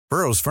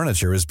Burrow's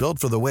furniture is built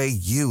for the way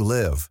you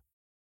live.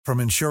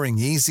 From ensuring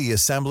easy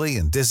assembly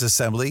and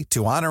disassembly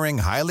to honoring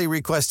highly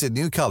requested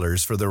new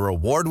colors for their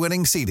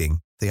award-winning seating,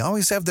 they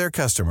always have their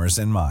customers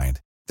in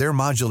mind. Their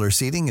modular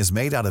seating is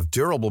made out of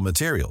durable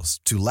materials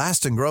to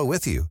last and grow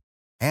with you.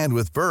 And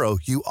with Burrow,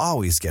 you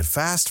always get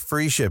fast,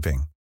 free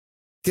shipping.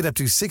 Get up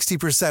to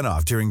 60%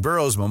 off during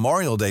Burrow's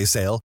Memorial Day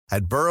sale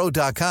at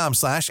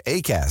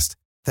burrow.com/ACAST.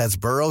 That's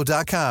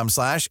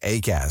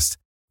burrow.com/ACAST.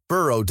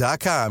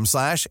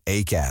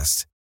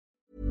 burrow.com/ACAST.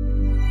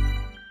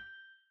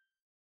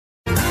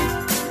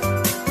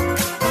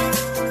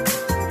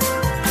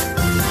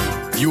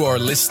 You are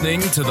listening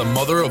to the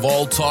Mother of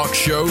All Talk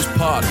Shows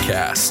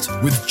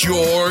podcast with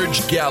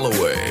George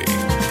Galloway.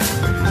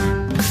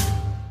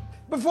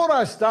 Before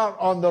I start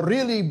on the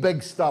really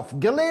big stuff,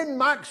 Ghislaine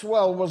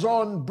Maxwell was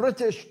on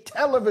British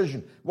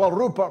television. Well,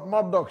 Rupert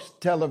Murdoch's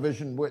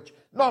television, which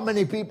not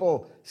many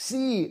people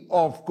see,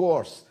 of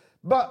course.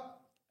 But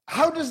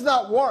how does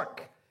that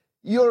work?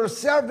 You're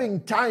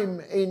serving time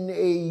in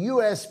a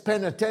US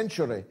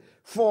penitentiary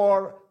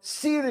for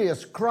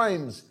serious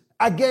crimes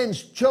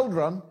against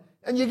children,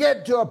 and you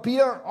get to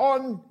appear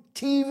on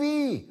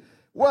TV.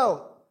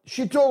 Well,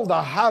 she told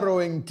a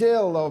harrowing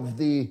tale of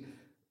the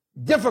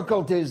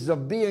difficulties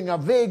of being a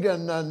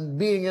vegan and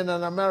being in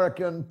an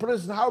American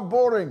prison, how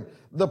boring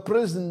the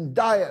prison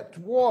diet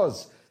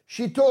was.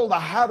 She told a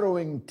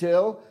harrowing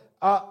tale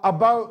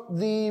about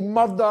the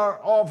murder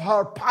of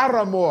her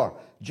paramour,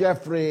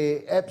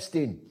 Jeffrey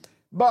Epstein.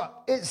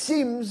 But it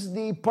seems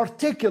the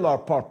particular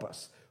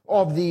purpose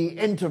of the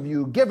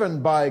interview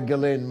given by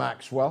Ghislaine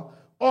Maxwell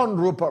on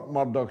Rupert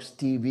Murdoch's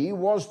TV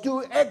was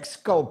to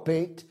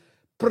exculpate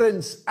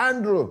Prince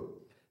Andrew.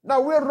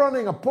 Now, we're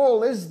running a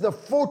poll. Is the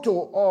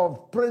photo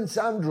of Prince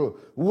Andrew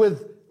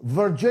with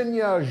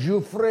Virginia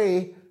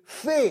Giuffre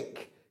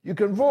fake? You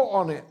can vote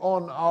on it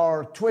on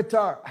our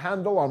Twitter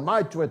handle, on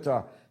my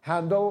Twitter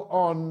handle,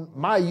 on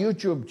my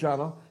YouTube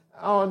channel,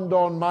 and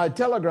on my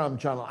Telegram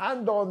channel,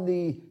 and on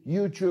the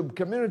YouTube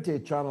community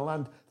channel.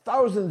 And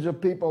thousands of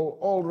people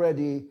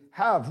already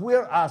have.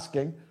 We're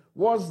asking,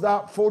 was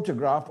that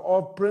photograph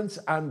of Prince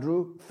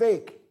Andrew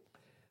fake?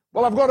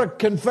 Well, I've got to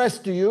confess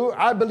to you,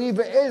 I believe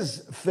it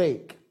is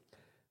fake,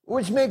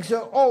 which makes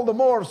it all the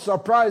more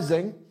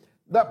surprising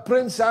that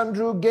Prince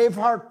Andrew gave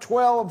her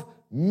 12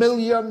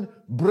 million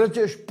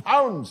British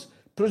pounds,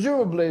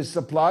 presumably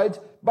supplied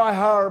by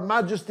Her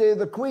Majesty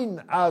the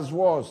Queen, as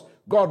was,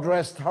 God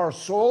rest her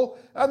soul,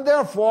 and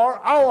therefore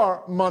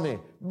our money,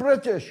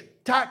 British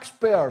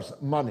taxpayers'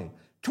 money.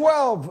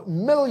 12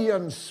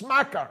 million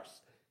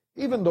smackers,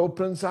 even though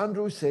Prince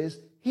Andrew says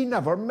he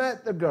never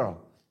met the girl.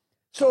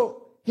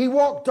 So he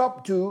walked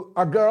up to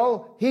a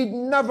girl he'd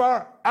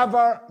never,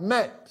 ever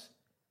met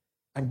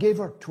and gave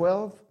her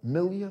 12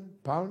 million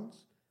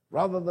pounds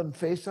rather than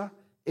face her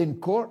in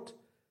court.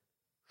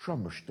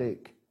 Some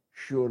mistake,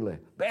 surely.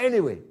 But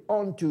anyway,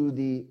 on to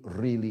the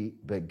really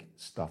big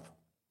stuff.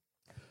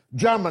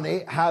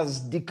 Germany has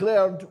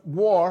declared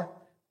war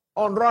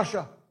on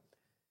Russia.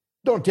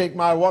 Don't take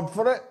my word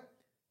for it.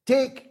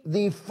 Take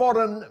the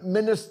foreign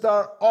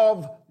minister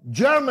of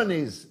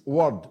Germany's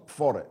word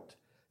for it.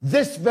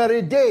 This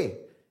very day,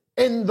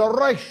 in the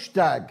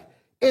Reichstag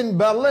in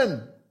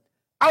Berlin,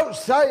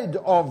 outside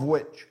of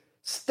which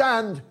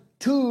stand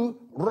 2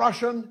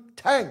 Russian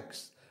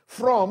tanks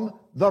from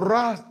the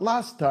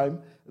last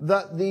time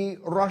that the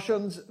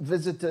Russians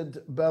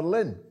visited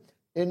Berlin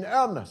in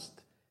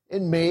earnest,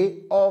 in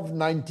May of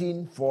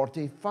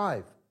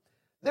 1945.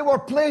 They were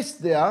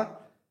placed there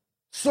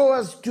so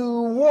as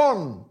to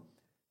warn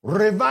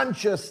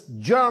revanchist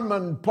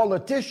German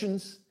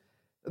politicians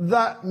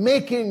that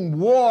making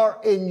war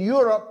in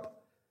Europe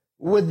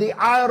with the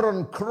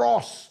Iron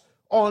Cross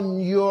on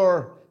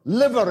your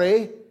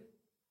livery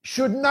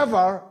should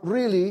never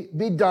really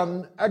be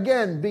done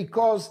again,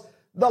 because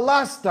the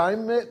last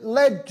time it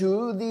led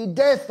to the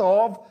death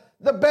of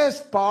the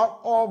best part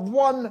of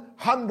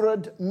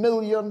 100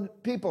 million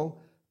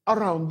people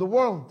around the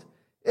world.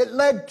 It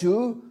led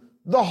to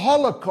the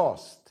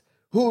Holocaust,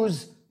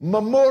 whose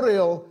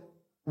memorial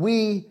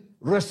we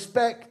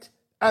respect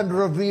and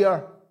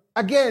revere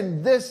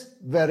again this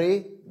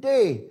very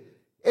day,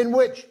 in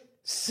which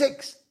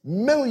 6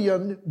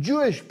 million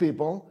Jewish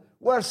people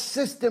were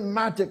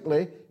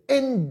systematically,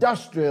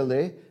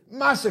 industrially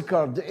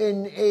massacred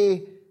in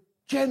a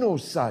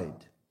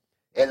genocide.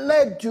 It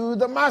led to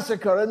the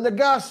massacre in the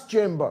gas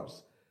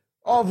chambers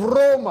of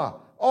Roma,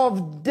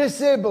 of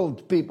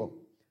disabled people,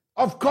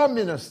 of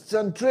communists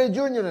and trade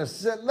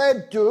unionists. It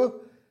led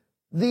to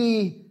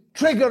the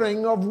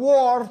triggering of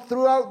war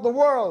throughout the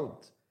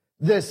world,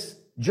 this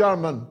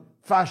German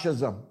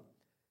fascism.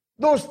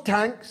 Those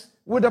tanks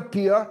would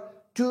appear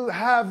to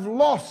have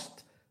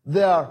lost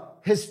their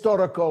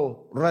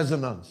historical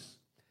resonance,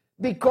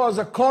 because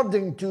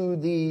according to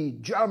the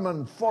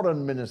German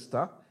foreign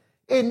minister,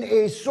 in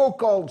a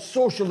so-called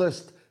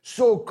socialist,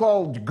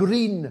 so-called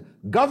green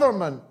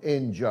government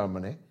in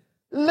Germany,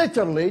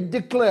 literally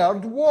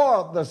declared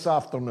war this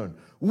afternoon.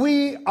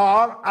 We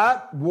are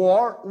at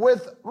war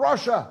with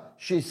Russia,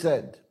 she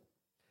said.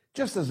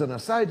 Just as an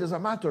aside, as a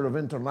matter of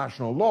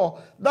international law,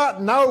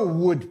 that now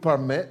would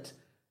permit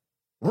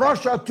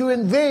Russia to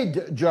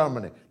invade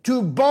Germany,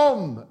 to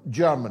bomb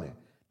Germany,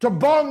 to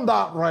bomb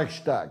that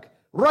Reichstag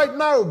right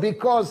now,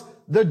 because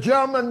the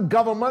German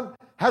government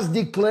has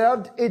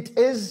declared it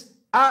is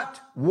at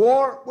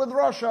war with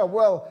Russia.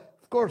 Well,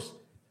 of course,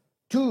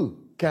 two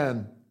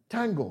can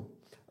tango.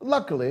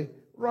 Luckily,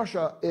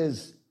 Russia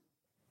is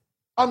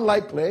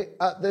unlikely,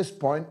 at this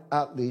point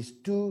at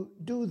least, to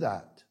do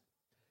that.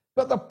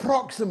 But the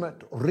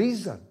proximate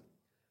reason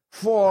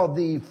for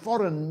the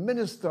foreign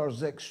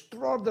minister's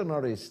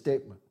extraordinary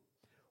statement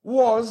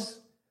was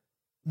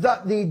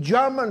that the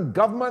German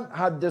government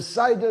had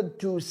decided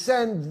to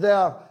send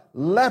their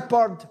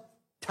Leopard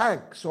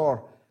tanks,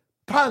 or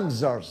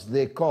Panzers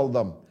they call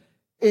them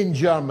in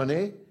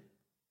Germany,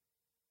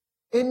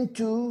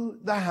 into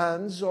the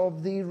hands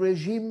of the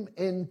regime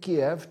in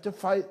Kiev to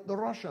fight the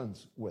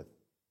Russians with.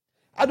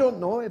 I don't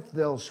know if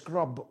they'll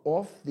scrub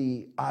off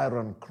the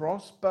Iron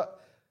Cross, but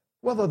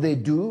whether they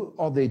do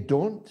or they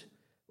don't,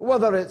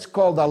 whether it's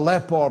called a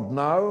Leopard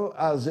now,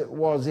 as it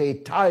was a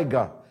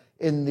Tiger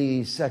in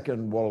the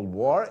Second World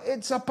War,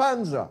 it's a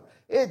Panzer.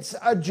 It's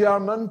a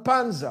German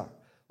Panzer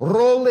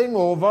rolling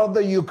over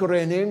the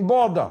Ukrainian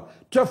border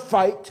to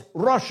fight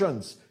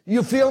Russians.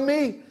 You feel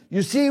me?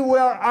 You see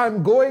where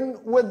I'm going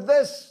with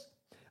this?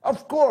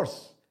 Of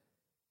course,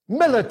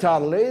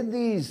 militarily,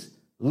 these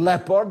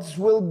Leopards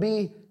will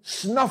be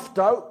snuffed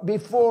out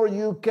before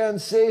you can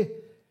say,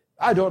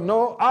 I don't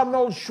know,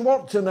 Arnold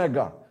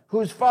Schwarzenegger,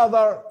 whose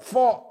father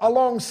fought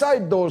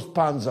alongside those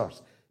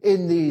Panzers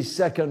in the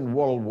Second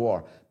World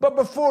War. But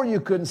before you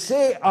can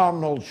say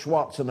Arnold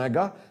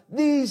Schwarzenegger,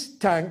 these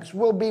tanks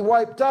will be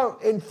wiped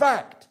out. In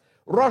fact,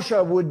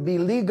 Russia would be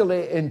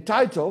legally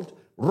entitled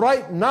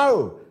right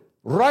now,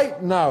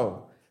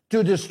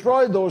 to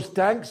destroy those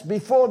tanks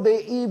before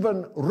they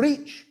even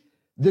reach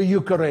the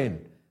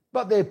Ukraine.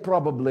 But they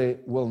probably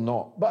will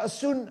not. But as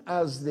soon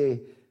as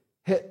they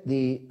hit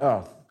the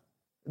earth,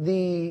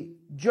 the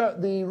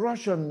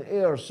Russian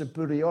air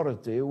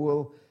superiority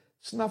will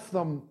snuff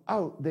them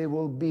out. They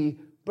will be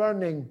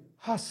burning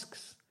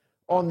husks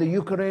on the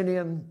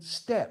Ukrainian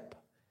steppe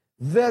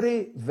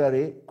very,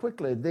 very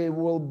quickly. They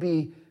will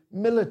be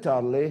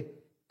militarily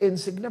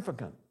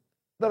insignificant.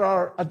 There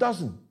are a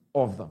dozen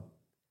of them,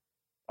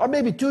 or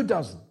maybe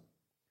 24.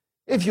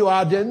 If you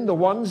add in the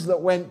ones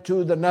that went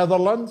to the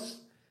Netherlands,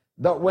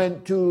 that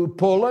went to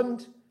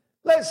Poland,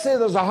 let's say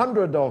there's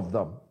 100 of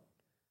them.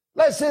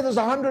 Let's say there's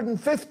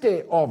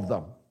 150 of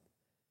them.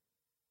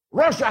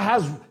 Russia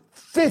has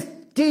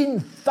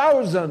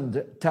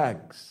 15,000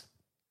 tanks,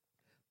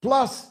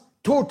 plus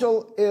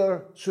total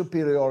air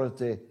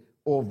superiority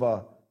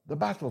over the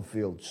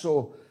battlefield.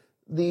 So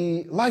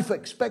the life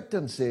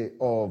expectancy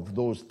of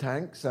those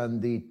tanks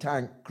and the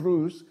tank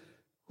crews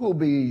will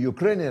be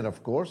Ukrainian,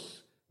 of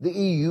course. The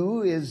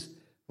EU is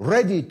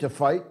ready to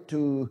fight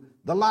to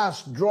the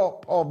last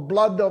drop of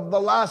blood of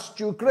the last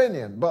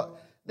Ukrainian, but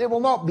they will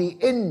not be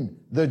in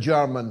the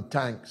German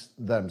tanks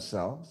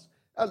themselves,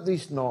 at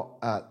least not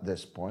at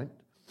this point.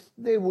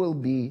 They will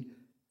be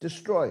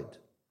destroyed.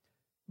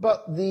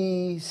 But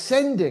the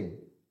sending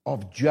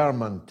of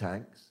German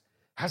tanks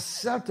has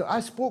certainly...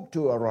 I spoke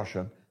to a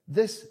Russian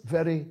this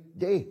very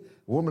day,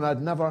 a woman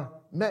I'd never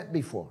met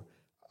before,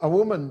 a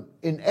woman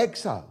in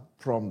exile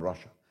from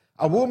Russia,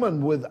 a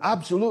woman with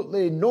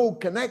absolutely no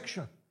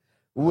connection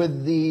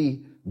with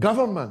the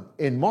government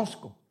in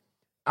Moscow,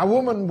 a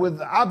woman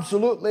with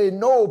absolutely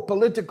no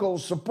political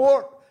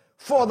support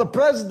for the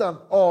president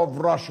of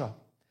Russia.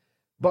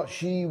 But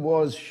she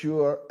was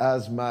sure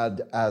as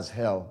mad as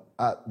hell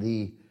at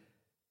the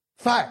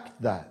fact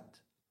that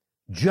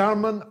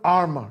German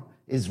armor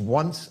is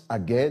once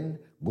again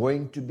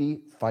going to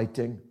be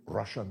fighting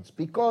Russians,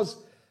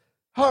 because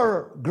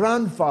her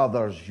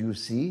grandfathers, you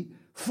see,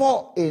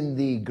 fought in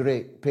the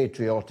Great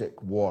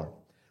Patriotic War,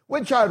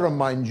 which I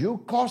remind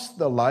you cost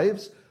the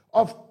lives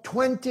of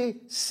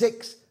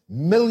 26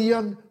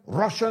 million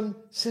Russian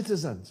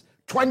citizens.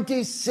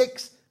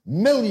 26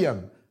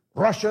 million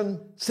Russian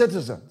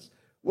citizens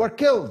were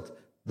killed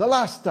the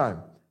last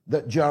time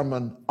that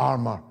German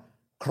armor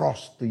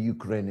crossed the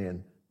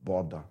Ukrainian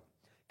border.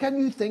 Can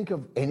you think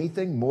of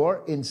anything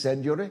more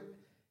incendiary?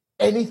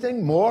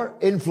 Anything more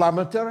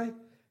inflammatory?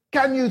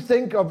 Can you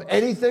think of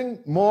anything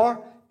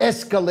more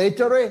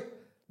escalatory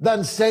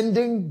than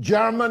sending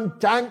German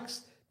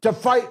tanks to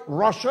fight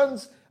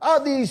Russians?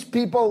 Are these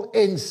people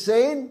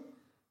insane?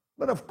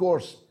 But of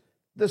course,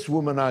 this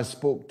woman I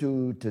spoke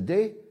to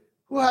today,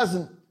 who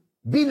hasn't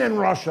been in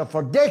Russia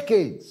for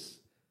decades,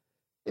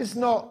 is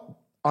not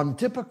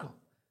untypical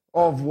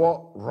of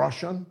what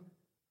Russian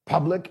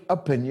public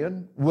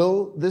opinion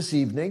will this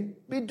evening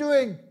be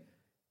doing.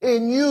 A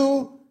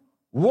new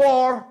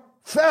war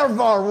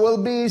fervor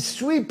will be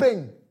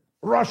sweeping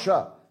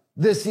Russia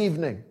this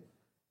evening.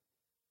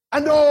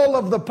 And all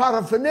of the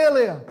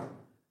paraphernalia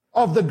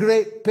of the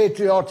Great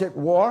Patriotic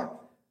War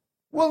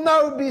will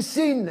now be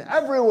seen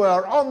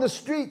everywhere, on the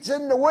streets,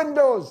 in the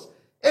windows,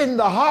 in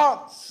the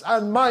hearts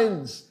and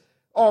minds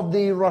of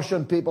the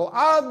Russian people.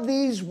 Are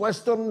these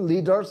Western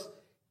leaders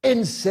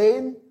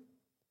insane?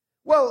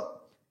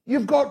 Well,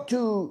 you've got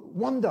to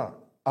wonder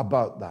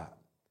about that.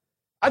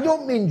 I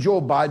don't mean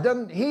Joe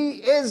Biden. He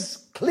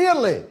is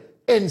clearly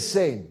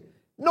insane,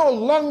 no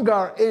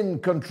longer in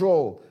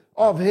control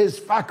of his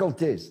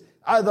faculties,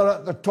 either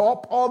at the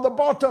top or the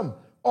bottom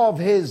of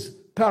his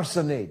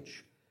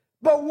personage.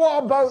 But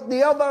what about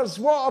the others?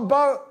 What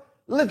about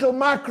little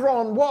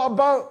Macron? What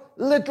about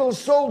little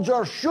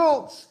soldier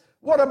Schultz?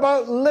 What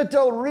about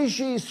little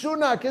Rishi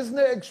Sunak? Isn't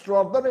it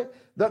extraordinary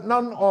that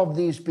none of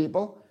these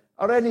people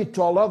are any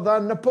taller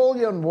than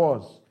Napoleon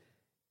was?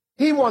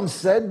 He once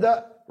said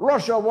that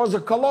Russia was a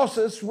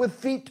colossus with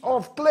feet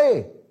of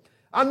clay.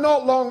 And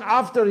not long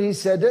after he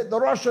said it, the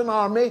Russian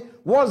army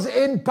was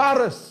in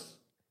Paris.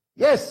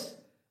 Yes,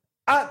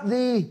 at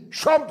the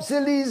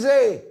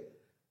Champs-Élysées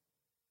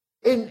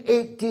in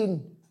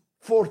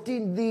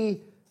 1814. The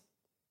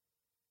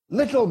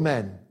little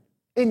men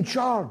in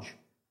charge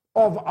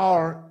of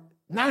our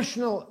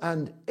national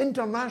and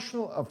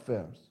international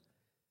affairs,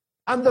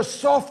 and the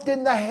soft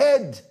in the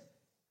head,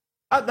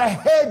 at the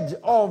head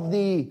of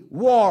the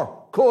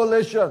war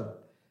coalition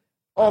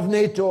of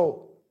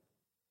NATO,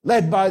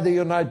 led by the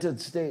United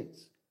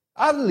States,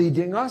 are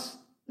leading us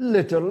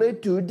literally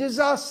to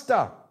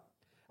disaster.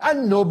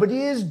 And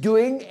nobody is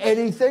doing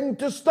anything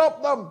to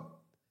stop them.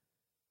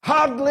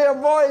 Hardly a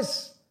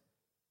voice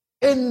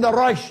in the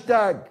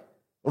Reichstag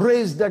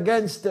raised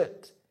against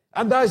it.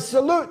 And I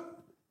salute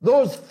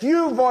those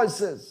few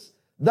voices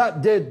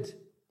that did.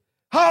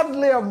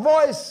 Hardly a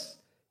voice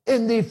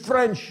in the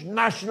French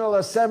National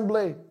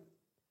Assembly.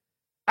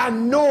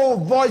 And no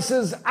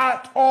voices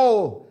at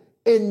all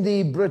in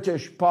the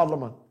British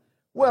Parliament,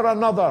 where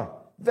another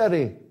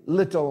very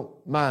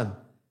little man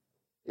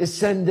is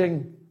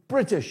sending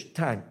British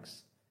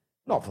tanks,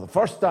 not for the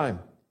first time,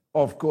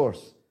 of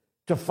course,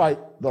 to fight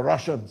the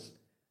Russians.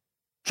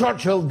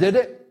 Churchill did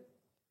it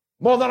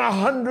more than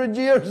 100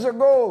 years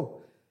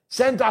ago,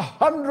 sent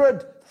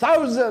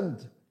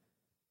 100,000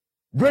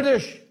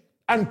 British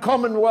and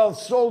Commonwealth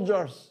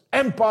soldiers,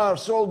 Empire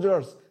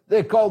soldiers,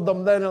 they called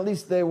them then, at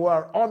least they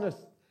were honest,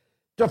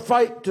 to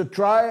fight to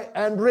try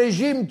and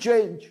regime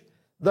change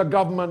the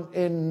government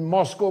in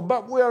Moscow.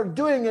 But we're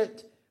doing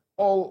it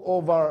all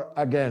over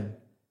again.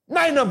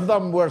 9 of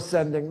them we're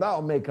sending.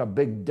 That'll make a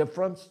big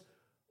difference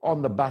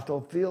on the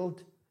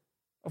battlefield.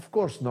 Of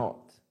course not.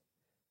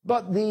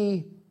 But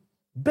the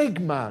big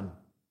man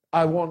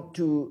I want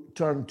to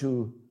turn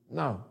to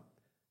now.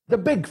 The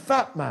big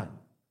fat man.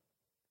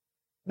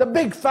 The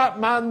big fat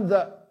man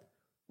that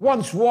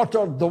once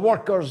watered the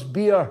workers'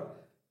 beer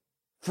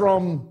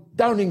from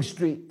Downing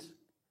Street.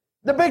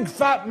 The big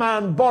fat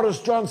man,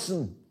 Boris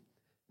Johnson.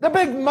 The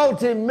big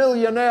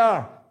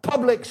multi-millionaire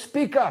public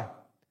speaker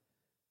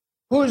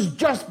who's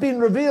just been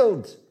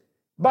revealed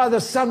by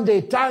the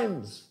Sunday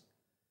Times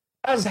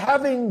as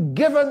having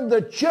given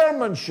the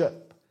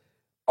chairmanship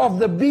of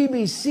the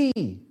BBC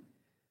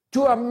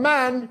to a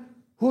man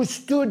who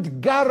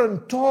stood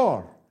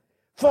guarantor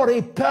for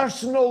a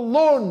personal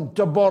loan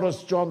to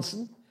Boris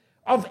Johnson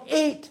of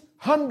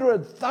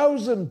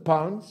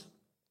 £800,000,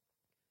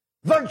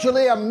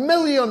 virtually $1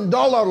 million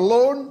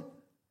loan,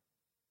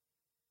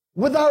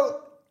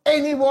 without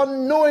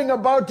anyone knowing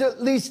about it,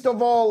 least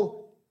of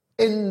all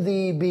in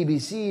the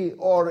BBC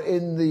or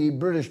in the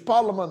British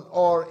Parliament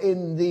or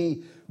in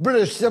the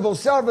British Civil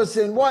Service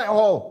in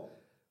Whitehall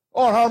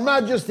or Her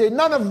Majesty.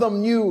 None of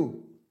them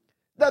knew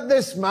that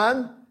this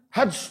man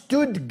had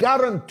stood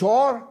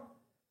guarantor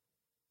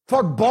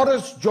for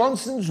Boris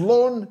Johnson's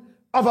loan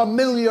of $1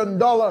 million.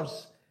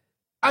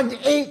 And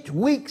 8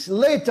 weeks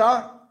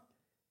later,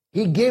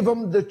 he gave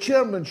him the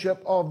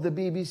chairmanship of the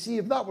BBC.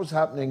 If that was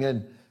happening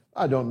in,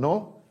 I don't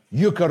know,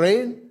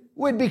 Ukraine,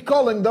 we'd be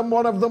calling them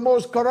one of the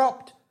most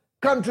corrupt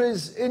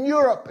countries in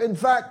Europe. In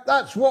fact,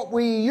 that's what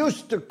we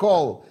used to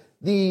call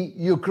the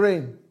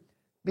Ukraine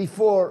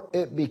before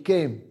it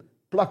became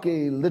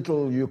plucky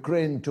little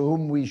Ukraine to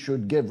whom we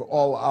should give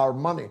all our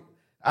money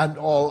and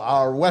all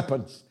our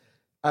weapons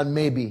and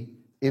maybe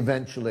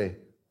eventually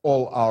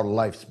all our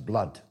life's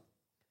blood.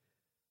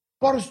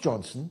 Boris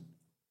Johnson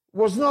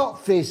was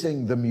not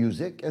facing the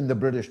music in the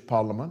British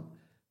Parliament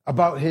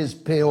about his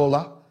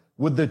payola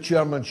with the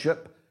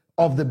chairmanship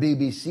of the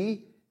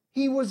BBC.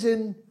 He was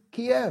in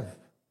Kiev.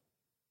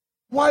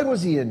 Why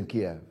was he in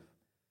Kiev?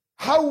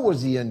 How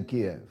was he in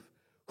Kiev?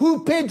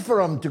 Who paid for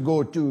him to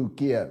go to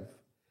Kiev?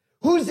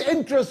 Whose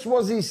interests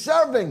was he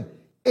serving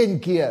in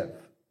Kiev?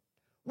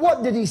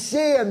 What did he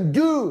say and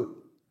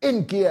do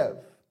in Kiev?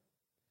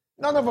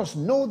 None of us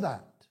know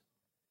that.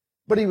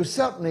 But he was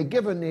certainly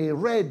given a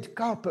red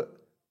carpet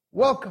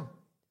welcome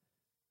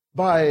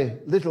by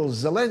little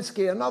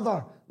Zelensky,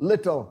 another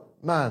little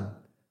man,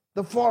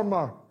 the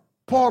former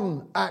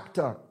porn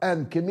actor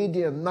and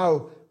comedian,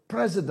 now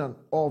president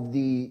of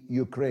the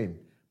Ukraine,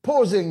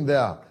 posing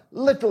there,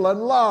 little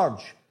and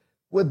large,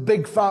 with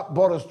big fat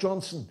Boris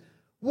Johnson.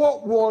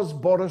 What was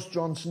Boris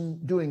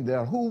Johnson doing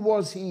there? Who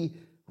was he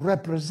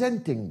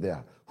representing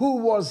there? Who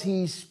was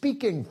he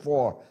speaking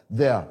for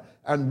there?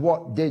 And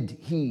what did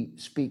he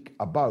speak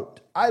about?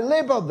 I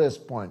labor this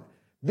point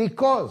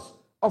because,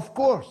 of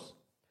course,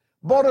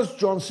 Boris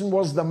Johnson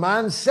was the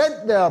man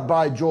sent there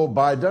by Joe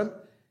Biden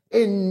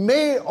in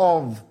May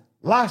of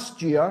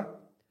last year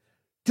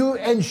to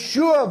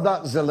ensure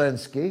that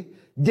Zelensky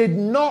did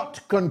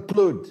not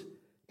conclude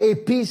a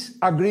peace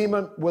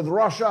agreement with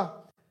Russia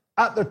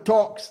at the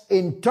talks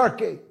in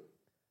Turkey,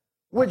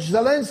 which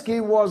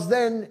Zelensky was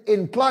then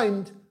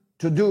inclined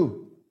to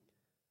do.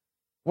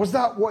 Was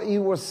that what he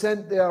was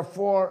sent there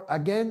for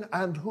again?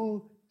 And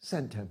who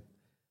sent him?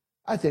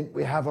 I think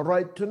we have a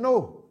right to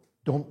know,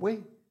 don't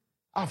we?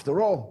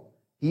 After all,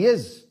 he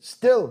is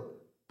still,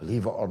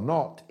 believe it or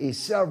not, a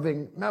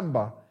serving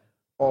member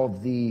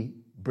of the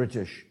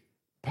British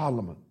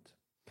Parliament.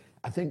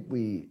 I think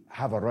we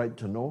have a right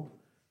to know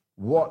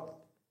what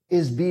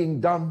is being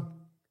done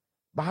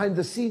behind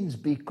the scenes,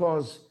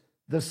 because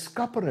the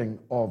scuppering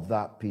of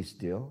that peace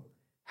deal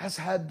has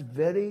had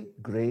very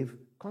grave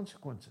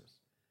consequences,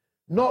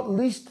 not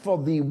least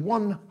for the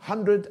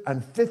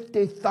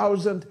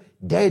 150,000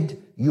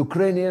 dead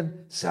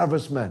Ukrainian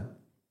servicemen.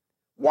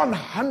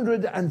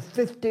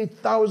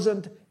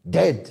 150,000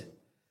 dead.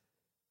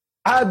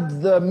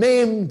 Add the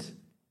maimed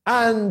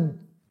and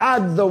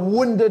add the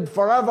wounded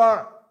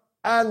forever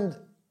and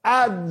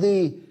add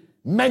the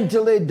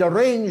mentally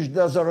deranged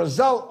as a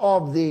result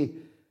of the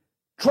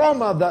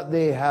trauma that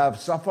they have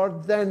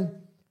suffered,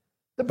 then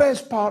the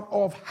best part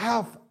of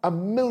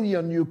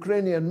 500,000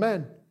 Ukrainian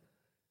men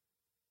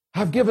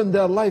have given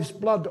their life's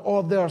blood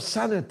or their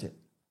sanity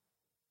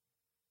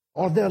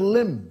or their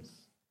limbs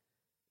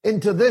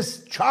into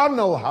this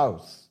charnel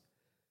house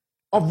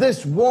of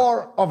this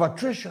war of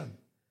attrition,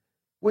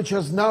 which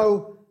has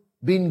now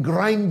been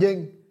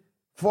grinding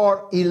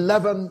for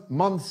 11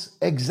 months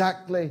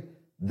exactly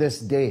this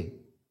day.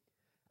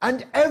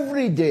 And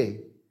every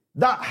day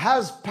that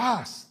has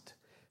passed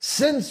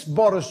since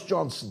Boris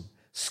Johnson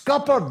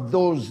scuppered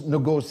those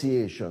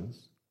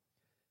negotiations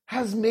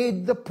has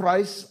made the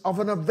price of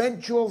an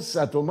eventual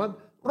settlement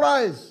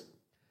rise.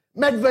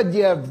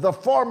 Medvedev, the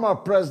former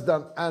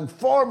president and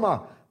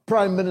former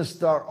Prime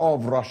Minister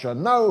of Russia,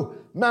 now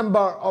member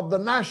of the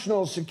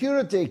National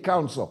Security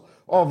Council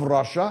of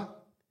Russia,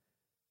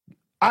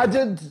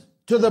 added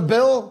to the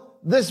bill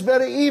this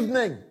very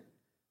evening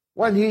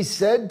when he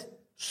said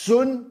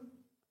soon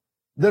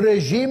the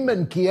regime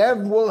in Kiev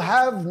will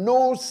have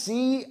no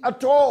sea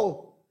at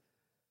all.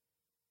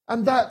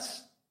 And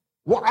that's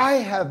what I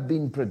have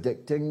been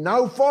predicting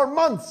now for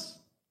months.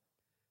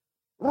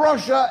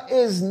 Russia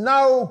is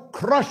now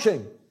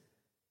crushing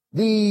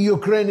the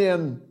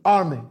Ukrainian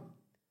army,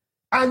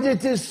 and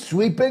it is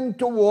sweeping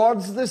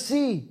towards the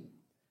sea.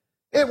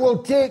 It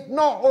will take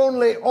not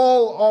only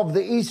all of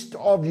the east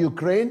of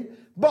Ukraine,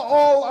 but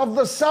all of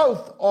the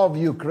south of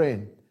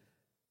Ukraine.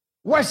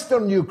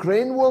 Western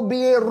Ukraine will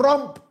be a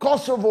rump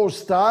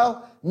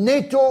Kosovo-style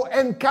NATO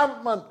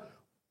encampment,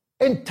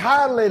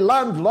 entirely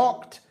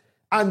landlocked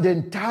and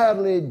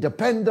entirely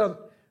dependent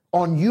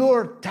on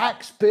your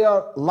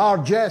taxpayer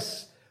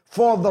largesse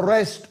for the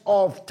rest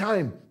of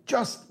time,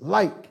 just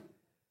like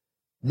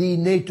the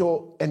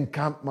NATO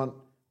encampment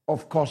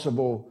of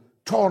Kosovo,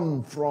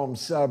 torn from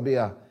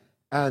Serbia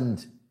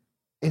and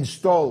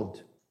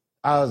installed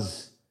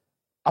as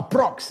a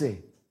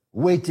proxy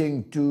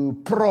waiting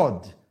to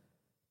prod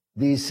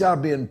the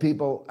Serbian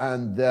people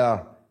and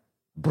their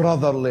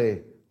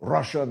brotherly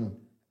Russian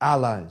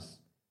allies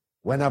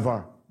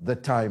whenever the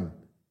time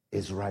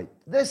is right.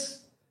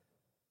 This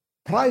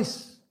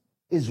price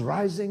is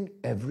rising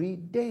every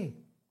day,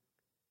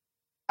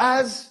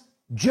 as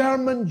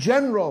German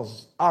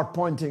generals are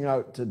pointing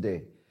out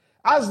today,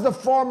 as the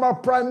former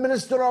Prime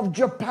Minister of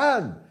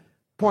Japan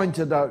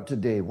pointed out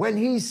today when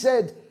he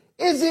said,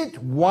 is it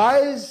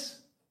wise?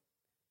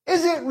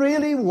 Is it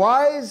really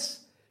wise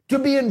to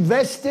be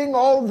investing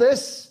all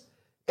this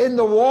in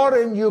the war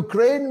in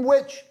Ukraine,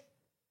 which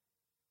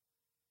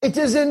it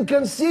is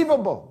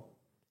inconceivable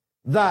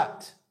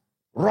that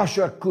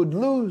Russia could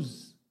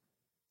lose?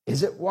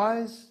 Is it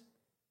wise?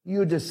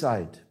 You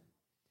decide.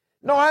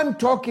 Now, I'm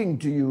talking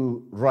to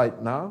you right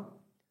now,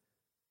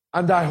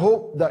 and I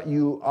hope that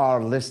you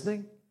are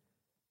listening,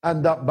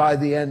 and that by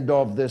the end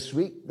of this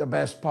week, the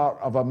best part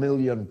of 1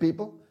 million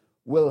people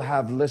will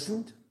have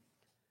listened.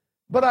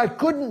 But I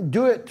couldn't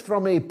do it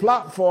from a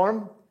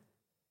platform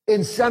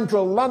in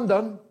central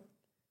London,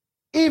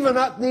 even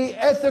at the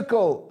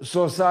Ethical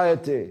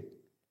Society.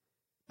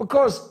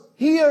 Because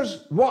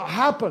here's what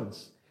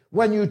happens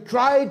when you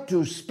try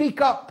to speak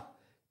up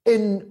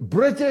in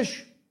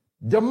British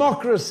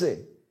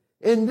democracy,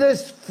 in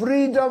this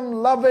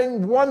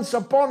freedom-loving, once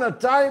upon a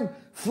time,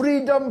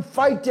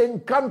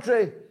 freedom-fighting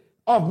country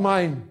of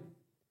mine.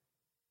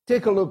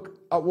 Take a look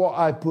at what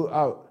I put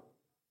out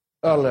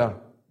earlier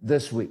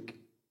this week.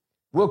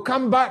 We'll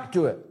come back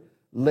to it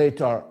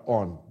later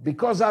on,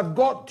 because I've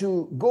got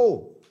to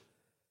go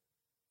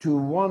to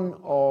one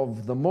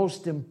of the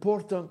most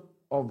important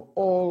of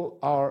all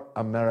our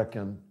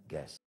American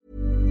guests.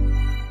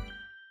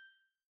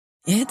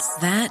 It's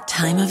that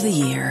time of the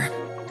year.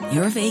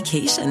 Your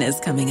vacation is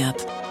coming up.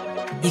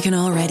 You can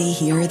already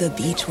hear the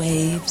beach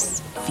waves,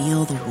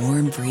 feel the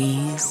warm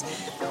breeze,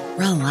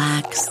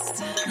 relax,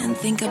 and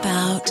think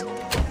about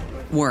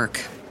Work.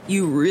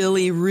 You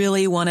really,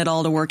 really want it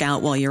all to work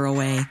out while you're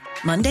away.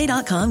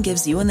 Monday.com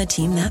gives you and the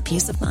team that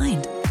peace of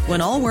mind.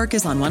 When all work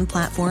is on one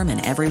platform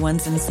and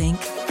everyone's in sync,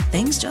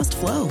 things just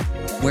flow.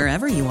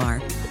 Wherever you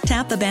are,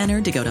 tap the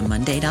banner to go to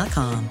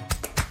Monday.com.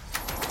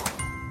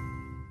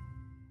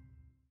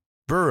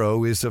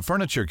 Burrow is a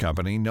furniture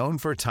company known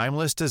for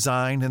timeless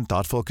design and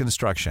thoughtful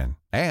construction,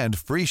 and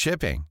free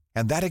shipping,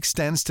 and that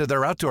extends to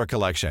their outdoor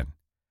collection.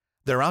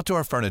 Their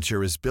outdoor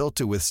furniture is built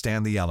to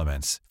withstand the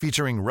elements,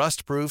 featuring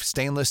rust-proof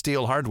stainless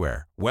steel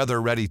hardware,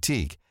 weather-ready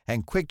teak,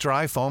 and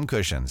quick-dry foam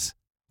cushions.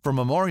 For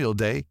Memorial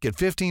Day, get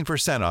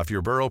 15% off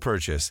your Burrow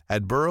purchase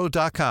at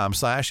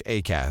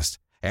burrow.com/ACAST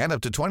and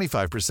up to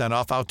 25%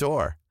 off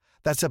outdoor.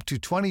 That's up to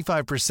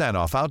 25%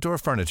 off outdoor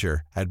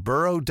furniture at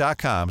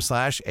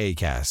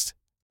burrow.com/ACAST.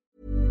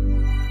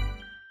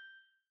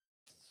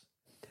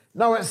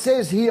 Now, it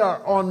says here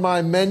on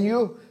my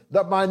menu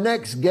that my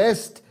next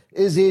guest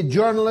is a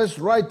journalist,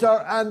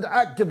 writer, and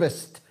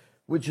activist,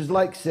 which is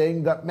like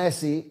saying that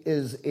Messi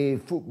is a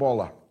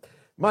footballer.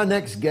 My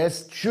next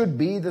guest should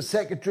be the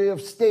Secretary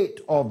of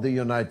State of the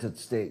United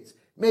States,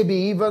 maybe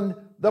even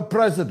the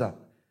President.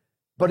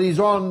 But he's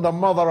on the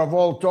mother of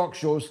all talk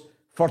shows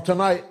for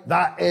tonight.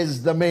 That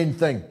is the main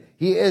thing.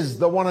 He is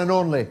the one and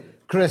only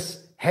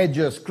Chris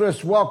Hedges.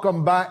 Chris,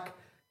 welcome back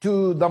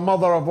to the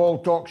mother of all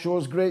talk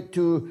shows. Great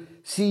to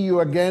see you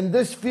again.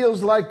 This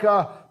feels like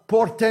a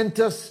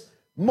portentous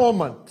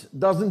moment,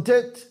 doesn't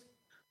it?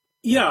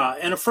 Yeah,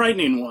 and a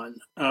frightening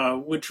one,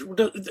 which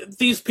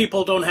these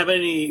people don't have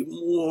any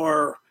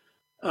more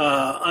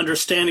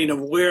understanding of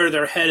where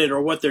they're headed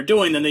or what they're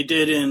doing than they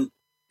did in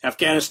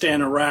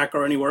Afghanistan, Iraq,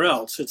 or anywhere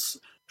else. It's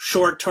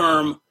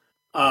short-term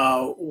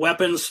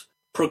weapons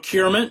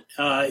procurement.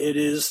 It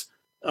is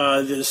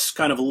this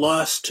kind of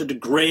lust to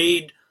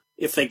degrade,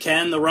 if they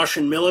can, the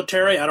Russian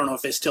military. I don't know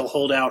if they still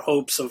hold out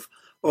hopes of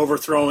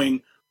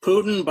overthrowing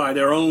Putin. By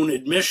their own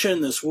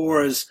admission, this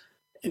war is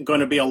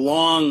going to be a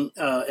long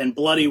and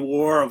bloody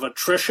war of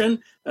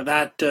attrition.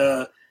 That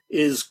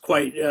is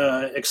quite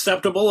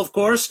acceptable, of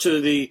course, to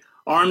the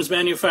arms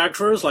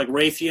manufacturers like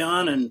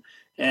Raytheon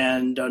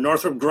and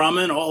Northrop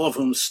Grumman, all of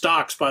whom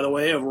stocks, by the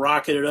way, have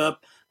rocketed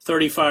up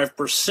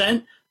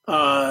 35%.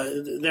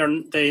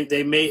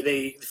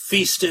 They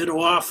feasted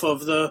off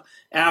of the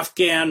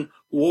Afghan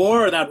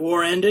war. That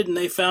war ended, and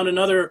they found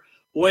another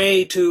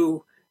way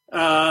to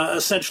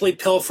essentially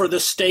pilfer the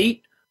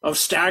state of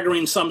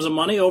staggering sums of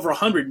money. Over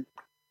 $100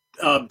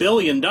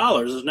 billion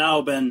has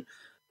now been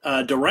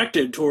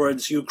directed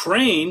towards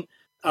Ukraine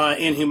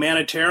in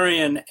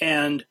humanitarian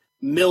and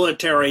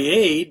military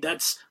aid.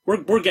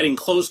 We're getting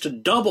close to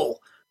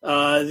double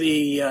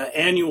the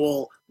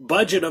annual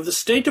budget of the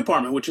State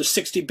Department, which is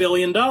 $60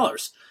 billion.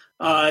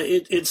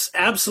 It's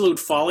absolute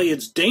folly.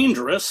 It's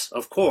dangerous,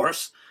 of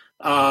course,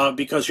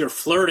 because you're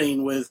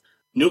flirting with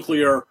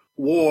nuclear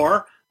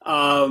war.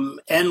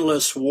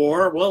 Endless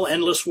war. Well,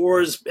 endless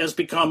war has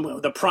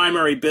become the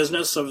primary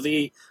business of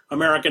the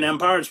American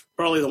empire. It's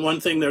probably the one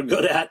thing they're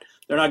good at.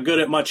 They're not good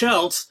at much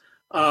else.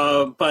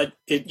 But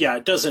it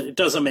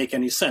doesn't make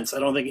any sense. I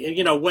don't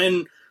think,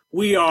 when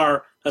we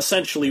are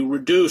essentially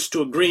reduced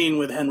to agreeing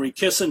with Henry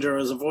Kissinger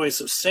as a voice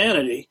of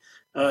sanity,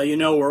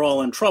 we're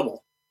all in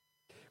trouble.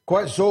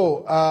 Quite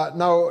so.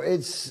 Now,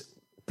 it's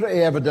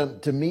pretty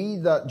evident to me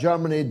that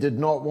Germany did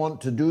not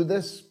want to do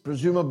this,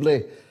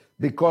 presumably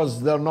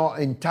because they're not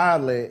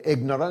entirely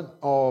ignorant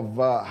of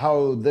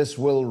how this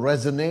will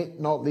resonate,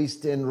 not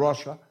least in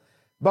Russia,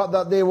 but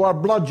that they were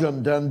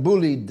bludgeoned and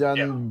bullied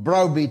and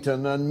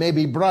browbeaten and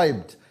maybe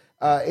bribed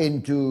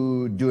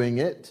into doing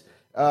it.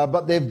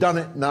 But they've done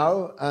it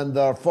now, and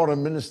their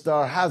foreign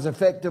minister has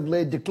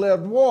effectively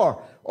declared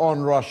war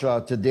on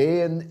Russia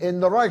today in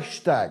the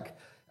Reichstag.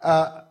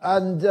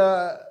 And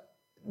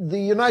the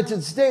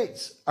United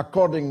States,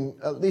 according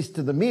at least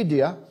to the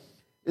media,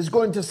 is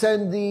going to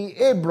send the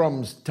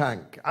Abrams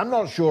tank. I'm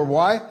not sure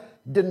why.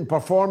 Didn't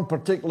perform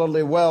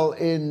particularly well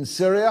in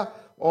Syria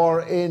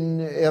or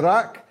in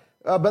Iraq.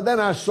 But then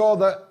I saw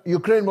that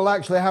Ukraine will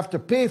actually have to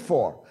pay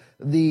for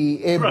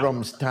the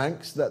Abrams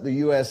tanks that the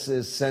US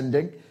is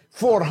sending,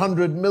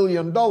 $400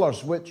 million,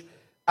 which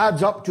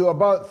adds up to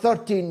about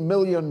 $13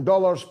 million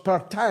per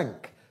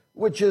tank,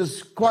 which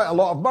is quite a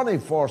lot of money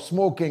for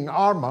smoking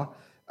armor.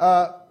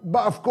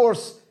 But of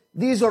course,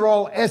 these are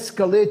all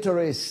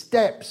escalatory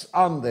steps,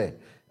 aren't they?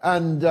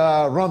 And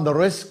run the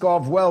risk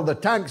of, the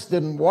tanks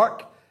didn't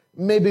work.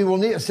 Maybe we'll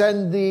need to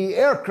send the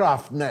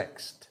aircraft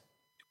next.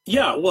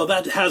 Yeah, well,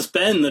 that has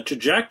been the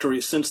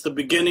trajectory since the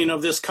beginning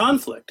of this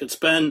conflict. It's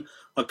been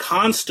a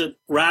constant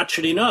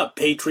ratcheting up.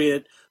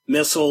 Patriot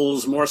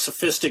missiles, more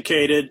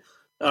sophisticated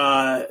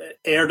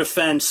air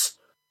defense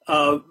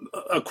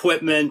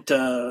equipment,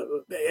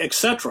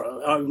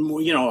 etc.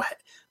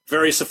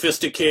 Very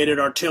sophisticated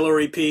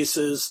artillery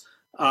pieces.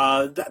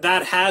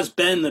 That has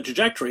been the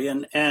trajectory.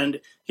 And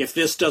if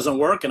this doesn't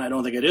work, and I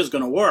don't think it is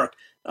going to work,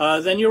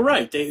 then you're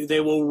right. They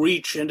will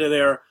reach into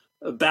their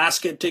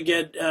basket to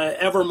get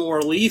ever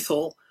more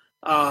lethal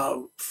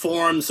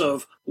forms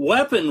of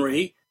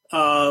weaponry.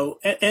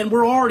 And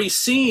we're already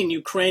seeing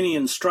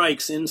Ukrainian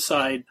strikes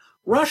inside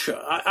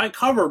Russia. I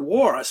covered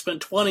war. I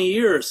spent 20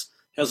 years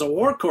as a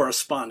war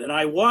correspondent.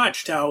 I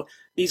watched how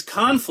these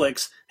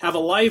conflicts have a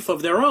life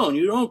of their own.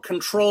 You don't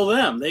control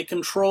them. They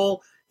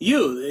control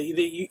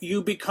you.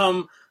 You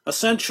become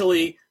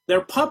essentially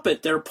their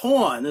puppet, their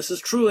pawn. This is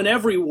true in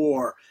every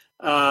war.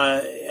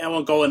 I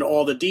won't go into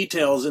all the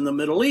details in the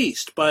Middle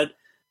East, but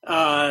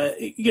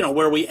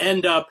where we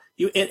end up,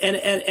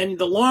 and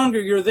the longer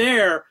you're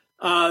there,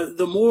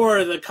 the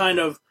more the kind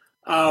of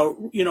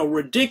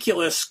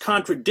ridiculous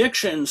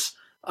contradictions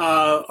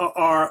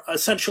are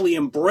essentially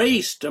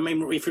embraced. I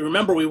mean, if you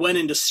remember, we went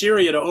into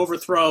Syria to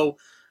overthrow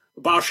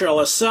Bashar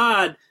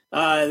al-Assad.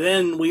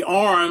 Then we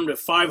armed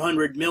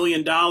 $500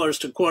 million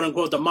to quote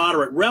unquote the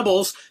moderate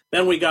rebels.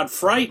 Then we got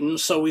frightened,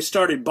 so we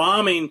started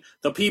bombing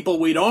the people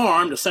we'd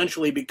armed,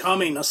 essentially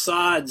becoming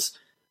Assad's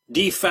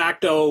de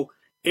facto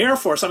air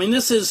force. I mean,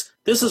 this is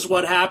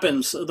what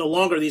happens the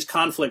longer these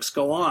conflicts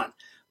go on.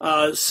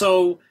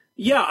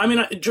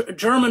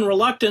 German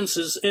reluctance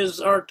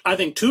is I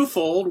think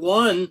twofold.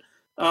 One,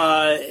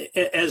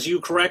 as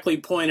you correctly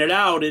pointed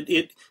out,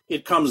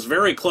 it comes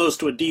very close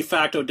to a de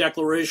facto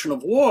declaration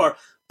of war.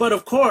 But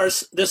of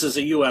course, this is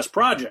a U.S.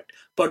 project.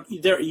 But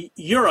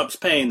Europe's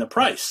paying the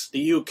price.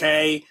 The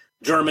UK,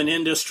 German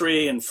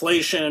industry,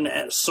 inflation,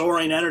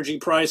 soaring energy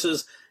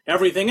prices,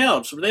 everything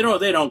else. They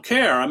don't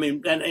care. I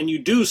mean, and you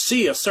do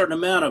see a certain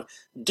amount of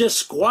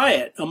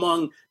disquiet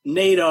among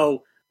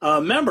NATO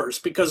members,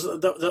 because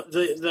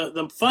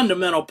the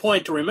fundamental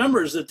point to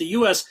remember is that the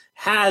U.S.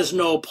 has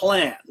no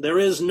plan. There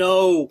is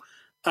no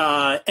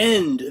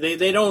end.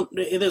 They don't.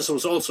 This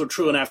was also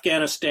true in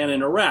Afghanistan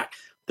and Iraq.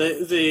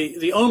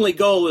 The only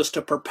goal is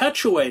to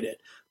perpetuate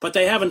it, but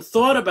they haven't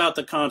thought about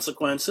the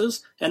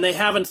consequences, and they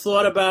haven't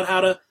thought about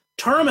how to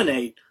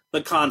terminate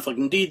the conflict.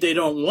 Indeed, they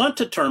don't want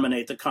to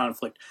terminate the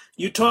conflict.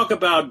 You talk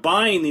about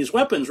buying these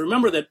weapons.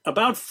 Remember that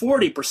about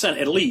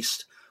 40% at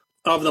least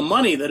of the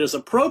money that is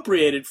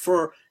appropriated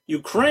for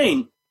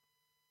Ukraine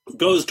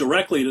goes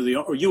directly to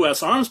the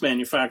U.S. arms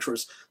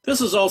manufacturers.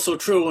 This is also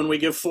true when we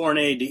give foreign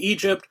aid to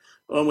Egypt,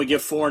 when we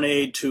give foreign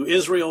aid to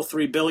Israel,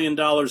 $3 billion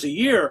a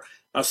year.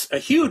 A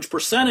huge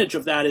percentage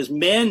of that is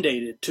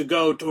mandated to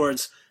go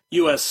towards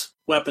U.S.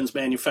 weapons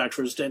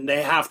manufacturers, and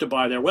they have to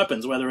buy their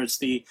weapons, whether it's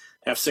the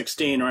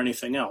F-16 or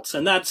anything else.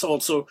 And that's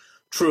also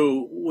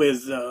true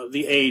with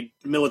the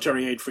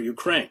military aid for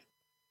Ukraine.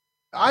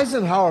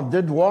 Eisenhower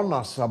did warn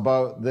us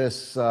about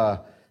this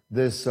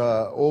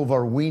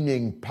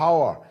overweening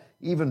power,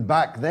 even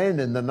back then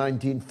in the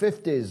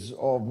 1950s,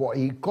 of what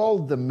he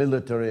called the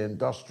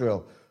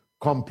military-industrial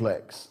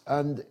complex,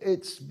 and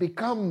it's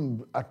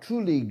become a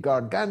truly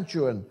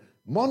gargantuan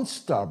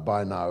monster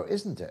by now,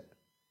 isn't it?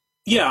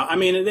 Yeah, I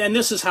mean, and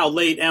this is how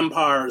late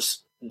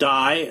empires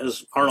die,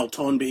 as Arnold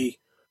Toynbee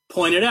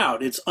pointed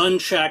out. It's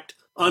unchecked,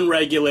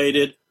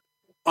 unregulated,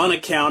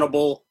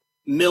 unaccountable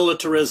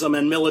militarism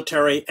and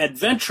military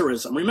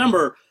adventurism.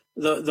 Remember,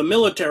 the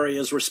military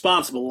is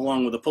responsible,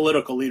 along with the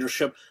political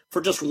leadership,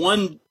 for just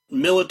one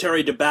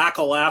military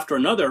debacle after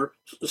another,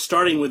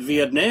 starting with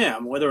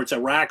Vietnam, whether it's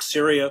Iraq,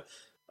 Syria,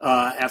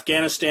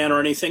 Afghanistan, or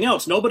anything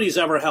else. Nobody's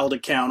ever held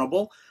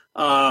accountable.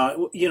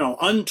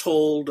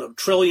 Untold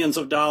trillions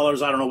of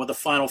dollars. I don't know what the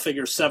final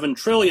figure, 7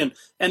 trillion.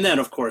 And then,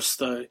 of course,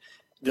 the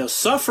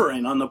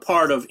suffering on the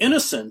part of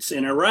innocents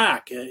in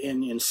Iraq,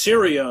 in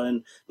Syria,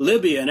 and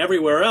Libya, and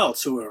everywhere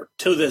else, who are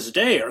to this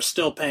day are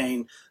still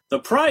paying the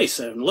price.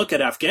 And look at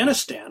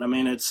Afghanistan. I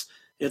mean, it's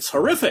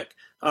horrific.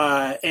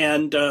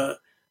 The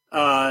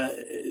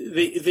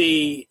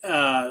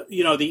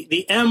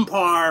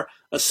empire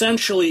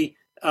essentially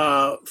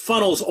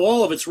funnels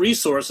all of its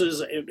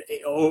resources,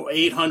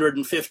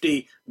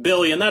 850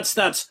 billion.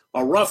 That's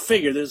a rough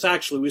figure.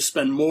 We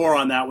spend more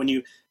on that when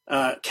you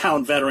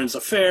count Veterans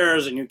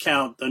Affairs and you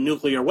count the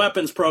nuclear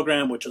weapons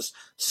program, which is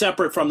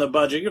separate from the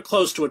budget. You're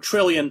close to $1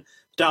 trillion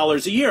a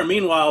year.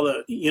 Meanwhile,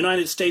 the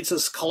United States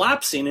is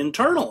collapsing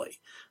internally.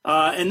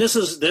 And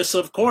this,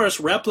 of course,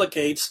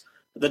 replicates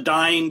the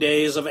dying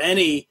days of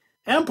any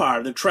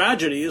empire. The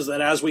tragedy is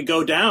that as we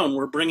go down,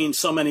 we're bringing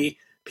so many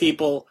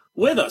people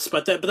with us.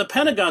 But the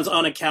Pentagon's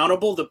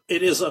unaccountable.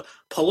 It is a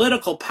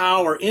political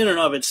power in and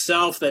of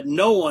itself that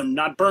no one,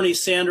 not Bernie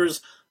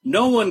Sanders,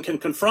 no one can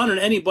confront. And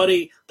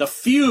anybody, the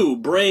few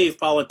brave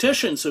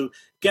politicians who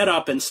get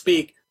up and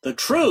speak the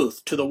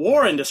truth to the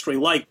war industry,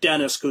 like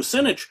Dennis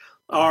Kucinich,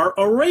 are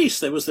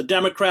erased. It was the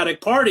Democratic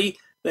Party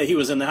that he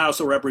was in the House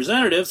of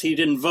Representatives. He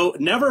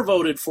never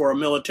voted for a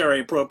military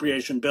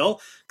appropriation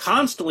bill,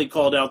 constantly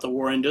called out the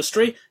war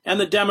industry, and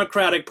the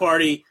Democratic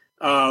Party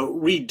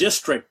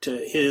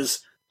redistricted his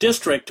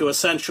district to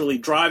essentially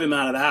drive him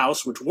out of the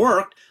House, which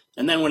worked.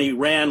 And then when he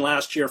ran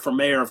last year for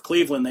mayor of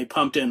Cleveland, they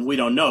pumped in, we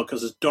don't know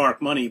because it's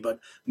dark money, but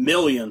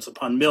millions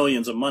upon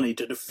millions of money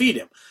to defeat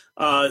him.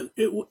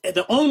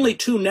 The only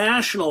two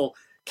national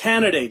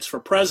candidates for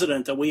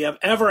president that we have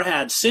ever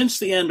had since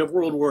the end of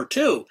World War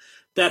II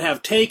that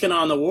have taken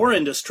on the war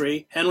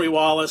industry, Henry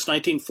Wallace,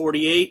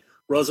 1948,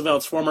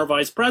 Roosevelt's former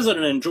vice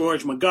president, and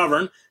George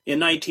McGovern in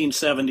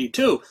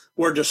 1972,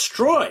 were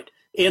destroyed.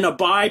 in a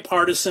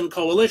bipartisan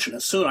coalition.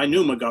 I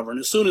knew McGovern.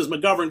 As soon as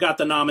McGovern got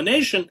the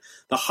nomination,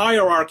 the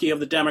hierarchy of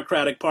the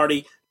Democratic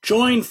Party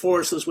joined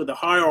forces with the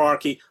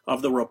hierarchy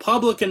of the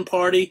Republican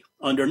Party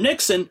under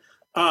Nixon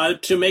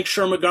to make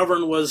sure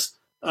McGovern was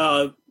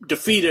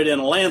defeated in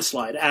a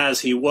landslide,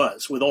 as he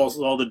was, with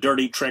all the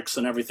dirty tricks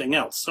and everything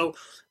else. So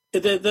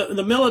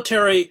the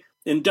military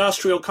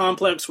industrial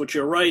complex, which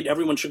you're right,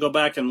 everyone should go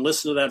back and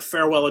listen to that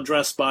farewell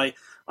address by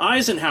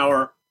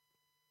Eisenhower.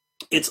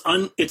 It's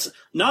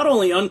not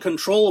only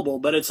uncontrollable,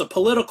 but it's a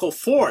political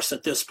force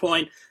at this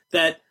point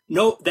that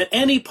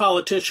any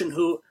politician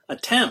who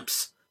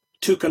attempts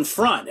to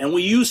confront, and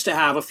we used to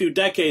have a few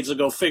decades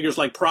ago figures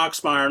like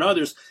Proxmire and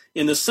others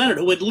in the Senate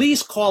who at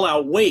least call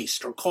out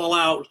waste or call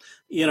out,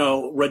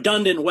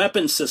 redundant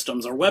weapon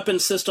systems or weapon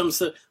systems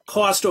that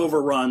cost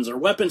overruns or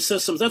weapon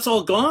systems. That's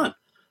all gone.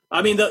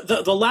 I mean,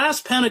 the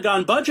last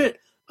Pentagon budget,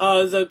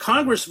 the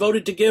Congress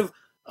voted to give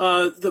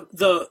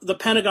the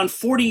Pentagon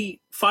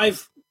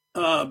 $45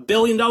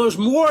 billion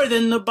more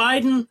than the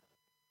Biden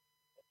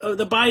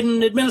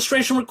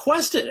administration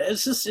requested.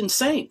 It's just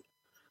insane.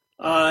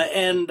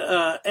 And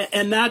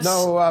that's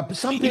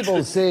some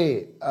people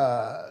say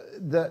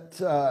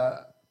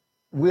that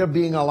we're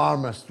being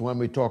alarmist when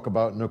we talk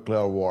about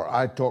nuclear war.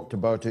 I talked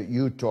about it.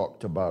 You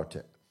talked about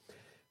it.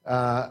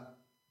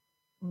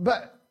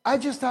 But I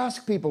just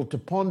ask people to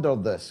ponder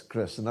this,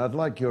 Chris, and I'd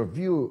like your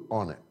view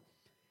on it.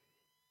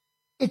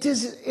 It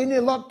is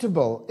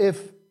ineluctable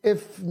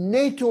if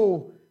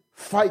NATO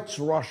fights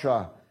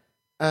Russia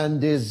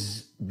and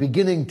is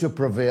beginning to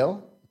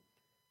prevail,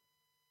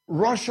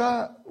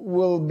 Russia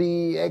will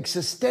be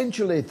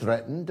existentially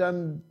threatened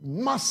and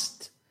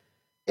must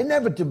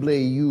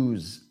inevitably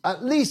use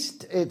at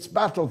least its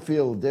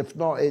battlefield, if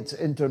not its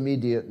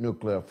intermediate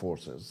nuclear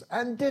forces.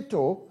 And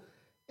ditto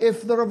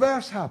if the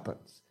reverse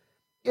happens.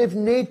 If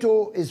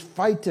NATO is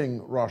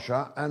fighting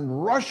Russia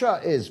and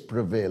Russia is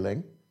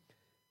prevailing,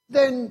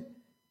 then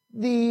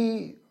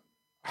the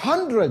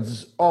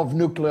hundreds of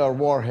nuclear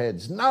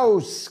warheads now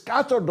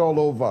scattered all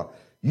over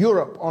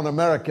Europe on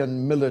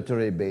American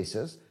military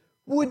bases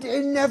would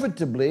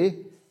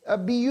inevitably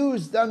be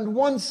used. And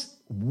once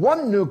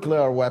one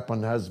nuclear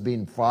weapon has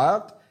been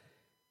fired,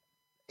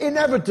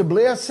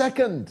 inevitably a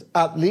second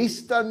at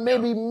least, and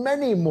maybe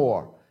many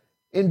more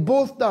in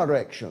both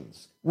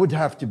directions would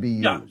have to be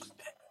used. Yeah.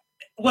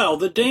 Well,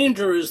 the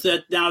danger is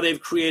that now they've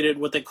created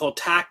what they call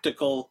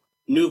tactical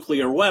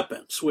nuclear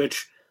weapons,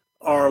 which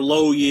are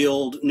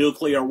low-yield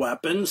nuclear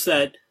weapons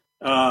that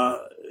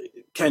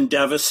can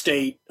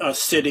devastate a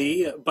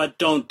city, but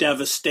don't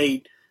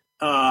devastate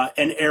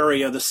an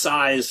area the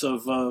size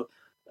of a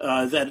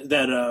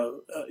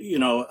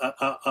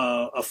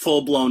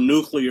full-blown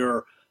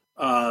nuclear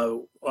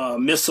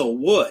missile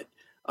would.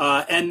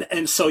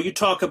 And so you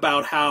talk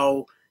about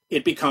how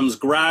it becomes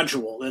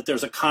gradual, that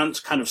there's a kind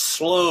of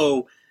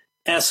slow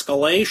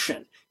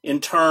escalation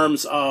in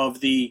terms of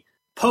the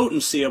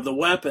potency of the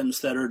weapons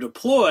that are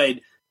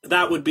deployed.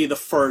 That would be the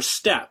first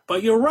step.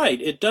 But you're right,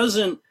 you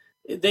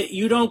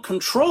don't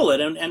control it.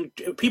 And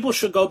people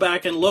should go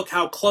back and look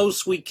how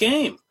close we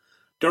came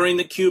during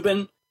the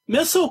Cuban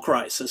Missile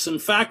Crisis. In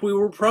fact, we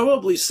were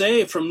probably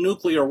saved from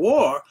nuclear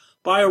war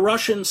by a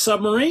Russian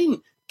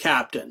submarine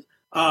captain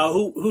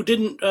who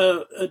didn't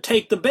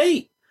take the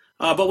bait.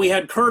 But we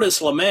had Curtis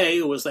LeMay,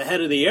 who was the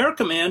head of the Air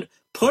Command,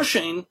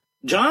 pushing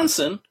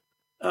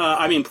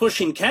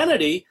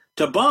Kennedy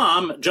to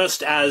bomb,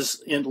 just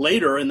as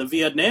later in the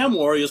Vietnam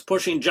War, he was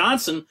pushing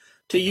Johnson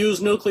to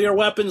use nuclear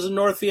weapons in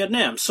North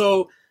Vietnam.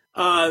 So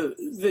and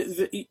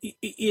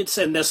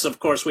this, of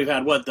course, we've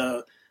had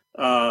the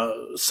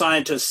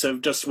scientists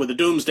have just with the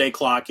doomsday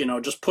clock,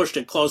 just pushed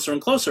it closer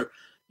and closer.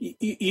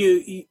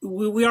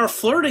 We are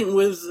flirting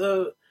with,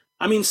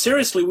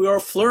 seriously, we are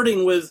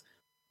flirting with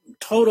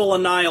total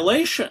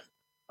annihilation.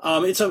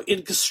 It's an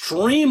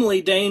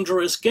extremely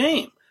dangerous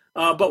game.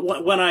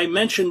 But when I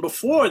mentioned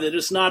before that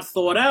it's not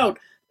thought out,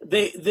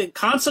 the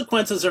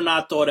consequences are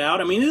not thought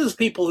out. I mean, these are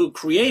people who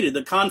created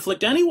the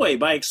conflict anyway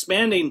by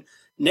expanding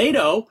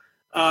NATO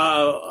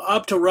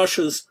up to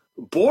Russia's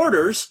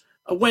borders.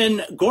 When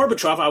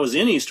Gorbachev, I was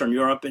in Eastern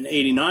Europe in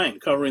 '89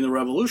 covering the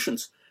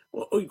revolutions,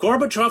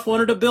 Gorbachev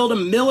wanted to build a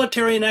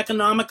military and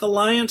economic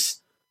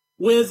alliance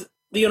with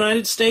the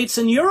United States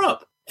and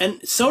Europe.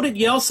 And so did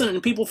Yeltsin,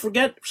 and people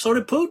forget, so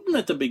did Putin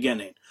at the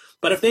beginning.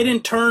 But if they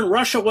didn't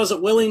Russia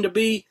wasn't willing to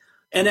be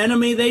an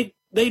enemy,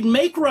 they'd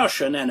make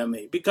Russia an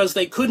enemy because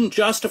they couldn't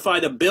justify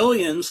the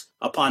billions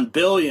upon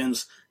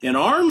billions in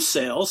arms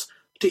sales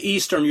to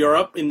Eastern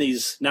Europe in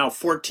these now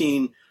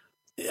 14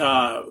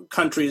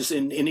 countries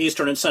in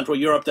Eastern and Central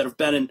Europe that have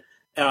been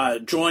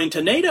joined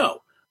to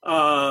NATO.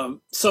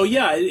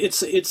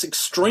 It's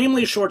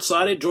extremely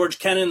short-sighted. George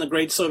Kennan, the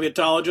great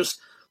Sovietologist,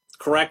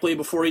 correctly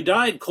before he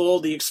died,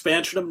 called the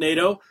expansion of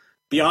NATO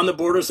beyond the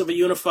borders of a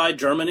unified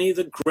Germany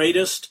the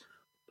greatest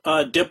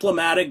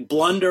diplomatic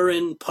blunder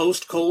in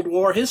post-Cold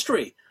War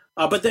history.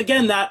 But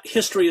again, that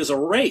history is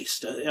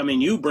erased. I mean,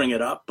 you bring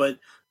it up, but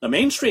the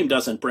mainstream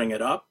doesn't bring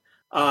it up.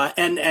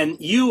 And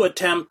you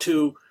attempt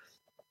to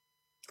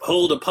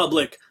hold a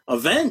public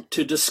event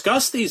to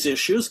discuss these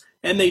issues,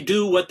 and they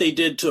do what they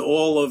did to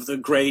all of the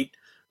great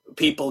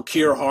people,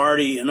 Keir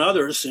Hardie and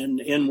others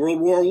in World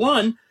War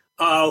I,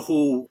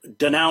 who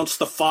denounced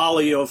the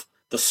folly of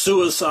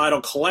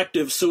the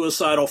collective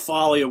suicidal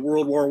folly of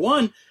World War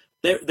I.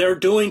 They're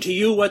doing to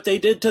you what they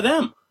did to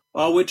them,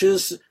 which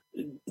is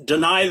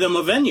deny them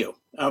a venue.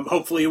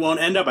 Hopefully, you won't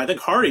end up. I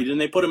think Hardie, didn't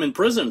they put him in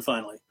prison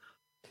finally?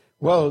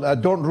 Well,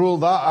 don't rule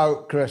that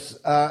out, Chris.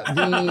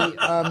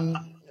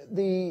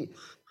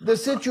 The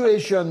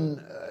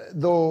situation,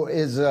 though,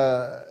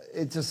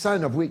 it's a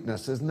sign of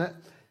weakness, isn't it?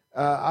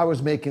 I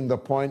was making the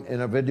point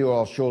in a video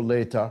I'll show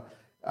later.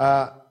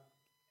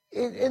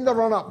 In the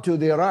run-up to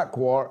the Iraq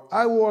War,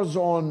 I was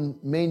on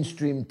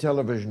mainstream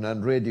television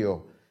and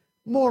radio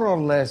more or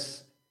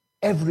less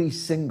every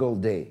single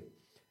day,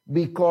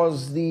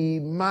 because the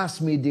mass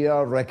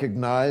media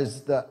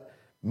recognized that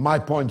my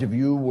point of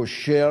view was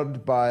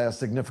shared by a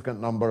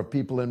significant number of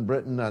people in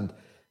Britain, and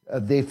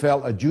they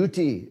felt a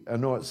duty, I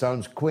know it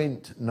sounds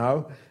quaint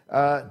now,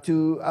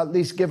 to at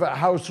least give it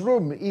house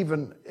room,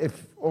 even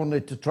if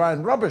only to try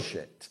and rubbish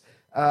it.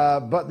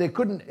 But they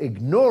couldn't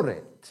ignore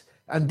it,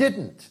 and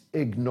didn't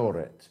ignore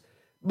it.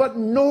 But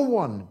no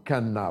one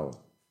can now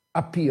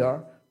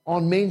appear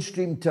on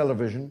mainstream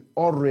television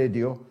or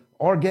radio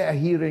or get a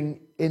hearing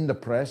in the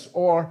press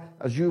or,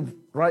 as you've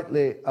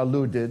rightly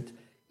alluded,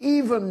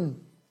 even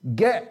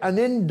get an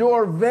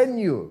indoor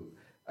venue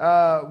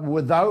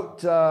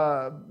without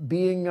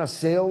being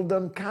assailed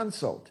and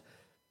cancelled.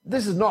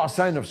 This is not a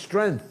sign of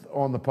strength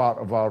on the part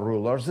of our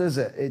rulers, is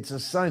it? It's a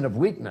sign of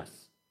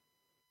weakness.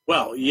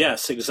 Well,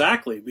 yes,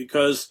 exactly,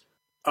 because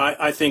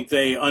I think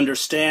they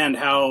understand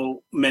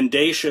how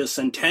mendacious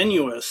and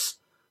tenuous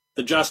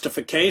the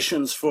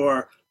justifications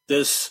for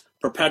this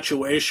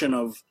perpetuation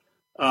of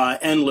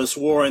endless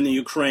war in the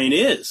Ukraine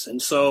is.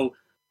 And so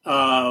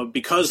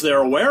because they're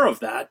aware of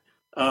that,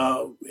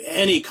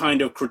 any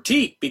kind of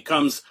critique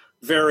becomes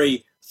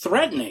very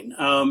threatening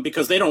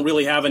because they don't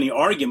really have any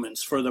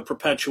arguments for the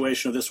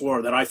perpetuation of this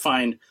war that I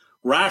find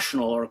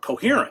rational or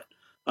coherent.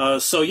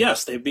 So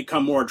yes, they've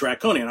become more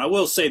draconian. I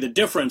will say the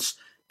difference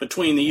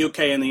between the UK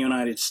and the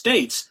United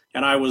States,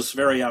 and I was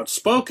very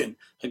outspoken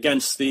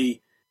against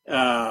the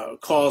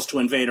calls to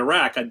invade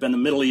Iraq. I'd been the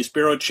Middle East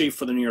bureau chief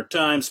for the New York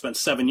Times, spent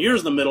 7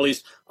 years in the Middle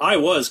East. I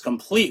was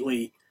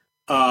completely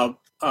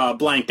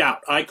blanked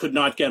out. I could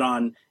not get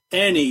on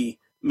any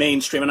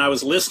mainstream, and I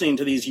was listening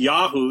to these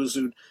yahoos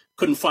who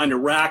couldn't find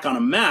Iraq on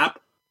a map.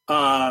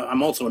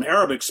 I'm also an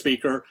Arabic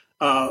speaker,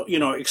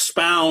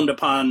 expound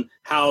upon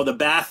how the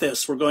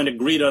Baathists were going to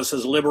greet us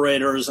as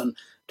liberators and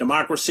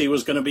democracy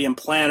was going to be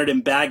implanted in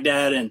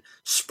Baghdad and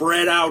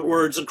spread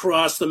outwards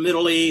across the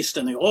Middle East,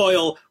 and the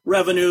oil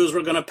revenues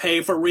were going to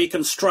pay for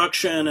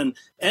reconstruction and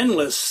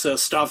endless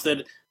stuff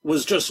that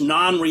was just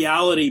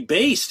non-reality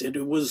based.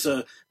 It was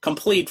a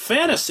complete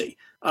fantasy.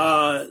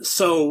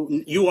 So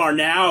you are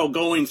now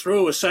going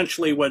through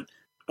essentially what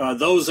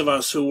those of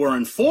us who were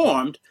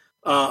informed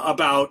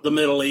about the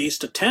Middle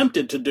East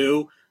attempted to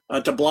do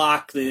to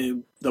block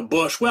the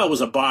Bush. Well, it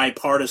was a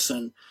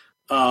bipartisan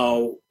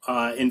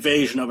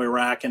invasion of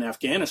Iraq and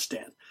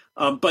Afghanistan.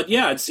 But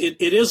yeah,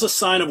 it is a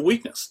sign of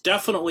weakness,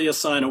 definitely a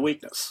sign of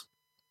weakness.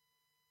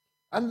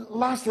 And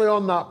lastly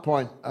on that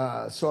point,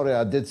 sorry,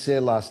 I did say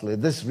lastly,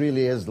 this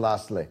really is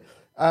lastly.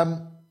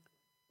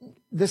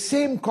 The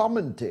same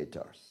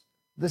commentators,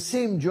 the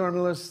same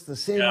journalists, the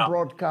same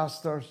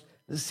broadcasters,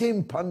 the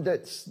same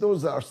pundits,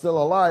 those that are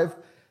still alive,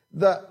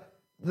 that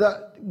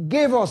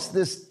gave us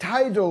this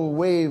tidal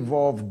wave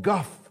of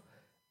guff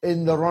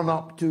in the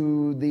run-up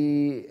to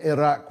the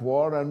Iraq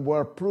war and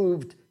were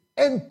proved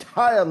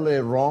entirely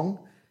wrong.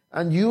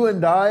 And you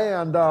and I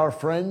and our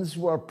friends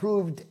were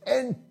proved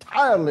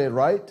entirely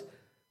right.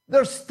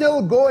 They're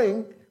still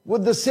going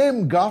with the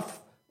same guff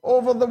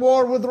over the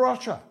war with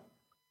Russia.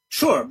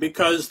 Sure,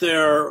 because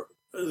they're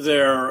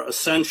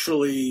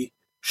essentially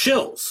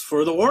shills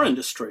for the war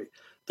industry.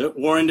 The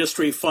war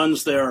industry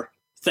funds their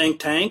think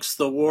tanks.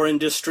 The war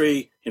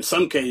industry, in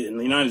some cases, in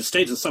the United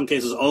States, in some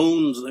cases,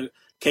 owns the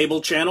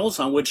cable channels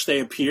on which they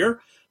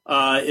appear.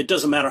 It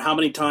doesn't matter how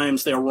many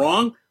times they're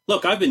wrong.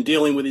 Look, I've been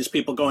dealing with these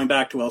people going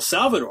back to El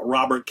Salvador.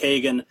 Robert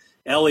Kagan,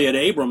 Elliot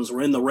Abrams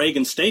were in the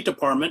Reagan State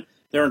Department.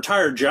 Their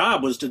entire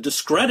job was to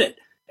discredit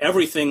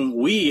everything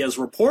we as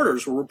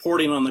reporters were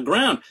reporting on the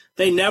ground.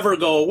 They never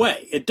go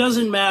away. It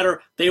doesn't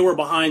matter. They were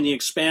behind the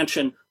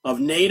expansion of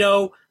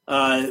NATO.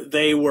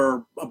 They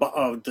were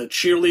the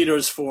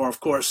cheerleaders for, of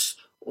course,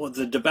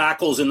 the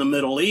debacles in the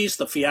Middle East,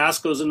 the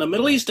fiascos in the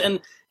Middle East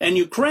and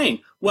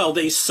Ukraine. Well,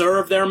 they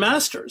serve their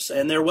masters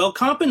and they're well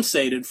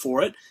compensated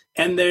for it.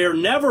 And they're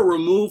never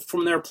removed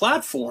from their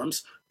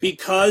platforms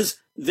because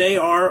they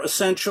are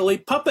essentially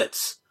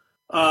puppets.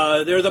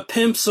 They're the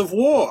pimps of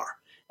war.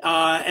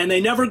 And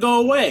they never go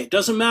away. It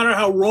doesn't matter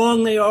how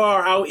wrong they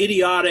are, how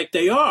idiotic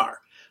they are.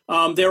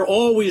 They're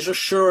always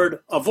assured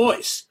a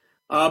voice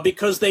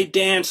because they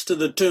dance to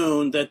the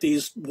tune that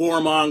these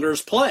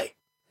warmongers play.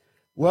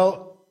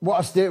 Well, what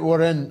a state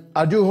we're in.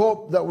 I do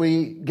hope that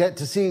we get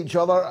to see each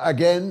other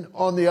again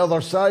on the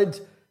other side.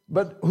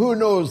 But who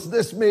knows?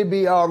 This may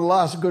be our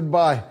last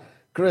goodbye.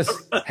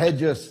 Chris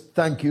Hedges,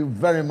 thank you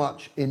very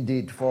much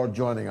indeed for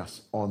joining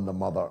us on the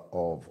Mother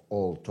of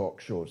All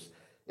Talk Shows.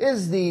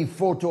 Is the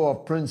photo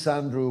of Prince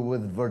Andrew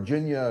with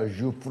Virginia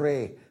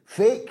Giuffre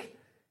fake?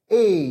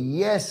 A,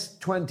 yes,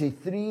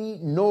 23,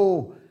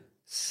 no,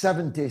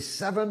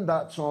 77.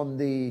 That's on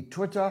the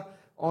Twitter.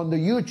 On the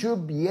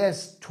YouTube,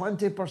 yes,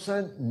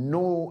 20%,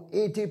 no,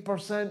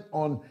 80%.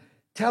 On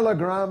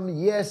Telegram,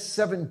 yes,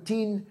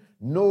 17,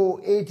 no,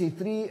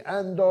 83.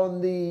 And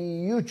on the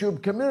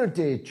YouTube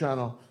community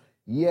channel,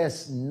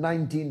 yes,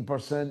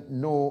 19%,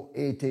 no,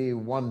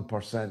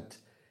 81%.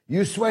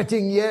 You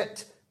sweating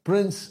yet,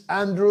 Prince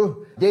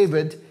Andrew?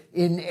 David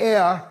in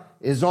Ayr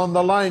is on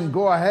the line.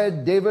 Go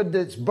ahead, David.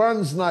 It's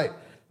Burns night.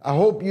 I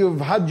hope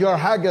you've had your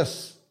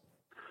haggis.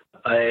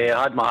 I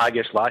had my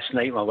haggis last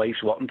night. My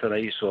wife's working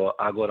tonight, so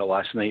I got it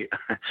last night.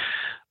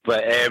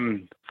 But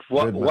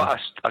what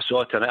I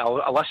saw tonight,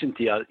 I listened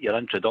to your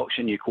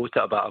introduction. You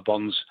quoted a bit of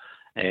Burns.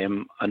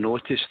 I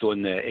noticed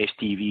on the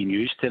STV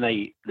News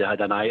tonight, they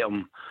had an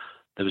item.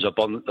 They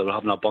were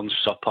having a Burns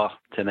supper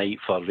tonight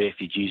for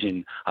refugees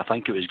in, I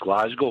think it was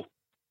Glasgow.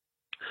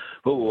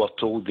 But we were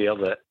told there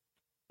that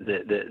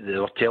they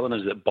were telling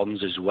us that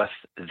Burns is with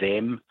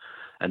them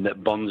and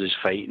that Burns is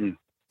fighting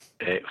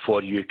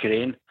for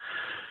Ukraine.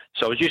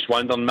 So I was just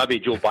wondering, maybe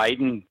Joe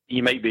Biden,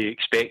 he might be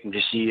expecting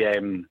to see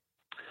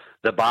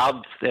the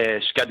Bard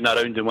skidding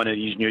around in one of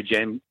these new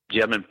German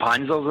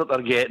Panzers that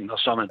they're getting or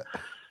something.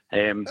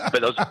 But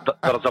there's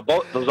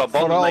a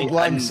Burns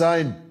night in.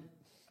 Sign.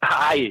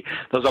 Aye,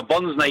 there's a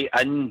Burns night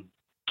in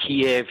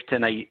Kiev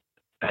tonight,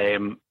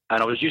 and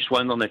I was just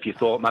wondering if you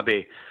thought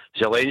maybe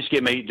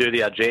Zelensky might do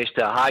the address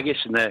to a haggis,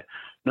 and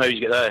now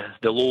he's got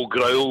the low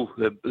growl,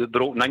 the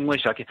broken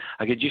English. I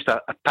could just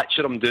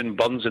picture him doing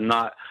Burns and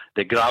that,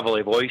 the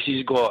gravelly voice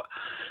he's got.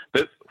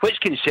 But what's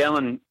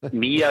concerning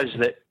me is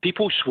that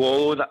people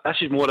swallow that.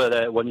 This is more of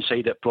the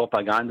one-sided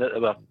propaganda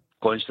that we're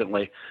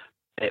constantly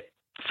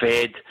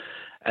fed.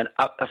 And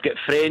I've got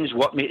friends,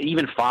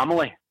 even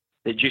family,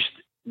 that just,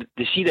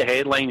 they see the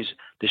headlines,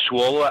 they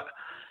swallow it.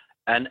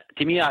 And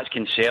to me, that's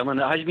concerning.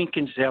 It has been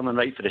concerning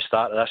right from the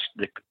start of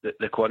this,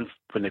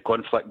 when the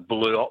conflict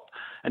blew up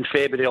in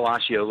February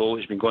last year, although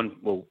it's been going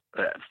for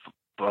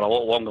a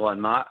lot longer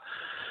than that.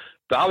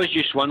 But I was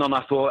just wondering,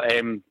 I thought,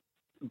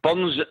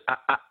 Burns,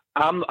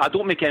 I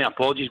don't make any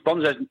apologies.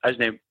 Burns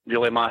isn't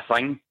really my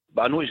thing,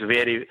 but I know he's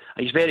very,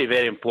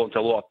 very important to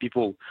a lot of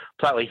people,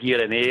 particularly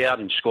here in Ayr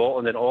and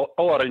Scotland and all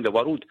around the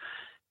world.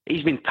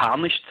 He's been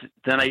tarnished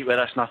tonight with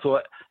this, and I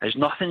thought, is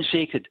nothing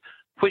sacred?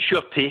 What's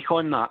your take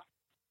on that?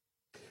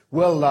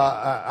 Well,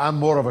 I'm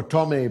more of a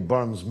Tommy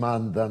Burns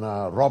man than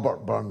a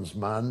Robert Burns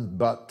man,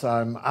 but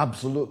I'm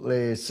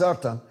absolutely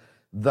certain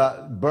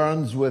that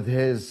Burns, with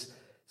his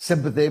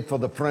sympathy for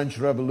the French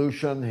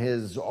Revolution,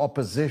 his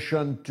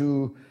opposition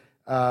to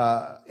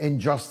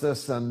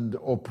injustice and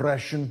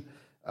oppression,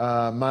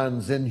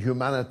 man's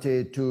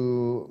inhumanity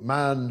to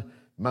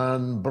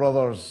man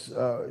brothers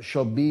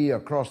shall be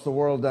across the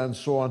world, and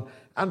so on,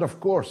 and of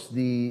course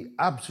the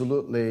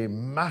absolutely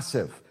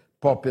massive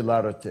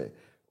popularity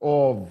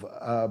of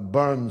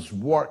Burns'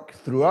 work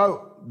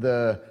throughout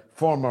the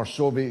former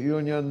Soviet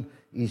Union.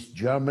 East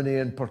Germany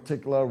in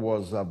particular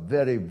was a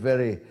very,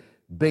 very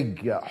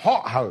big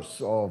hothouse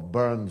of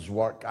Burns'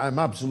 work. I'm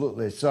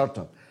absolutely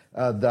certain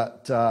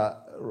that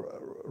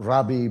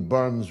Rabbi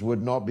Burns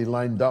would not be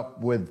lined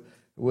up with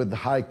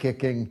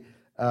high-kicking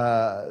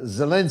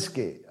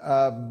Zelensky.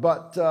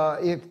 But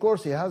of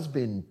course he has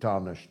been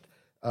tarnished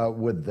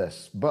with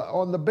this. But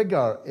on the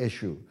bigger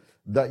issue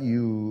that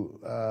you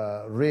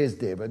raised,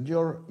 David,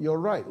 you're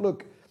right.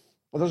 Look,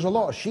 there's a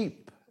lot of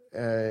sheep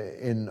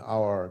in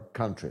our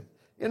country,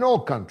 in all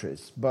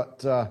countries,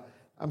 but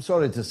I'm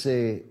sorry to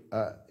say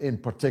in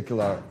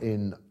particular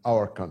in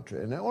our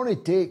country. And it only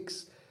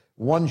takes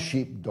one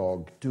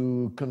sheepdog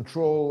to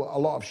control a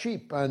lot of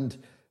sheep, and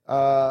there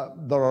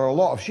are a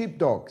lot of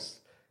sheepdogs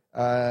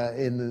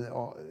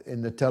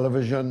in the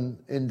television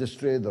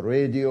industry, the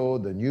radio,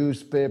 the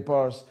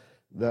newspapers,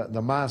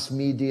 the mass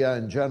media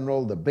in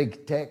general, the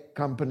big tech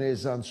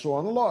companies and so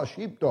on, a lot of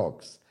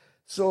sheepdogs.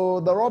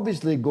 So they're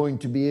obviously going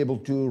to be able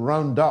to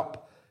round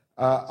up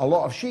a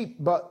lot of sheep,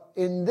 but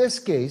in this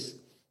case,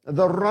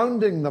 they're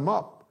rounding them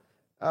up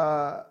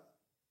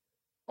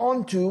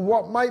onto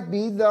what might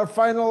be their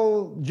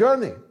final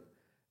journey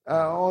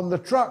on the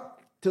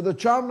truck to the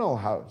charnel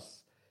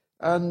house.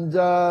 And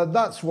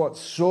that's what's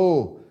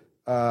so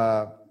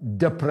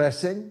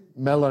depressing,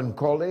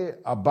 melancholy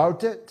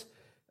about it.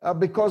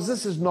 Because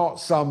this is not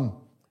some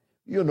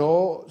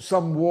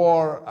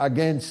war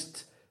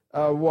against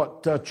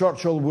what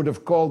Churchill would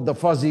have called the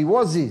fuzzy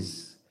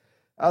wuzzies.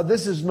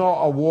 This is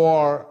not a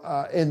war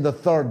in the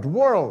third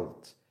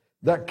world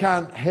that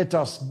can't hit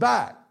us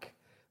back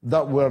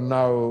that we're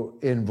now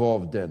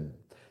involved in.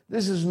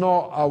 This is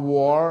not a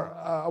war,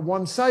 a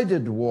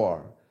one-sided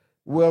war,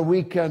 where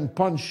we can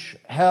punch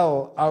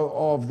hell out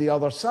of the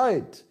other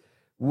side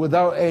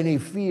without any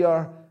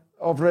fear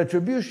of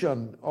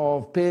retribution,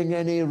 of paying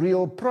any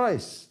real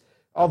price,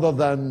 other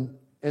than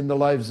in the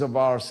lives of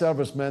our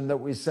servicemen that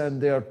we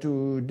send there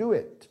to do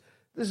it.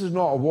 This is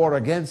not a war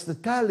against the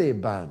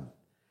Taliban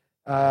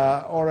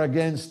or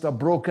against a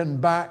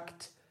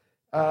broken-backed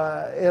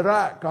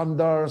Iraq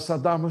under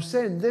Saddam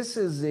Hussein. This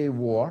is a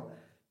war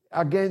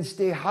against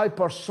a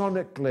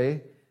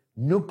hypersonically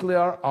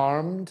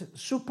nuclear-armed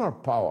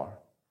superpower,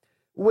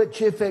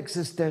 which, if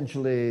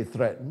existentially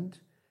threatened,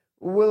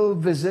 will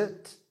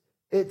visit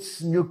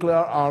its nuclear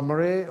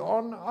armory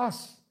on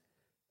us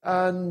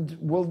and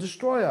will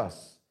destroy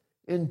us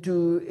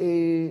into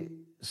a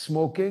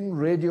smoking,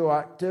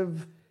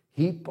 radioactive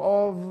heap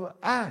of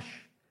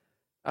ash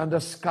and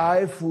a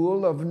sky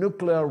full of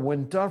nuclear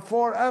winter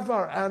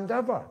forever and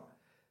ever.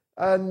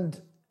 And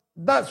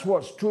that's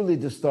what's truly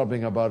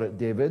disturbing about it,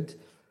 David,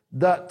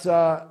 that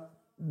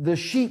the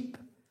sheep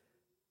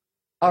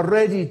are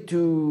ready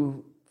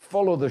to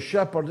follow the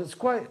shepherd. It's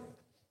quite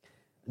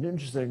an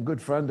interesting,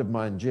 good friend of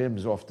mine,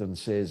 James, often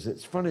says,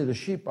 it's funny, the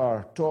sheep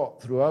are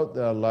taught throughout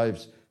their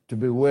lives to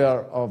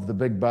beware of the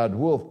big bad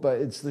wolf, but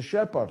it's the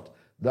shepherd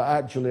that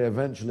actually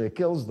eventually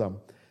kills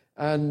them.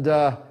 And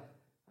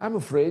I'm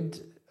afraid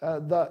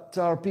that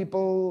our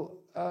people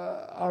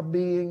are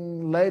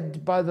being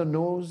led by the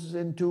nose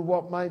into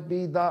what might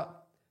be that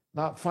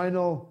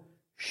final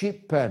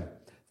sheep pen.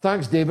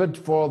 Thanks, David,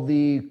 for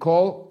the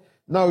call.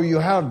 Now, you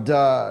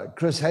heard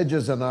Chris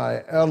Hedges and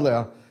I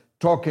earlier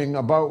talking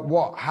about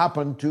what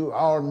happened to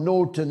our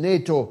No to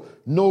NATO,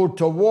 No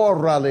to War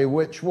rally,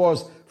 which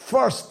was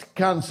first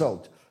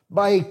cancelled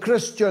by a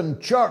Christian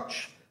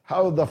church.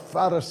 How the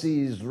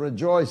Pharisees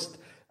rejoiced.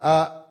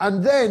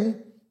 And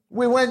then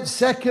we went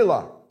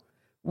secular.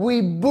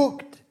 We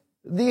booked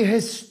the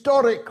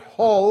historic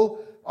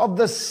hall of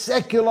the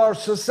secular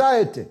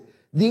society,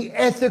 the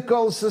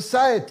ethical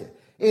society,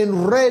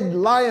 in Red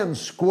Lion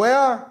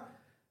Square,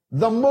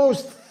 the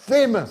most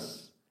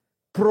famous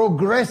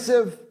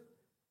progressive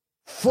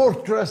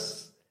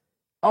fortress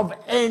of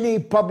any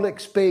public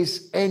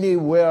space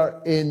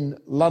anywhere in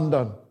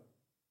London,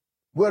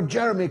 where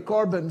Jeremy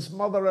Corbyn's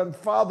mother and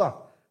father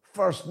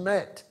first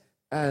met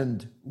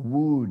and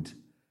wooed.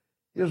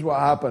 Here's what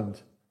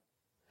happened.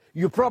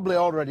 You probably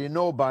already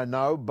know by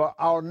now, but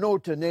our No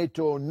to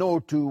NATO, No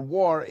to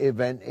War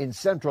event in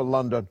central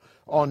London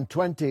on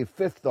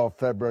 25th of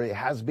February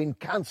has been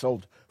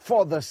cancelled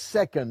for the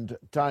second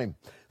time.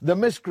 The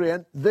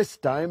miscreant this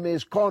time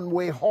is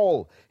Conway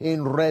Hall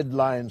in Red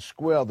Lion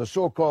Square, the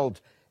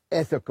so-called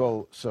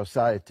Ethical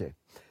Society.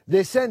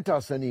 They sent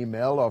us an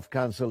email of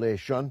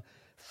cancellation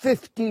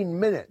 15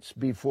 minutes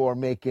before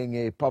making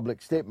a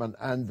public statement,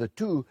 and the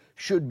two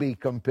should be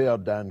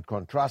compared and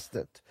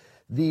contrasted.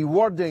 The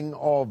wording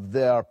of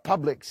their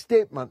public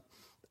statement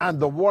and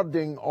the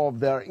wording of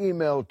their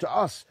email to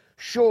us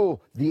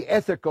show the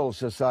Ethical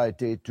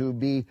Society to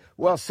be,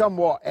 well,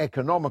 somewhat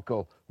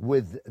economical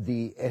with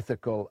the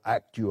ethical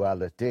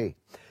actuality.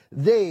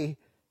 They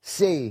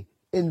say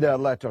in their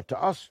letter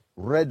to us,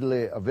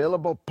 readily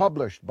available,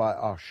 published by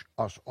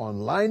us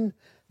online,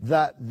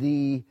 that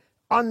the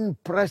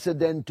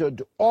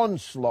unprecedented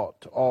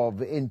onslaught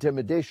of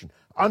intimidation,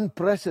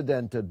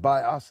 unprecedented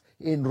by us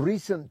in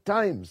recent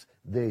times,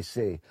 they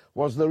say,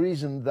 was the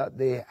reason that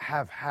they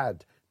have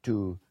had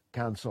to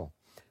cancel.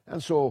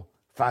 And so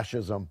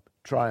fascism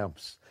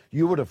triumphs.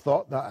 You would have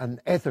thought that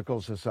an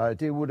ethical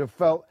society would have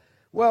felt,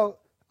 well,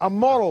 a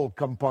moral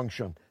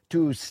compunction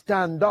to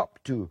stand up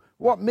to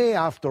what may,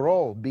 after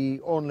all, be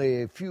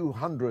only a few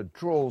hundred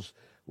trolls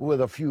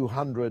with a few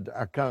hundred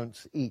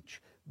accounts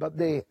each. But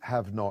they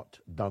have not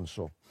done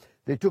so.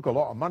 They took a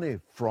lot of money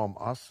from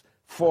us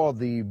for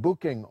the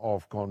booking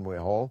of Conway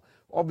Hall.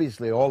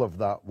 Obviously, all of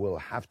that will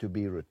have to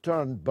be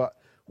returned, but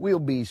we'll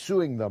be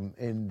suing them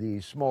in the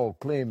small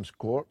claims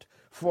court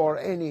for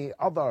any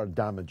other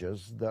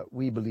damages that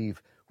we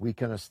believe we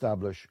can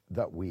establish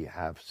that we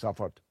have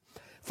suffered.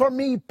 For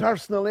me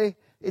personally,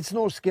 it's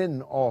no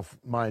skin off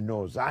my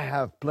nose. I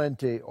have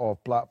plenty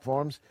of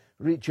platforms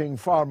reaching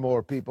far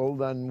more people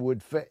than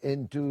would fit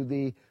into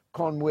the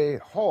Conway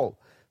Hall.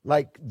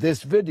 Like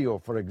this video,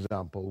 for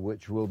example,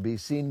 which will be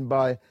seen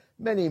by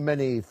many,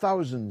 many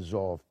thousands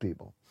of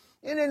people.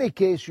 In any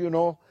case, you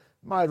know,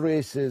 my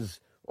race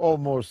is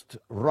almost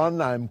run.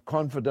 I'm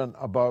confident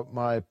about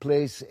my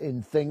place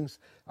in things,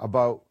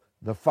 about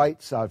the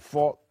fights I've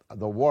fought,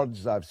 the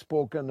words I've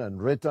spoken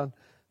and written,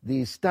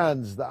 the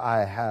stands that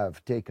I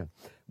have taken.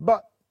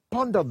 But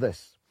ponder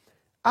this.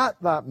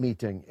 At that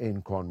meeting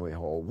in Conway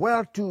Hall,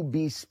 were to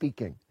be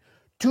speaking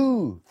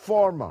two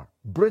former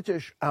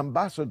British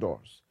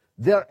ambassadors.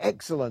 Their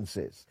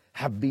excellencies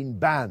have been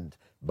banned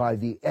by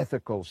the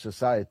Ethical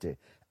Society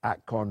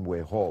at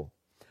Conway Hall.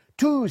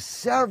 Two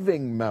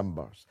serving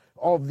members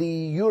of the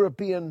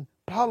European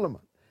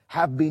Parliament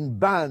have been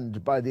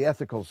banned by the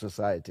Ethical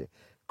Society,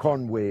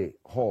 Conway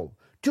Hall.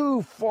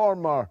 Two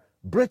former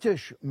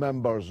British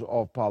members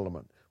of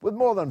Parliament with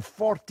more than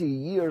 40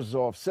 years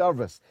of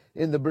service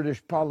in the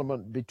British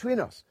Parliament between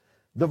us.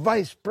 The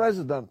Vice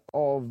President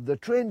of the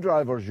Train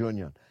Drivers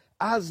Union,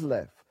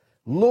 ASLEF,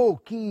 Low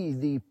Key,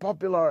 the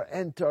popular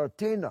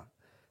entertainer,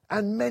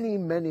 and many,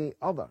 many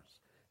others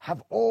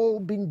have all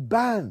been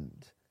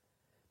banned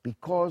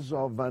because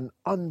of an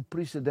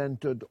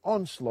unprecedented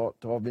onslaught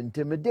of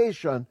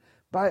intimidation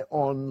by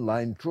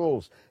online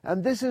trolls.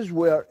 And this is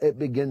where it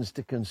begins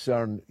to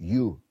concern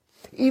you.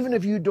 Even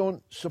if you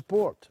don't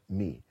support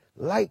me,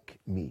 like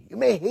me, you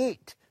may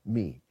hate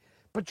me,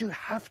 but you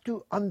have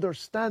to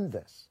understand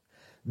this.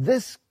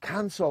 This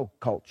cancel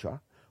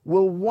culture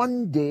will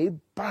one day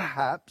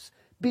perhaps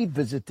be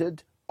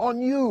visited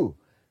on you.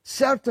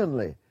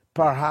 Certainly,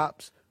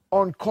 perhaps,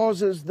 on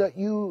causes that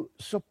you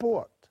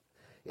support.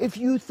 If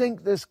you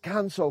think this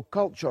cancel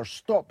culture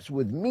stops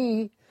with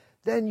me,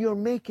 then you're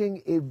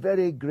making a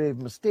very grave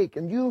mistake.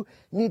 And you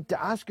need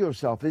to ask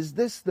yourself, is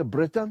this the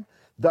Britain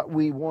that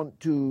we want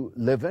to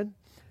live in,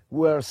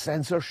 where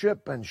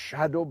censorship and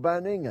shadow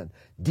banning and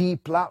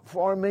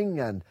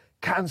deplatforming and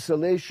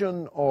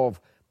cancellation of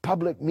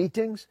public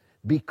meetings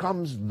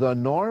becomes the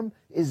norm?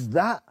 Is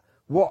that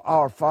what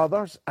our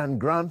fathers and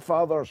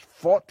grandfathers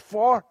fought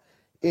for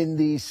in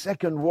the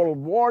Second World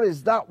War?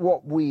 Is that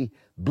what we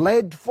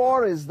bled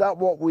for? Is that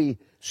what we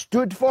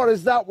stood for?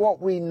 Is that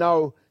what we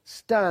now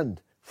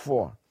stand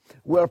for?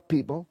 We're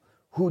people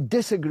who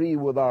disagree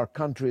with our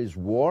country's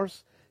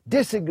wars,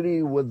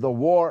 disagree with the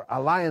war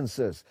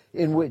alliances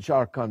in which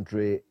our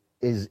country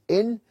is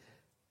in,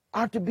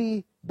 are to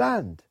be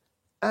banned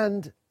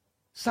and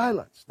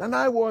silenced. And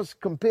I was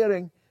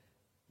comparing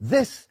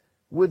this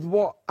with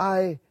what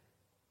I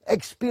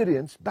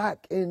experienced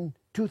back in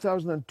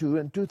 2002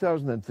 and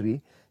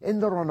 2003 in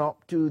the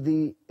run-up to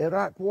the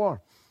Iraq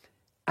War.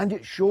 And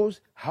it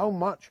shows how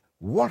much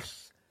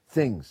worse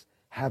things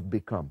have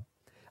become.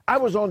 I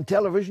was on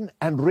television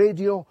and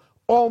radio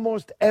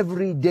almost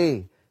every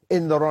day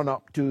in the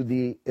run-up to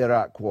the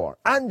Iraq War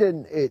and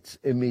in its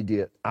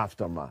immediate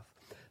aftermath.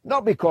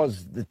 Not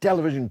because the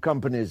television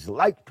companies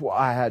liked what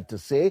I had to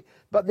say,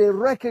 but they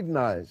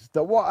recognized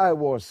that what I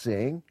was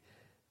saying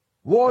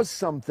was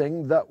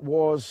something that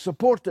was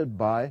supported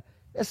by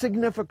a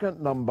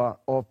significant number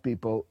of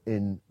people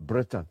in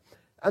Britain.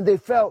 And they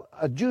felt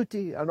a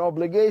duty, an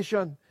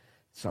obligation, in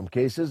some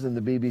cases in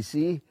the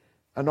BBC,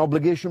 an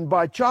obligation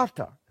by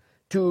charter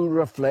to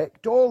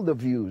reflect all the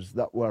views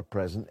that were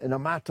present in a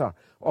matter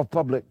of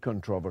public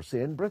controversy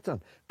in Britain.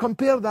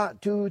 Compare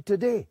that to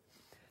today.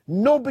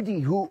 Nobody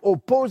who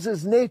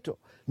opposes NATO,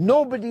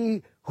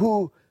 nobody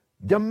who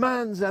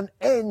demands an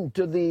end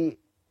to the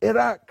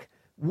Iraq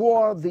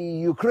war, the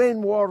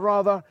Ukraine war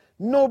rather,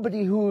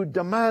 nobody who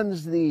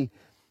demands the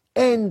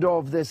end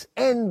of this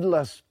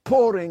endless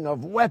pouring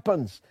of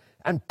weapons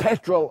and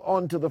petrol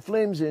onto the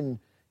flames in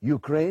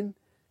Ukraine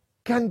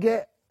can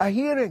get a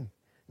hearing.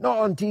 Not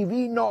on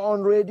TV, not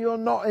on radio,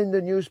 not in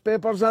the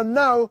newspapers, and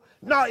now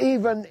not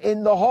even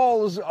in the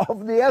halls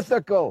of the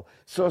Ethical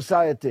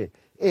Society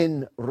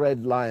in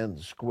Red Lion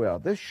Square.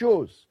 This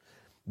shows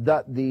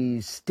that the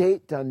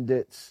state and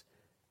its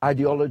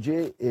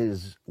ideology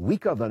is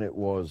weaker than it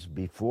was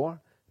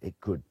before. It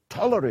could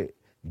tolerate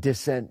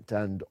dissent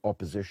and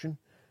opposition,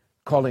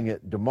 calling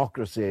it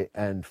democracy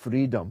and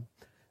freedom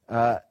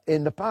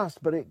in the past,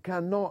 but it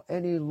cannot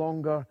any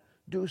longer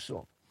do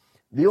so.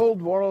 The old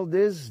world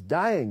is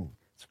dying.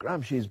 It's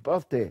Gramsci's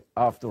birthday,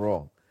 after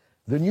all.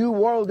 The new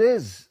world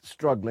is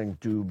struggling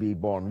to be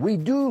born. We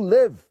do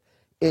live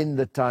in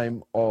the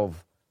time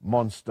of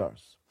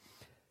monsters.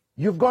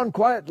 You've gone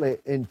quietly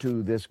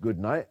into this good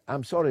night.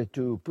 I'm sorry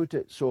to put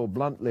it so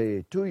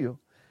bluntly to you.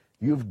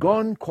 You've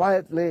gone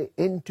quietly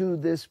into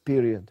this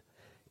period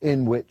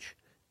in which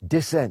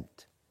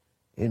dissent,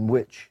 in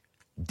which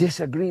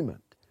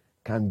disagreement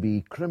can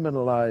be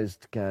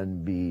criminalized,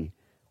 can be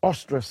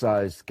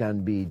ostracized,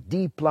 can be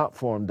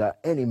deplatformed at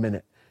any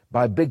minute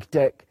by big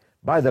tech,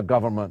 by the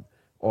government,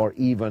 or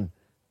even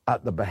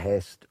at the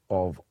behest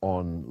of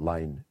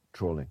online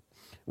trolling.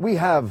 We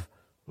have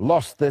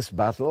lost this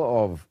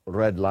battle of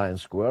Red Lion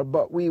Square,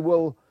 but we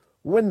will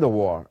win the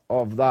war.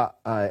 Of that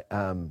I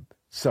am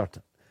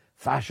certain.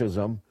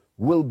 Fascism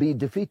will be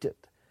defeated,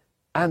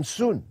 and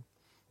soon.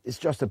 It's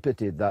just a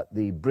pity that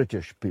the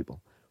British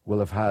people will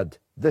have had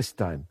this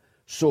time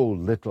so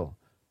little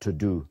to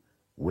do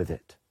with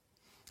it.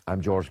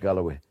 I'm George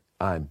Galloway.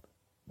 I'm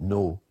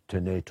no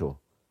to NATO,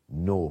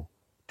 no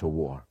to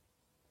war.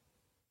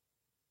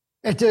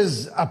 It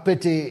is a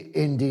pity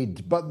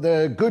indeed, but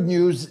the good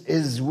news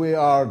is we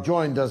are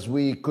joined, as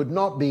we could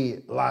not be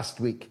last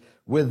week,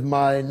 with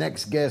my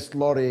next guest,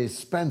 Laurie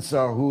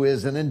Spencer, who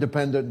is an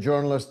independent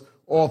journalist,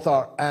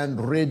 author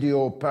and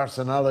radio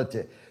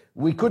personality.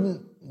 We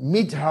couldn't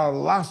meet her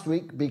last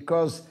week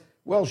because,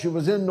 well, she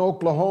was in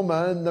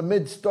Oklahoma in the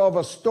midst of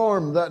a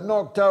storm that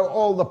knocked out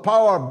all the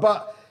power,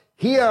 but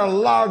here,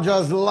 large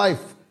as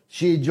life,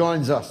 she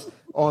joins us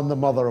on the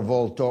mother of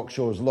all talk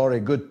shows. Laurie,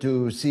 good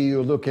to see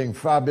you looking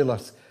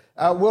fabulous.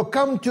 We'll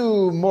come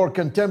to more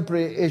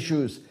contemporary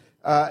issues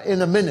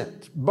in a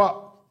minute,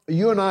 but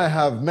you and I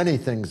have many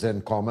things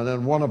in common,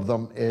 and one of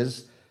them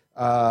is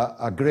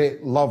a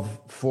great love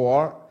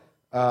for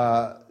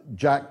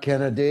Jack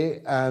Kennedy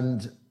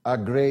and a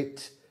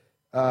great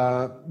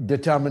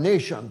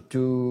determination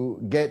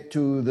to get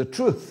to the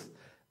truth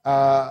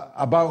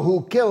about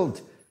who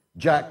killed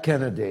Jack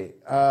Kennedy,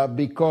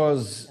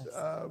 because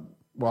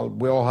well,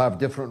 we all have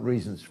different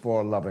reasons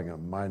for loving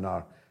him. Mine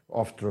are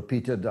oft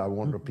repeated. I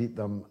won't repeat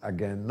them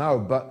again now.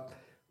 But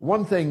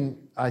one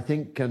thing I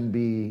think can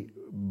be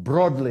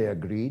broadly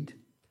agreed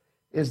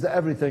is that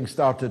everything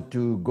started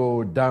to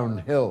go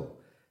downhill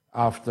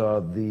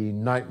after the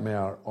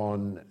nightmare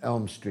on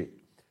Elm Street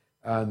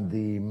and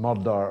the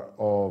murder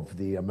of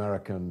the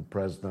American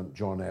president,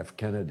 John F.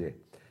 Kennedy.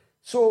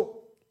 So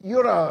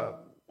you're a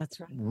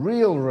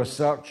real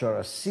researcher,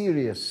 a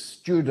serious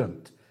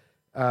student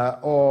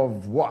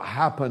of what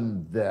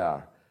happened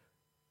there.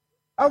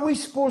 Are we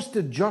supposed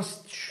to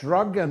just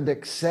shrug and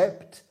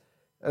accept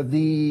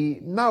the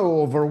now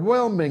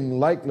overwhelming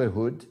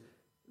likelihood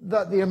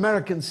that the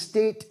American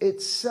state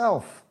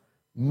itself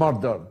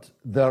murdered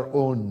their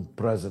own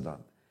president?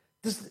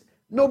 Does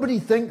nobody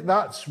think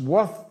that's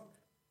worth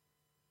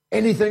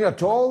anything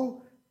at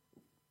all?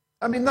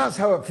 I mean, that's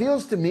how it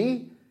feels to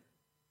me.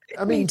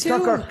 I mean,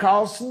 Tucker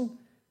Carlson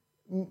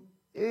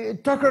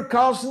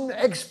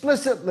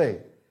explicitly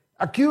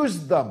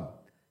accused them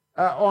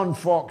on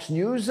Fox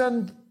News,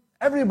 and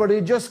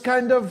everybody just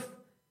kind of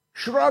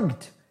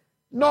shrugged,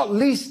 not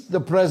least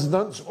the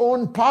president's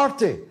own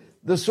party,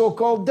 the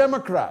so-called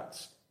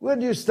Democrats. Where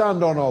do you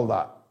stand on all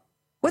that?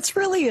 What's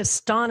really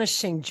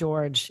astonishing,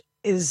 George,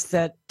 is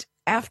that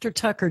after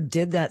Tucker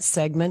did that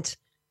segment,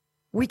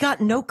 we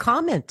got no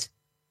comment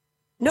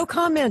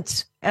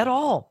at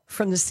all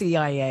from the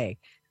CIA.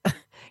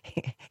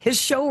 His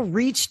show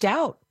reached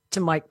out to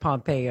Mike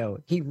Pompeo.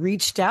 He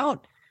reached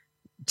out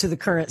to the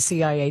current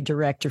CIA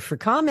director for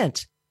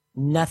comment.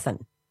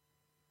 Nothing.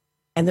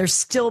 And they're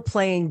still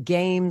playing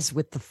games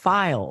with the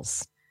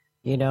files.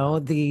 You know,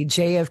 the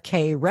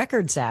JFK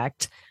Records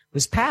Act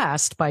was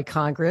passed by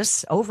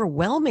Congress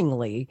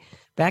overwhelmingly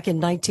back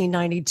in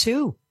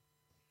 1992.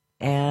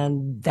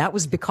 And that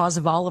was because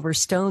of Oliver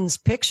Stone's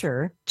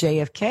picture,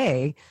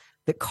 JFK,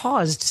 that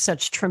caused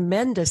such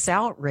tremendous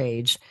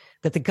outrage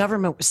that the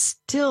government was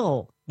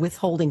still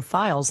withholding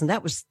files. And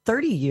that was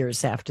 30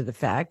 years after the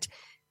fact.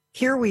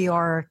 Here we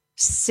are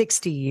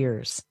 60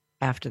 years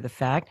after the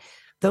fact.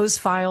 Those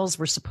files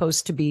were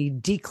supposed to be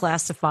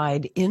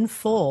declassified in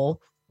full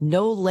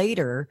no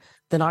later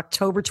than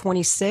October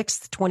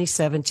 26th,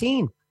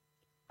 2017,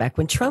 back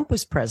when Trump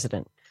was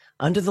president.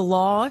 Under the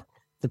law,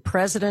 the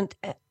president,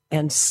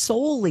 and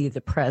solely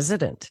the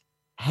president,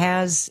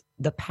 has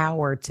the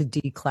power to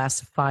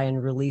declassify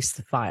and release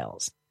the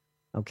files.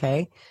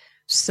 Okay?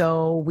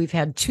 So we've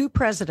had two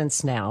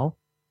presidents now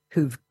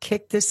who've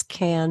kicked this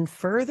can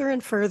further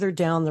and further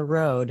down the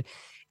road.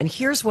 And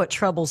here's what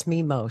troubles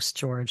me most,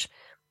 George,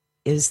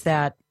 is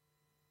that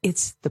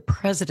it's the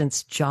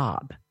president's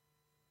job.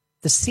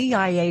 The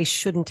CIA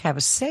shouldn't have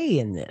a say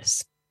in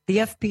this. The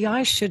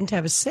FBI shouldn't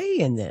have a say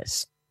in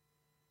this.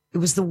 It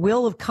was the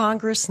will of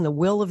Congress and the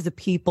will of the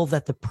people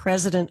that the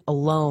president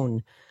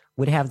alone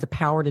would have the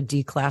power to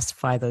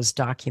declassify those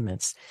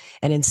documents.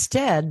 And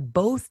instead,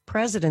 both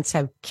presidents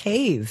have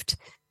caved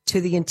to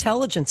the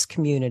intelligence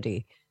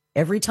community.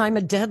 Every time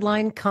a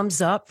deadline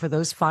comes up for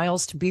those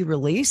files to be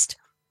released,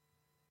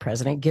 the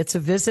president gets a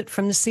visit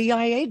from the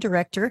CIA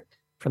director,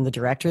 from the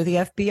director of the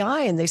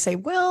FBI, and they say,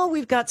 well,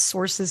 we've got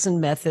sources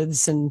and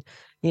methods, and,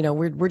 you know,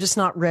 we're just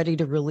not ready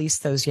to release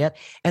those yet.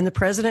 And the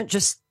president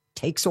just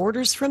takes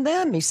orders from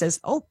them. He says,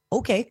 oh,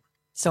 okay,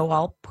 so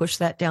I'll push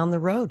that down the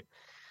road.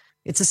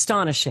 It's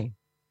astonishing.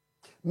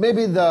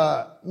 Maybe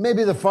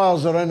the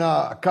files are in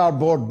a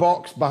cardboard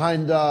box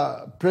behind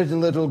a pretty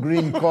little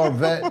green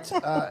Corvette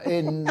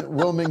in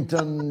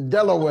Wilmington,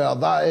 Delaware.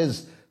 That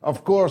is,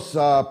 of course,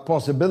 a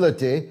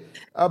possibility.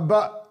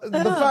 But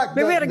the fact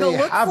that they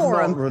have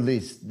not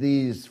released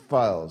these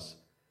files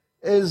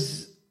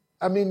is,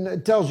 I mean,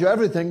 it tells you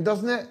everything,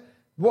 doesn't it?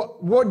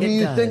 What do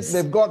you think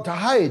they've got to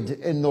hide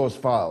in those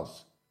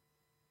files?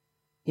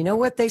 You know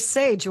what they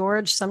say,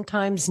 George?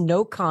 Sometimes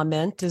no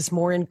comment is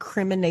more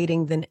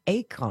incriminating than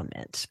a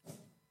comment.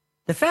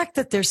 The fact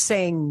that they're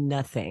saying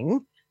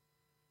nothing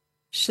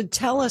should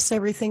tell us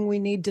everything we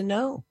need to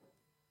know.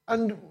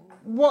 And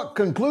what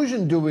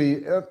conclusion do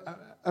we...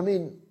 I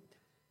mean,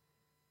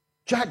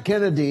 Jack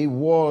Kennedy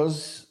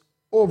was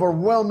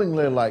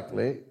overwhelmingly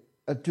likely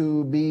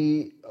to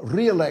be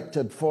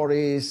re-elected for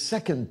a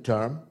second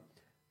term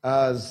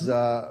as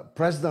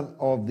President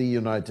of the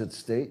United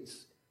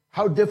States.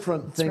 How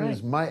different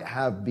things might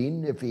have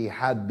been if he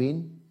had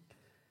been.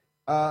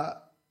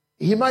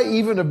 He might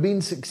even have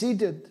been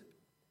succeeded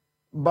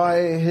by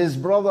his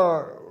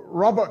brother,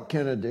 Robert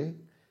Kennedy,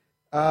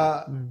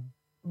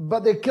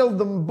 but they killed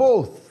them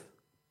both.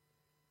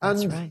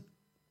 And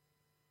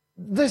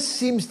this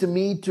seems to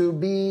me to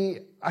be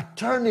a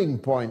turning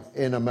point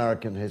in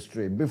American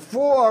history.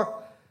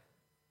 Before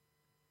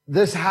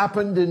this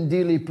happened in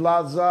Dealey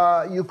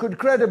Plaza, you could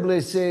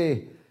credibly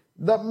say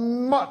that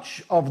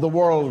much of the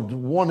world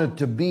wanted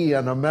to be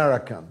an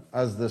American,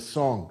 as the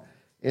song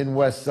in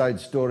West Side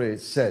Story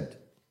said.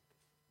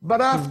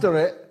 But after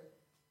it,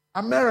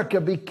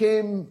 America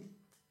became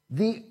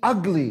the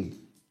ugly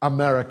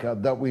America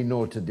that we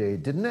know today,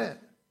 didn't it?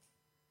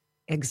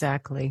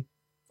 Exactly.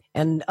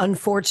 And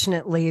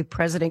unfortunately,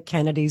 President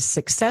Kennedy's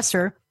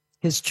successor,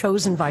 his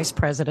chosen vice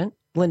president,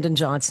 Lyndon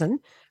Johnson,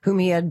 whom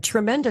he had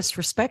tremendous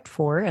respect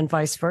for, and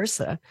vice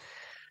versa.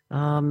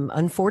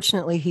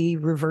 Unfortunately, he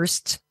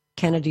reversed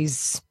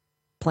Kennedy's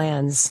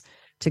plans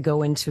to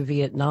go into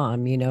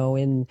Vietnam.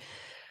 In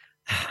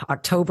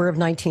October of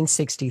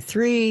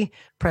 1963,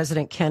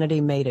 President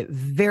Kennedy made it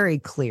very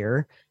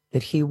clear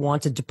that he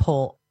wanted to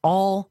pull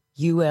all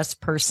U.S.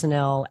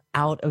 personnel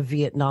out of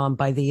Vietnam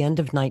by the end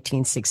of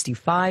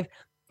 1965.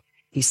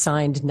 He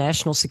signed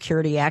National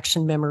Security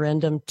Action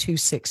Memorandum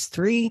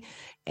 263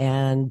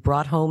 and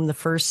brought home the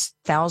first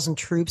 1,000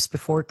 troops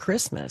before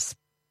Christmas.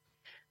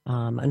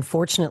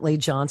 Unfortunately,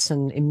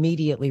 Johnson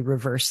immediately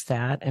reversed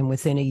that and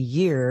within a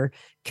year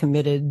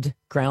committed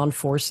ground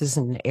forces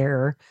and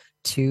air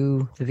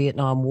to the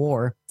Vietnam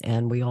War.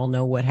 And we all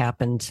know what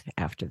happened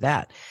after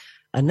that.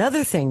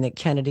 Another thing that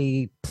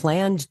Kennedy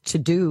planned to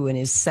do in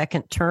his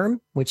second term,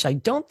 which I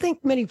don't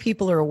think many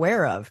people are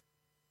aware of,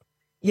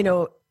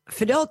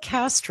 Fidel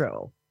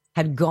Castro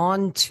had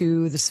gone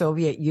to the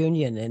Soviet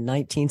Union in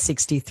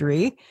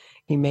 1963.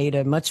 He made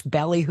a much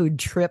ballyhooed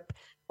trip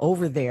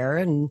over there,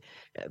 and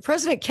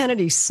President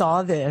Kennedy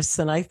saw this,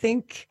 and I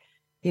think,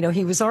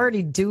 he was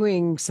already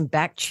doing some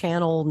back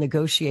channel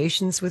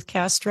negotiations with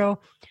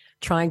Castro,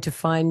 trying to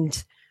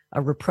find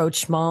a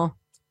rapprochement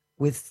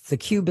with the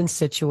Cuban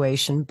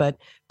situation. But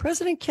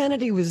President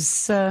Kennedy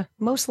was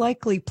most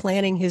likely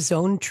planning his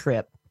own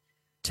trip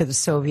to the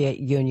Soviet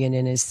Union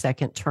in his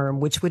second term,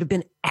 which would have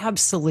been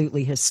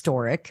absolutely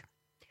historic.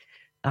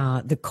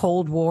 The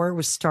Cold War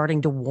was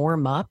starting to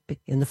warm up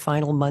in the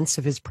final months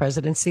of his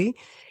presidency.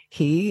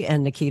 He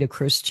and Nikita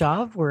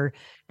Khrushchev were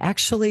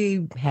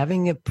actually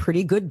having a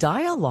pretty good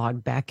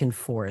dialogue back and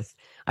forth.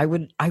 I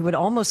would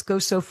almost go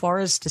so far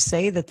as to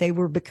say that they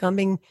were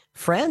becoming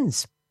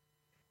friends.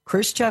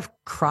 Khrushchev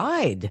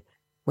cried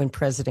when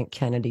President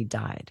Kennedy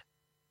died,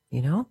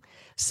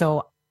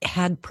 So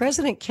had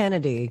President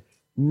Kennedy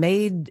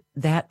made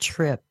that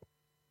trip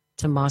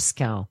to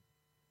Moscow,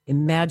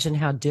 imagine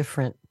how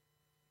different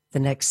the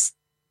next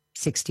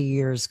 60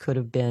 years could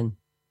have been.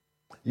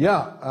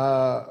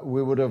 Yeah,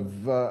 we would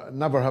have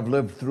never have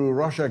lived through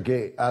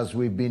Russiagate as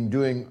we've been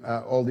doing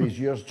all these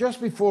years.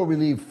 Just before we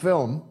leave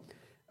film,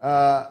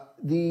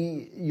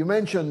 you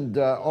mentioned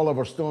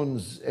Oliver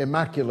Stone's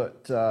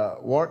immaculate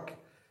work,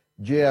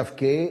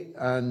 JFK,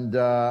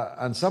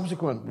 and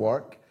subsequent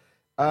work.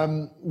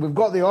 We've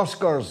got the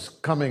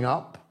Oscars coming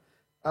up.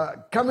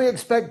 Can we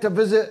expect a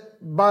visit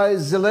by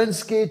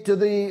Zelensky to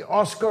the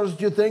Oscars,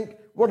 do you think?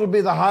 What'll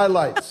be the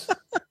highlights?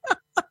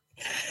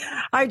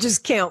 I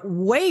just can't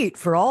wait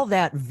for all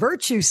that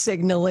virtue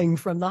signaling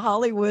from the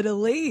Hollywood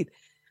elite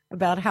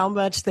about how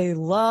much they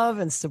love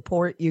and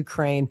support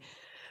Ukraine.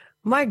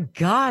 My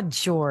God,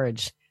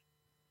 George,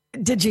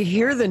 did you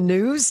hear the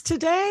news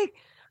today?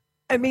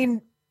 I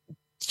mean,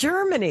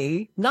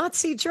 Germany,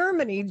 Nazi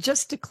Germany,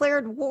 just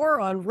declared war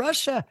on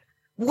Russia.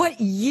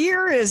 What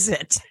year is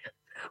it?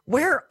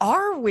 Where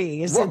are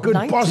we? Is what could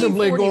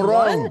possibly go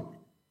wrong?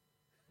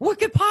 What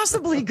could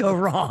possibly go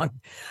wrong?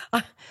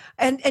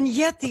 And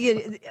yet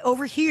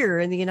over here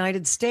in the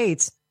United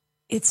States,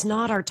 it's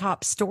not our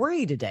top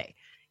story today.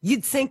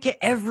 You'd think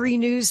every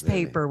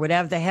newspaper would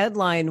have the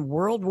headline,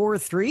 World War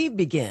III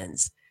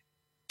begins.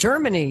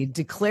 Germany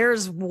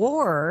declares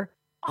war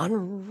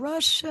on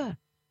Russia.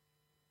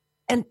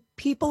 And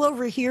people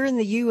over here in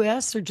the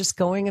U.S. are just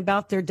going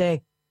about their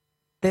day.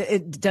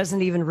 It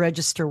doesn't even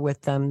register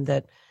with them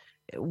that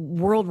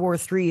World War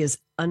III is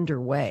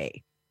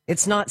underway.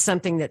 It's not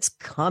something that's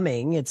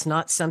coming. It's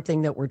not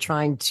something that we're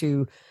trying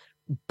to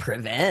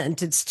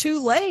prevent. It's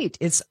too late.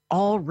 It's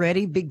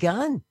already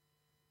begun.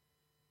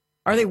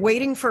 Are they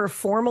waiting for a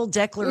formal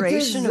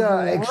declaration of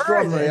war?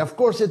 Extraordinary. Of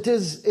course, it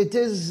is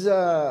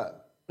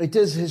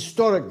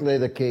historically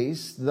the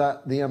case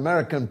that the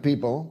American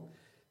people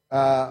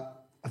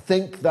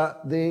think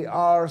that they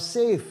are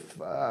safe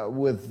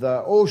with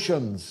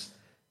oceans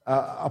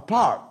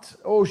apart,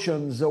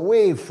 oceans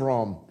away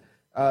from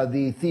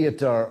the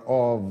theater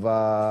of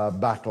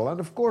battle. And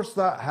of course,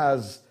 that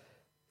has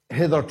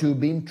hitherto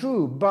been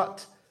true.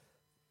 But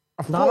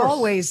of not course,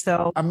 always,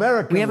 though.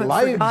 American we haven't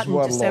lives forgotten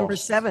were December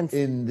lost 7th,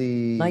 in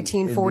the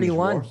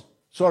 1941.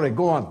 Sorry,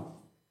 go on.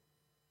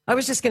 I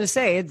was just going to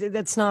say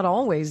that's not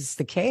always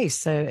the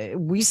case.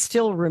 We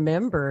still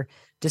remember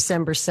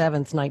December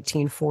 7th,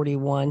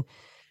 1941,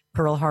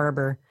 Pearl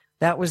Harbor.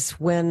 That was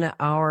when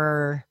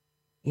our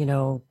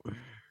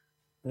illusions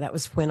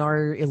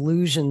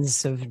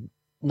of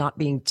not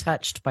being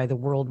touched by the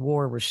World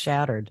War were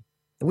shattered.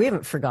 We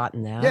haven't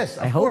forgotten that. Yes,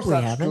 I hope we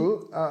haven't.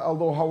 True.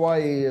 Although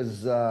Hawaii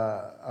is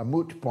a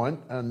moot point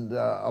and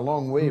a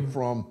long way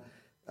from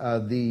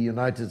the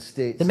United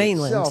States the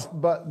mainland itself.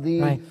 But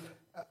right.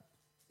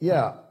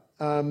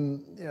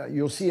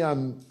 You'll see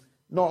I'm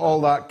not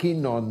all that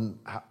keen on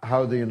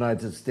how the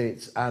United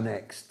States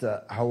annexed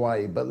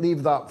Hawaii, but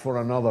leave that for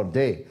another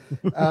day.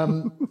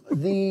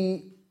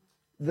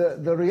 The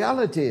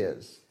reality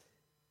is,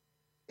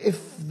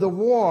 if the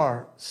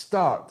war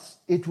starts,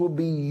 it will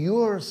be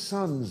your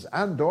sons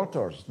and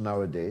daughters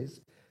nowadays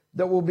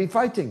that will be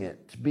fighting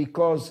it,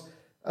 because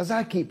as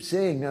I keep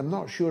saying, I'm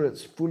not sure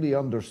it's fully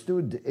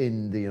understood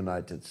in the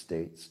United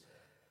States.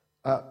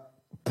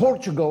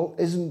 Portugal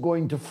isn't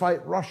going to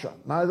fight Russia.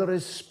 Neither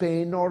is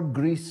Spain or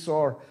Greece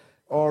or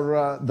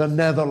the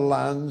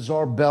Netherlands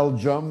or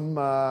Belgium.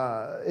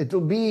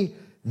 It'll be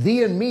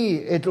thee and me.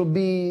 It'll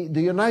be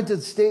the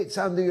United States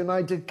and the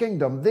United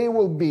Kingdom. They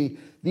will be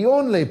the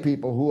only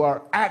people who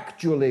are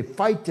actually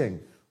fighting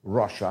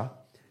Russia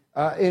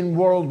in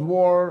World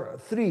War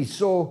III.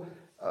 So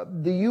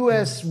the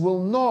US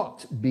will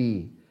not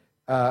be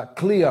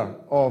clear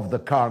of the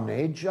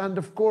carnage. And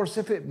of course,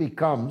 if it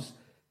becomes,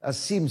 as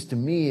seems to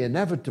me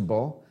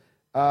inevitable,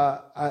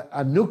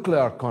 a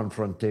nuclear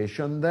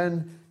confrontation,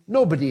 then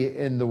nobody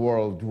in the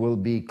world will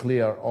be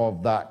clear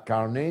of that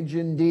carnage.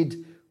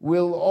 Indeed,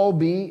 we'll all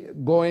be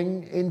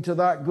going into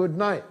that good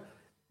night.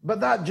 But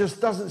that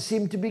just doesn't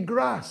seem to be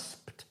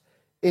grasped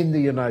in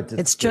the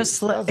United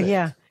States.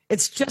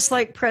 It's just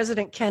like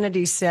President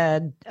Kennedy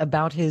said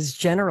about his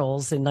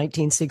generals in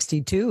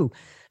 1962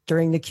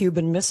 during the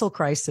Cuban Missile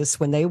Crisis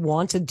when they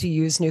wanted to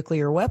use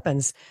nuclear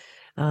weapons.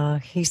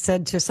 He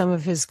said to some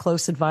of his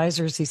close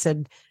advisors, he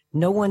said,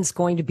 no one's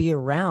going to be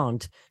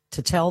around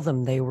to tell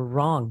them they were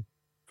wrong.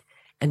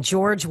 And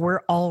George,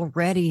 we're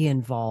already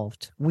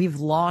involved. We've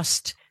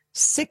lost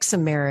 6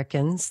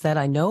 Americans that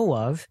I know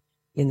of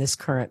in this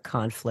current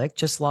conflict.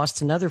 Just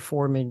lost another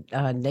former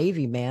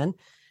Navy man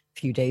a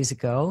few days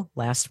ago,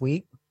 last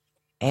week.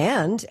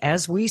 And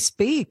as we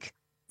speak,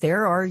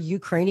 there are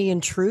Ukrainian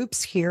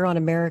troops here on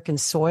American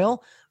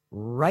soil,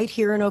 right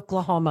here in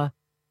Oklahoma,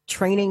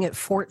 training at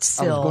Fort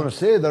Sill. I was going to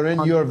say, they're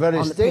in your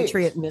very state.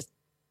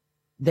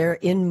 They're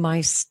in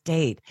my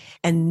state.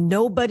 And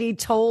nobody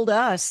told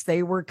us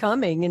they were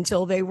coming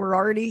until they were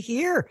already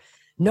here.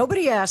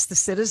 Nobody asked the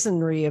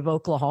citizenry of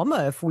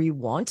Oklahoma if we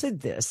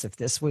wanted this, if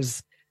this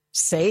was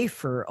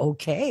safe or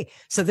okay.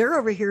 So they're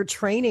over here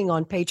training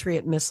on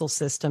Patriot missile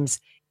systems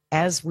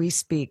as we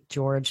speak,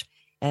 George.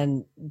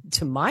 And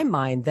to my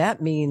mind,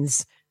 that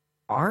means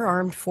our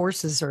armed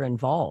forces are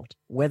involved,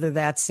 whether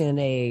that's in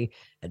a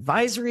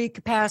advisory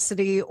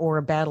capacity or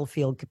a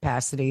battlefield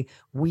capacity.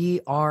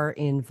 We are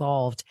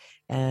involved.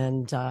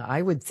 And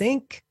I would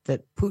think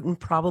that Putin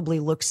probably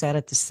looks at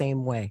it the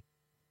same way.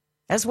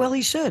 As well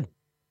he should.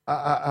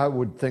 I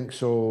would think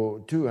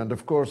so, too. And,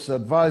 of course,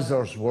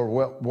 advisors were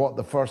what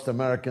the first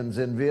Americans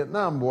in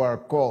Vietnam were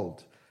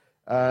called.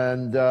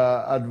 And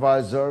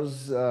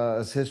advisors,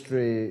 as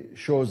history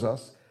shows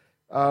us,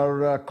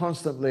 are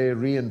constantly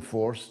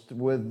reinforced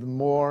with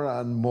more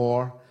and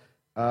more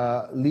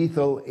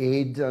lethal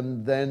aid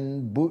and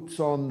then boots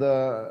on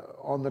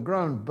the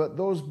ground. But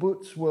those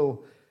boots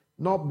will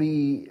not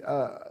be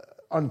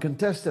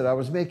uncontested. I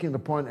was making the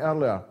point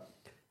earlier,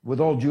 with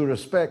all due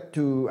respect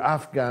to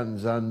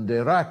Afghans and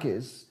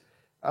Iraqis,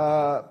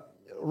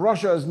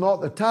 Russia is not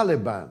the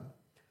Taliban.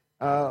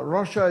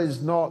 Russia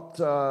is not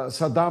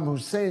Saddam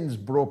Hussein's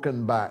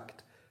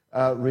broken-backed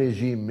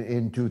regime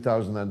in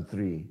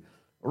 2003.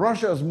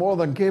 Russia is more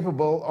than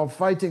capable of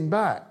fighting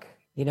back.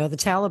 You know, the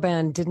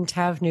Taliban didn't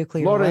have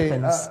nuclear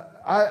weapons.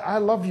 I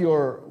love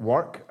your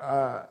work,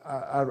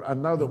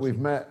 and now that we've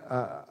met,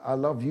 I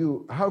love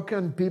you. How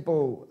can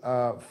people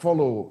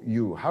follow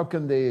you? How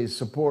can they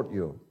support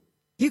you?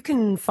 You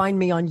can find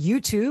me on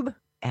YouTube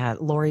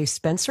at Laurie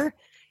Spencer,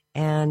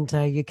 and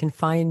you can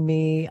find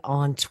me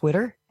on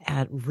Twitter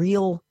at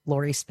Real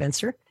Laurie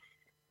Spencer.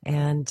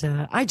 And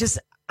I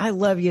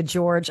love you,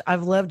 George.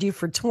 I've loved you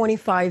for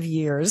 25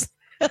 years.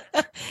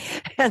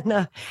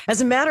 And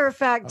as a matter of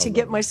fact, to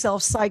get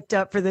myself psyched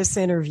up for this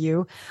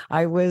interview,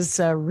 I was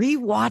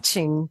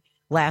rewatching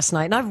last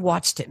night, and I've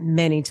watched it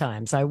many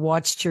times. I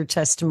watched your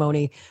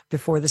testimony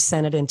before the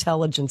Senate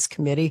Intelligence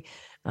Committee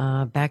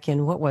back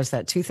in, what was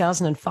that,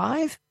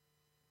 2005?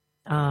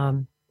 Yeah,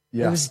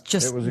 it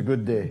was a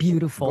good day.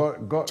 Beautiful.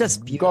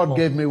 Just beautiful. God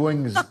gave me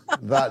wings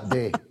that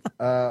day.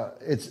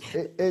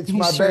 It's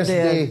my best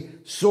day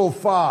so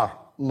far,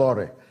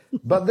 Laurie.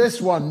 But this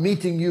one,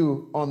 meeting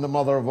you on the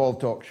Mother of All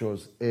Talk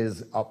Shows,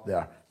 is up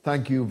there.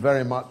 Thank you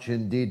very much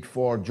indeed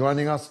for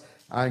joining us.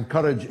 I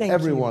encourage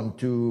everyone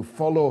to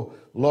follow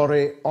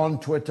Laurie on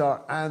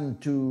Twitter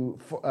and to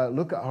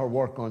look at her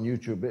work on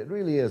YouTube. It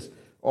really is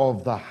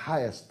of the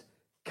highest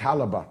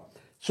caliber.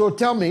 So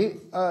tell me,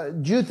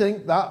 do you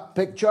think that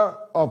picture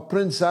of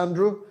Prince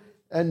Andrew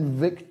and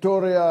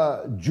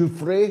Victoria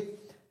Giuffre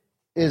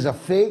is a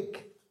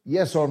fake?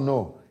 Yes or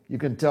no? You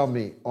can tell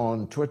me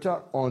on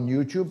Twitter, on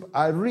YouTube.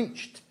 I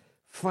reached,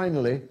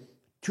 finally,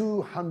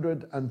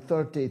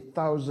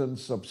 230,000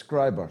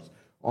 subscribers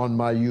on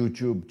my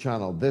YouTube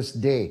channel this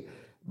day.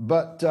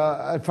 But,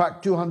 in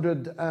fact,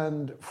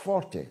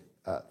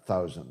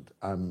 240,000,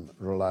 I'm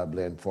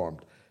reliably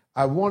informed.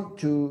 I want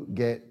to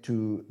get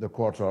to the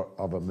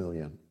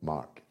 250,000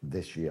 mark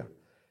this year.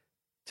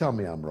 Tell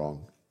me I'm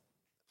wrong,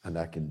 and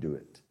I can do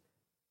it.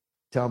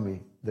 Tell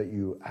me that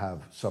you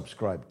have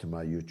subscribed to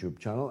my YouTube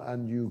channel,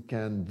 and you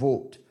can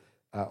vote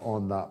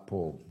on that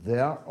poll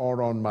there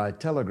or on my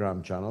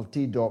Telegram channel,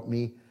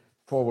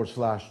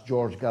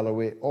 t.me/George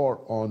Galloway,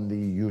 or on the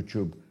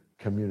YouTube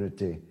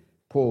community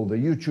poll. The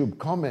YouTube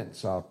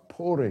comments are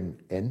pouring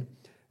in.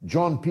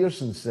 John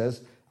Pearson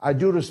says, I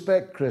do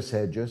respect Chris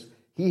Hedges.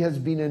 He has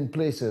been in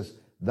places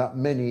that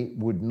many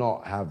would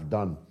not have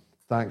done.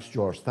 Thanks,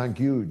 George. Thank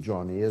you,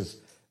 John. He is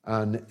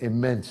an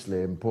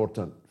immensely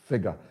important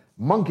figure.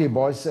 Monkey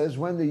Boy says,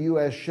 when the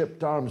US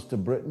shipped arms to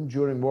Britain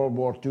during World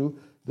War II,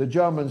 the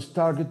Germans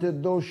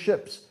targeted those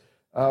ships.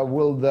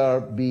 Will there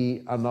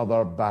be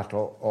another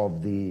Battle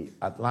of the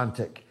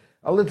Atlantic?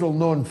 A little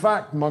known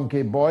fact,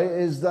 Monkey Boy,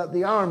 is that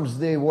the arms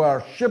they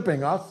were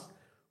shipping us,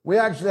 we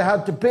actually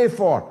had to pay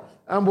for,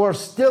 and we're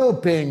still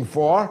paying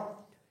for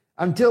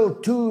until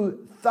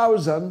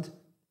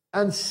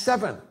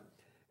 2007.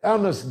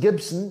 Ernest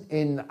Gibson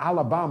in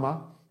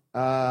Alabama,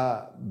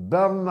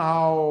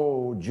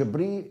 Bernau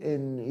Jabri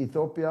in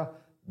Ethiopia,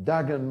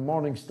 Dagan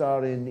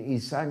Morningstar in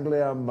East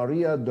Anglia,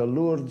 Maria de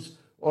Lourdes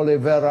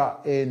Oliveira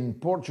in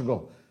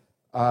Portugal.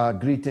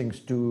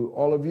 Greetings to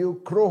all of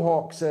you.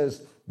 Crowhawk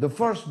says, the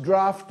first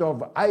draft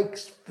of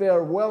Ike's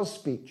farewell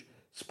speech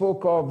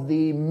spoke of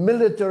the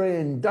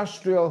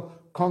military-industrial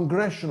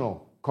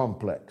congressional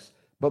complex,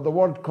 but the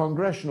word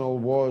congressional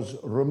was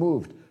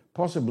removed,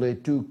 possibly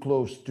too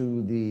close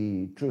to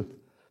the truth.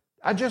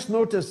 I just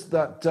noticed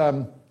that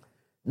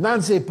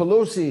Nancy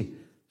Pelosi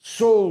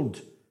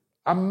sold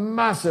a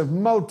massive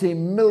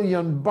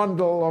multi-million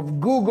bundle of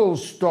Google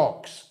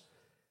stocks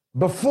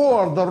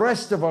before the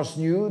rest of us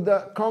knew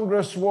that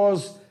Congress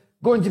was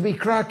going to be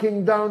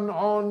cracking down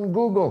on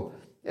Google.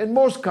 In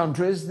most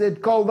countries,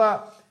 they'd call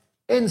that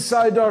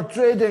insider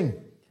trading.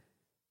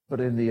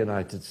 But in the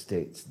United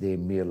States, they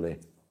merely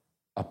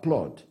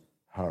applaud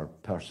her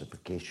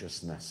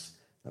perspicaciousness.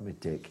 Let me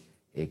take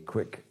a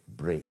quick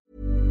break.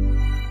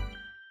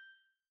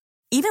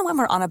 Even when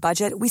we're on a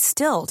budget, we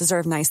still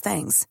deserve nice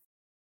things.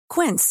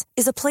 Quince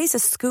is a place to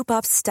scoop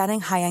up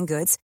stunning high-end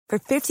goods for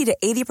 50 to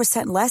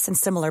 80% less than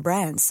similar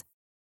brands.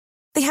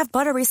 They have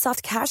buttery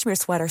soft cashmere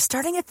sweaters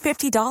starting at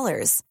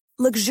 $50,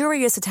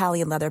 luxurious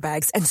Italian leather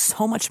bags, and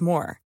so much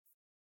more.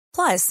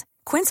 Plus,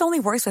 Quince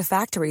only works with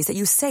factories that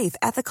use safe,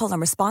 ethical,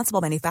 and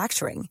responsible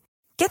manufacturing.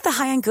 Get the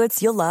high-end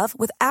goods you'll love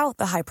without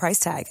the high price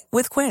tag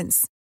with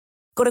Quince.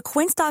 Go to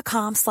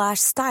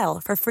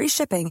quince.com/style for free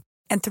shipping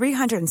and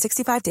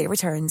 365-day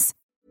returns.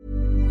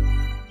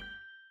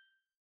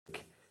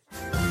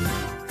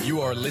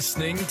 You are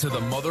listening to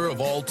the mother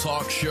of all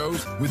talk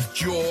shows with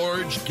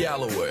George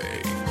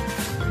Galloway.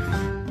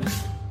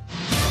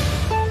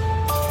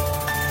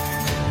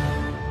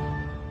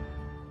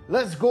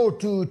 Let's go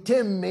to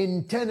Tim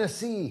in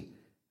Tennessee,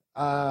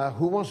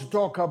 who wants to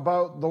talk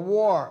about the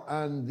war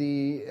and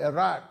the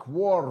Iraq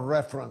war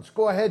reference.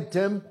 Go ahead,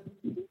 Tim.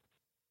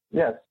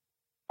 Yes.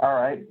 All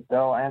right.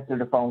 So I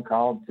answered a phone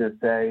call to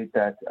say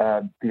that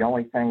the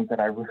only thing that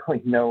I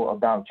really know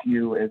about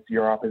you is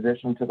your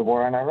opposition to the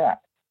war in Iraq.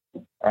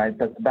 All right.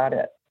 That's about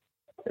it.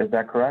 Is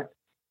that correct?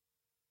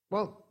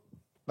 Well,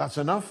 that's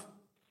enough.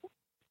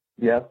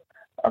 Yes.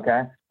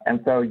 Okay. And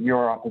so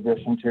your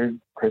opposition to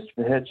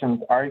Christopher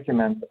Hitchens'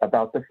 arguments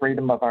about the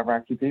freedom of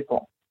Iraqi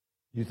people.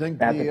 You think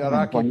the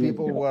Iraqi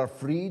people were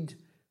freed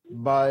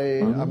by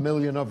a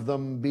million of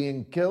them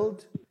being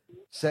killed?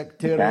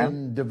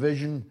 Sectarian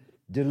division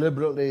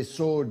deliberately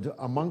sowed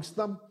amongst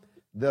them?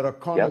 Their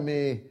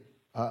economy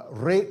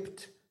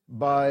raped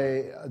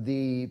by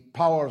the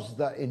powers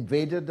that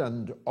invaded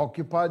and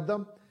occupied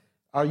them?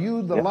 Are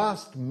you the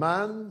last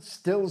man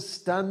still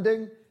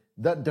standing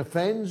that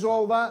defends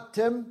all that,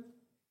 Tim?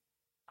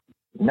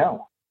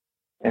 No.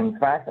 In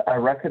fact, I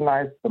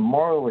recognize the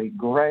morally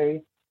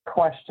gray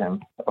question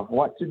of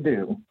what to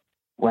do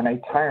when a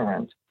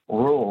tyrant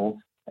rules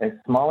a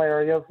small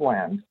area of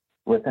land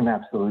with an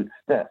absolute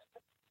fist.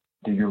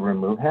 Do you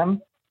remove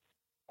him?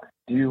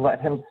 Do you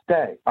let him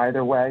stay?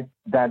 Either way,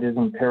 that is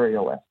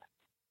imperialist.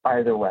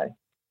 Either way.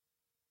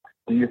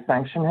 Do you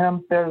sanction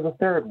him? There's a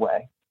third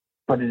way,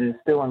 but it is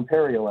still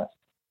imperialist.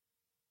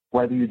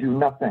 Whether you do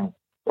nothing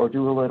or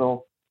do a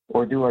little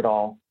or do it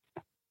all,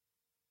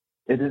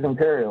 it is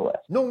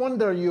imperialist. No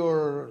wonder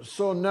you're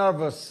so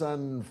nervous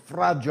and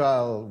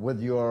fragile with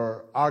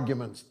your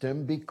arguments,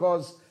 Tim,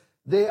 because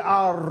they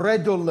are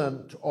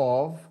redolent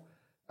of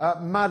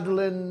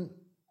Madeleine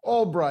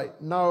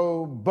Albright,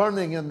 now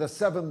burning in the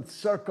seventh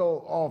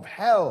circle of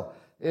hell,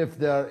 if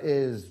there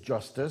is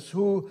justice,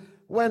 who,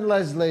 when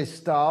Leslie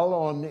Stahl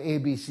on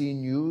ABC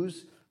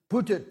News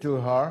put it to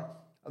her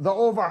that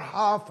over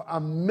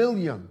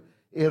 500,000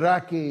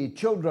 Iraqi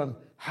children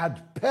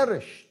had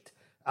perished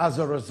as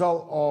a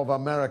result of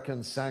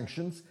American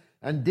sanctions,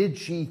 and did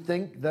she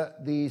think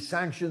that the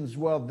sanctions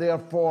were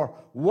therefore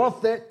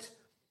worth it?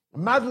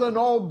 Madeleine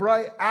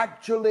Albright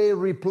actually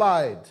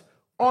replied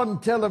on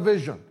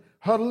television,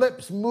 her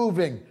lips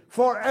moving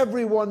for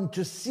everyone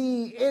to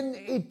see in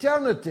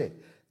eternity,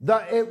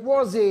 that it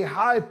was a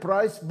high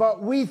price,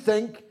 but we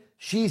think,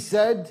 she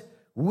said,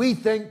 we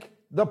think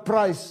the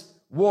price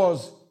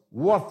was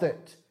worth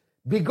it.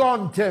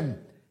 Begone, Tim,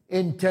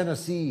 in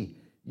Tennessee,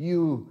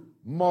 you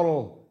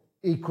moral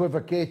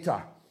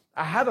equivocator.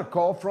 I had a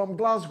call from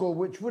Glasgow,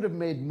 which would have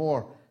made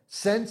more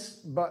sense,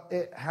 but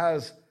it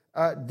has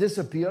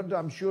disappeared.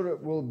 I'm sure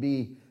it will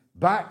be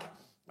back.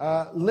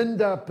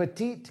 Linda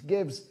Petit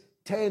gives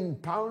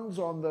 £10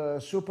 on the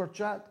super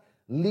chat.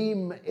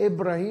 Liam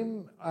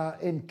Ibrahim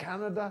in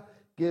Canada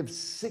gives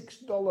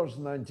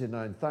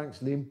 $6.99. Thanks,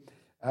 Liam.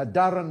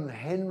 Darren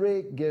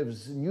Henry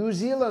gives New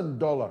Zealand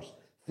dollars,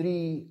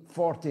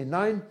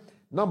 $3.49.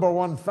 Number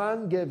one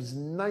fan gives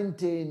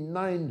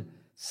 99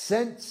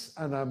 cents,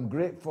 and I'm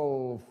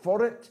grateful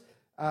for it.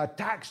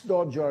 Tax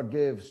Dodger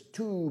gives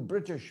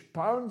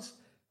 £2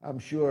 I'm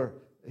sure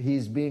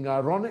he's being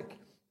ironic.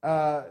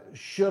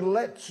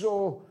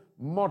 Shirletso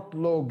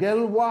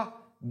Motlogelwa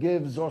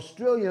gives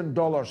Australian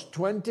dollars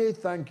 20.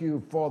 Thank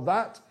you for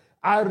that.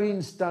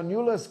 Irene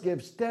Stanulis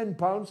gives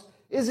 £10.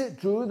 Is it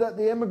true that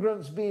the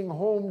immigrants being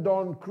homed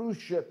on cruise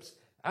ships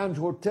and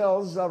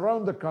hotels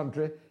around the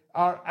country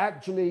are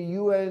actually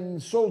UN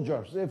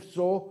soldiers? If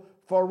so,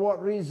 for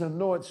what reason?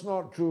 No, it's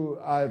not true,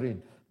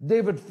 Irene.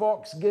 David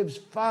Fox gives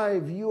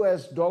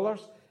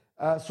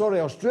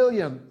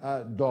Australian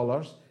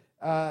dollars.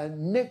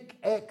 Nick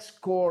X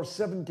Core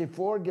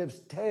 74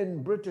 gives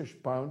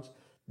 £10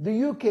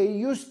 The UK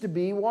used to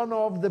be one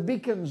of the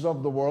beacons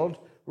of the world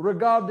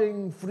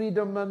regarding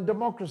freedom and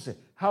democracy.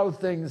 How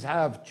things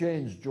have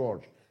changed,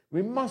 George.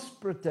 We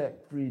must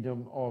protect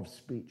freedom of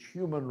speech,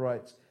 human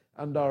rights,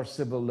 and our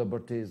civil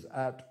liberties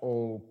at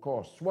all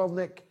costs. Well,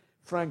 Nick,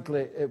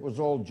 frankly, it was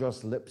all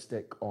just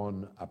lipstick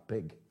on a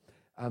pig.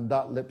 And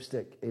that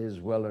lipstick is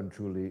well and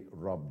truly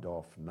rubbed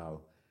off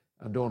now.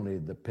 And only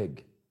the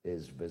pig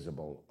is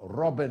visible.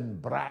 Robin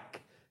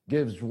Brack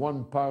gives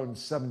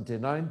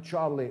 £1.79.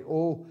 Charlie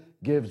O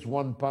gives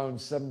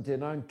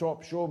 £1.79.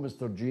 Top show,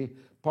 Mr. G.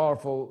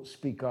 Powerful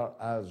speaker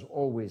as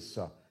always,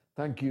 sir.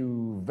 Thank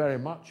you very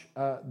much.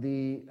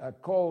 The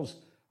calls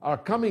are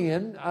coming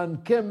in,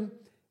 and Kim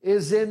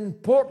is in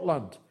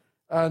Portland.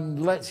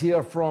 And let's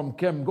hear from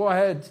Kim. Go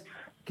ahead,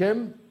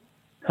 Kim.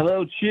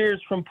 Hello,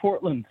 cheers from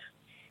Portland.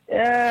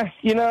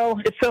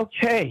 It's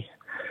okay.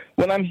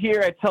 When I'm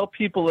here, I tell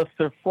people if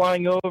they're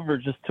flying over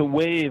just to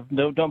wave,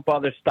 no, don't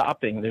bother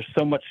stopping. There's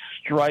so much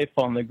strife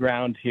on the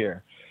ground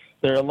here.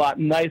 There are a lot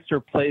nicer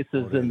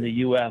places in the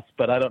U.S.,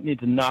 but I don't need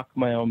to knock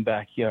my own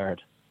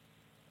backyard.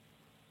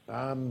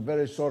 I'm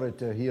very sorry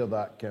to hear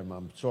that, Kim.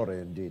 I'm sorry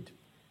indeed.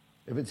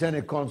 If it's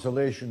any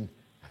consolation,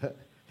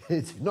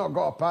 it's not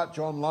got a patch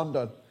on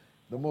London,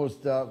 the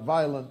most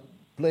violent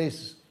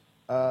place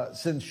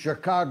since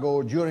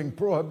Chicago during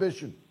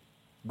Prohibition.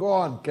 Go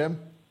on, Kim.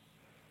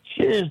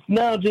 Cheers.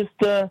 No, just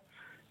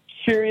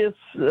curious,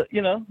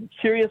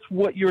 curious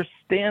what your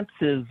stance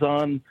is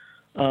on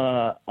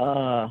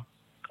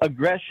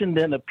aggression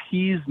and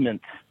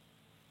appeasement.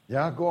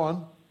 Yeah, go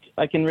on.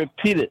 I can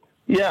repeat it.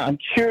 Yeah, I'm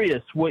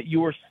curious what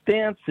your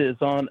stance is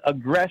on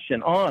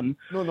aggression,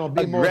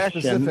 be more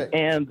specific.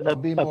 And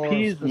be more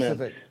appeasement.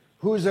 Specific.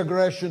 Whose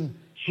aggression?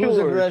 Whose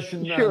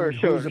aggression? Sure.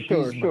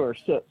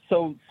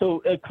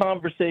 So a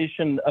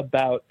conversation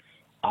about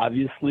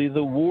obviously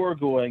the war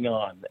going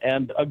on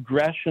and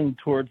aggression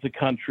towards the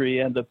country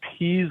and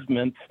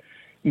appeasement,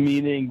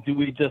 meaning do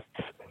we just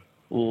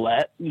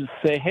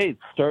say, hey,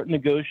 start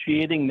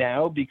negotiating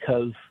now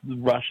because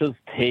Russia's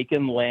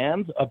taken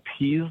land,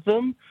 appease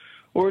them,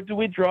 or do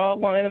we draw a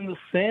line in the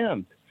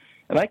sand?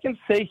 And I can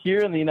say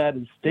here in the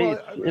United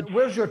States... Well,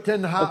 where's your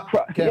tin hat,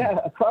 Kim?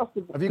 Across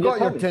the... Have you got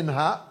your tin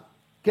hat?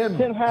 Kim,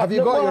 have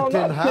you got your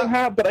tin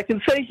hat? But I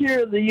can say here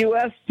in the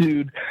U.S.,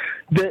 dude,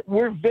 that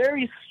we're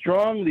very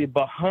strongly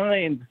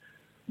behind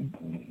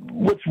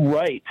what's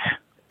right.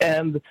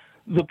 And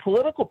the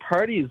political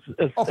parties,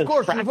 of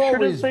course, you've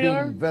always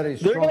been very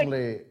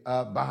strongly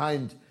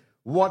behind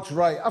what's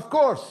right. Of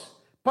course,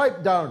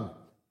 pipe down,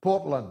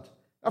 Portland.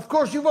 Of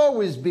course, you've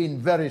always been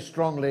very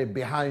strongly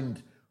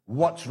behind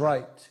what's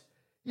right.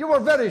 You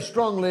were very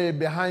strongly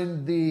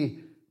behind the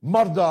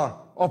murder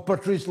of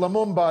Patrice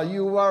Lumumba.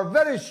 You were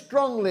very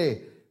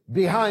strongly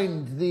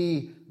behind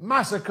the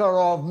massacre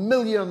of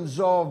millions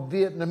of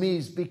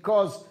Vietnamese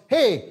because,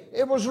 hey,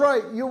 it was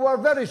right. You were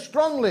very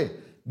strongly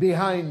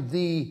behind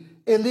the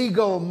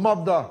illegal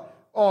murder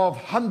of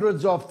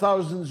hundreds of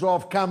thousands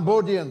of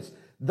Cambodians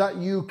that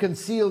you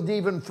concealed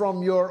even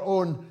from your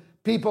own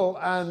people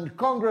and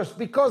Congress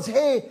because,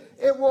 hey,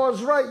 it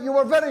was right. You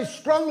were very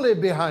strongly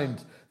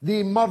behind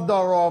the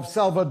murder of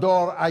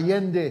Salvador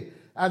Allende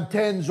and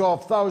tens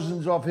of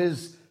thousands of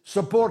his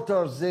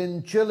supporters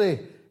in Chile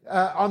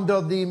under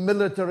the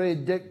military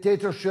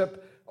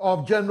dictatorship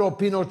of General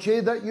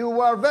Pinochet that you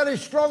were very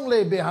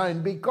strongly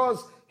behind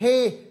because,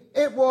 hey,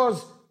 it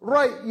was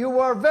right. You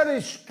were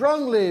very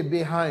strongly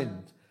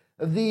behind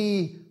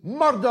the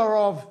murder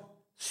of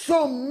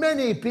so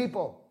many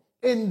people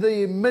in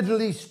the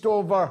Middle East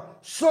over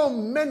so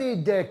many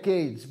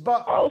decades,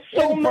 but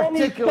in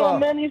particular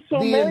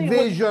the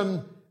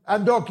invasion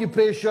and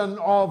occupation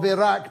of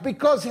Iraq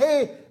because,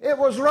 hey, it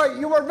was right.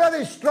 You were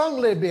very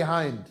strongly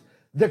behind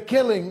the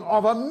killing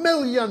of 1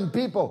 million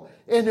people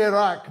in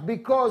Iraq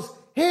because,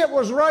 hey, it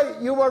was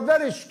right. You were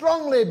very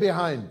strongly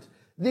behind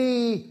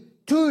the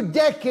 2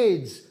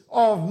 decades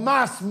of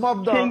mass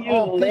murder of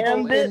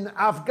people in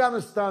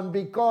Afghanistan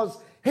because,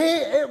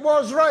 hey, it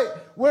was right.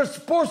 We're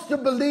supposed to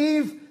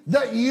believe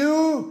that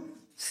you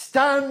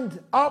stand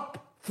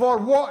up for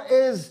what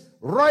is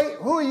right.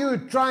 Who are you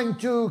trying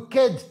to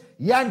kid,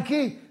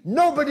 Yankee?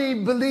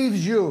 Nobody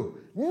believes you.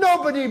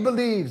 Nobody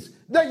believes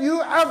that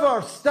you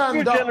ever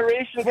stand up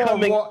for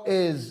what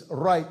is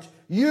right.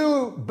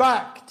 You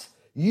backed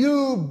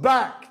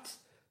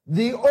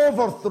the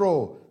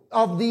overthrow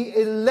of the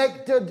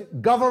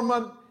elected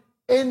government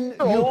in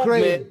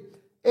Ukraine.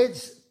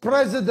 Its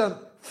president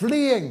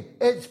fleeing,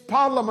 its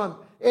parliament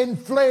in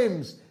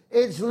flames,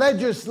 its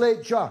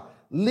legislature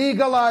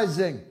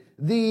legalizing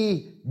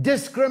the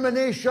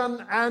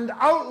discrimination and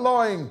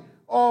outlawing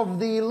of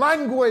the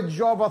language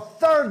of a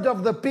third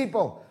of the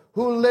people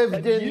who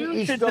lived in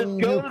eastern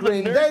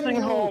Ukraine. Then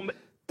you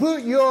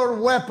put your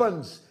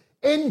weapons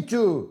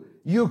into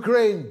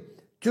Ukraine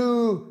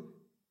to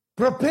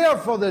prepare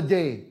for the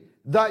day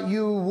that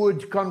you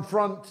would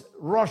confront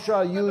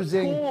Russia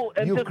using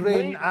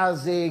Ukraine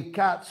as a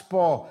cat's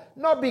paw.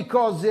 Not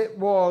because it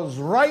was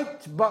right,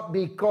 but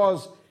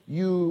because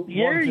you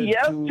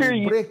wanted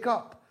to break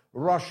up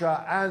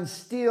Russia and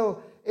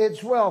steal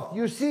its wealth.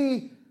 You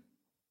see,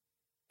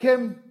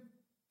 Kim,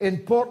 in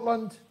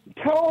Portland,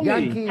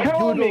 Yankee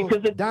Doodle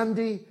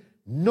Dandy,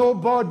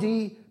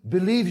 nobody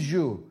believes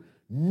you.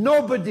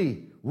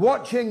 Nobody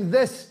watching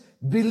this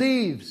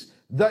believes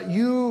that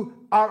you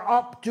are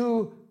up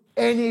to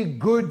any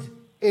good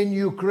in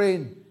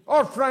Ukraine,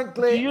 or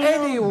frankly,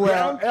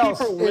 anywhere else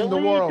in the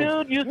world.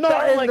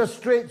 Not in the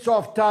Straits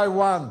of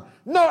Taiwan,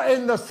 not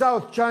in the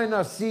South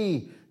China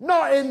Sea,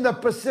 not in the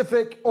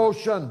Pacific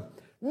Ocean,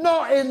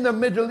 not in the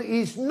Middle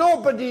East.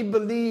 Nobody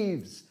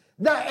believes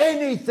that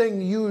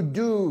anything you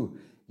do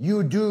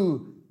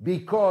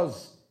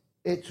because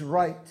it's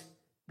right.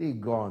 Be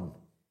gone,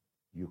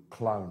 you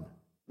clown.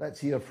 Let's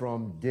hear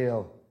from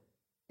Dale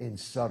in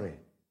Surrey,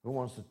 who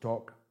wants to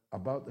talk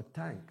about the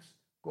tanks.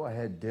 Go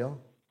ahead,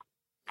 Dale.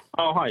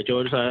 Oh, hi,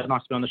 George.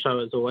 Nice to be on the show,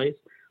 as always.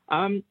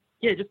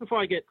 Just before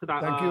I get to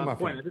that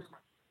point,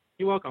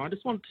 you're welcome. I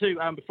just want to,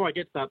 before I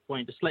get to that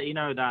point, just let you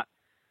know that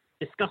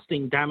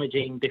disgusting,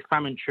 damaging,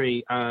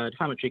 defamatory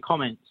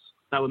comments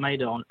that were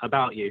made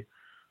about you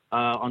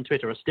on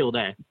Twitter are still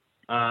there.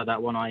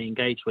 That one I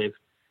engaged with,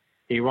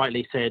 he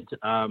rightly said,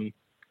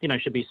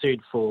 should be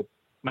sued for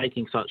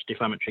making such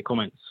defamatory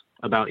comments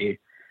about you.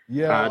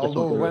 Yeah,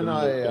 although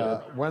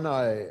when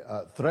I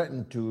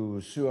threatened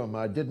to sue him,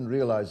 I didn't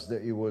realize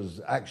that he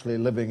was actually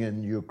living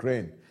in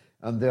Ukraine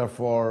and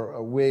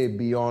therefore way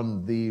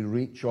beyond the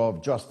reach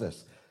of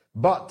justice.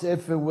 But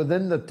if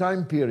within the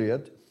time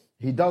period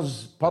he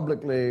does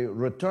publicly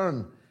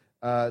return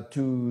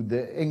to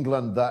the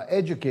England that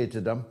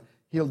educated him,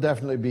 he'll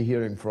definitely be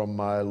hearing from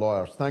my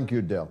lawyers. Thank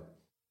you, Dale.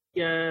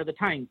 Yeah, the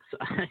tanks.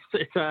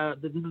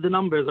 The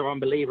numbers are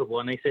unbelievable.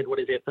 And they said,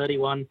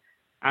 31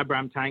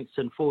 Abrams tanks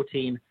and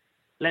 14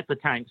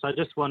 Leopard tanks. I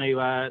just want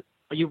to,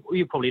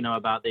 you probably know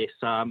about this,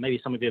 maybe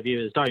some of your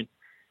viewers don't,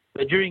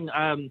 but during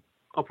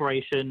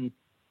Operation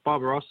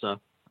Barbarossa,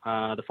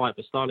 the fight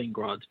for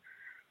Stalingrad,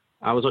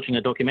 I was watching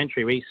a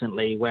documentary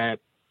recently where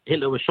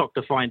Hitler was shocked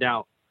to find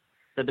out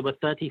that there were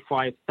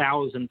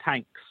 35,000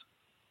 tanks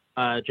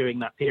during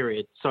that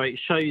period. So it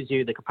shows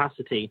you the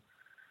capacity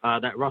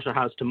that Russia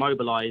has to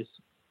mobilize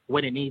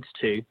when it needs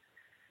to.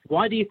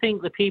 Why do you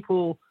think the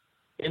people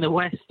in the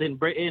West, in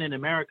Britain and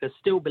America,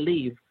 still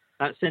believe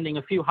that sending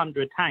a few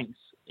hundred tanks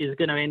is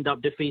going to end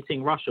up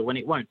defeating Russia when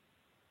it won't?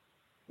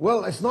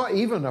 Well, it's not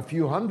even a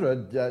few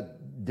hundred,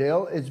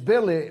 Dale. It's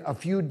barely a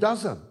few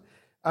dozen.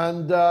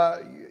 And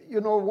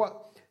you know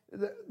what?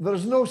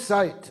 There's no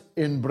sight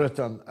in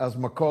Britain, as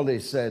Macaulay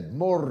said,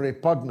 more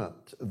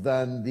repugnant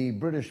than the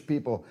British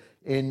people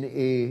in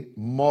a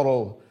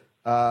moral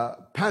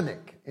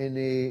panic, in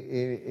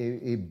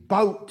a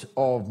bout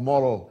of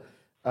moral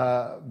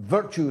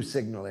virtue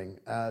signaling,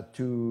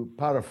 to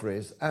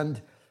paraphrase. And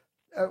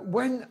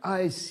when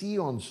I see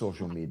on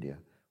social media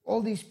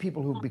all these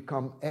people who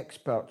become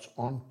experts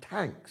on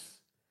tanks,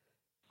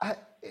 I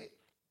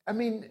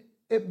mean,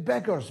 it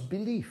beggars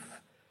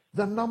belief.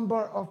 The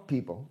number of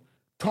people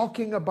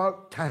talking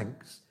about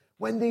tanks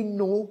when they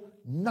know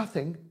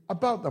nothing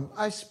about them.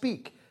 I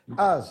speak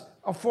as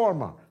a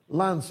former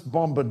Lance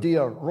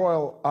Bombardier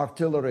Royal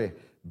Artillery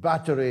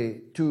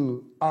Battery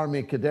 2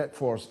 Army Cadet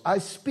Force. I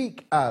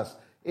speak as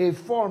a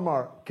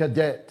former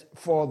cadet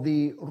for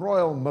the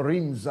Royal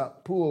Marines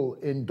at Poole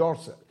in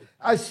Dorset.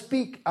 I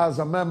speak as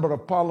a Member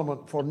of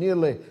Parliament for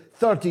nearly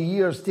 30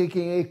 years,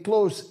 taking a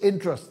close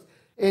interest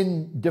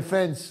in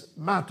defence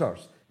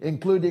matters,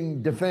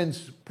 including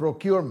defence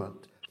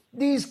procurement.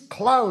 These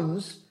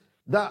clowns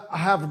that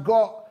have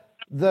got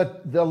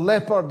the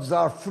leopards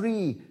are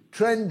free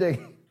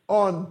trending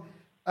on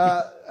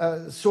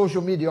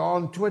social media,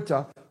 on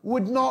Twitter,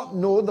 would not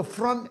know the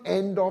front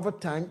end of a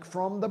tank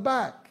from the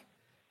back.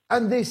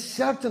 And they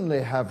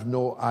certainly have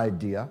no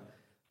idea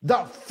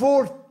that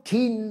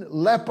 14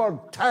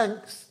 Leopard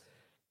tanks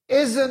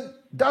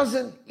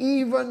doesn't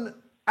even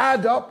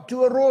add up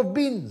to a row of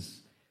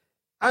beans.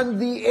 And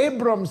the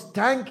Abrams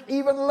tank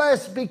even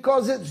less,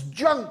 because it's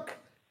junk.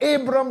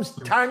 Abrams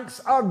tanks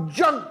are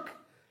junk.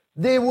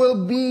 They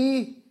will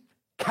be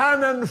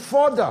cannon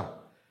fodder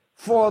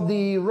for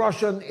the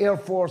Russian Air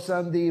Force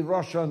and the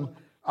Russian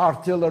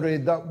artillery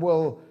that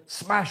will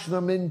smash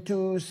them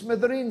into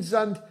smithereens.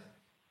 And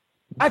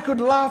I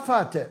could laugh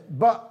at it,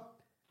 but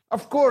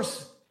of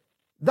course,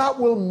 that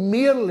will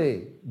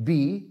merely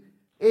be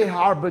a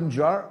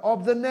harbinger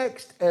of the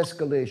next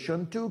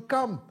escalation to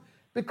come,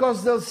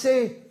 because they'll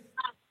say,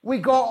 we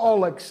got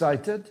all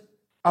excited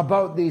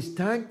about these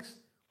tanks,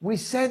 we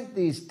sent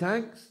these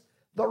tanks,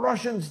 the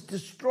Russians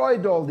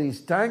destroyed all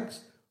these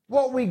tanks,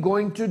 what are we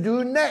going to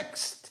do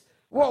next?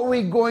 What are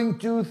we going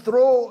to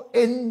throw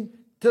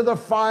into the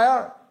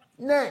fire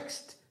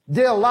next?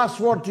 Dale, last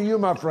word to you,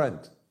 my friend.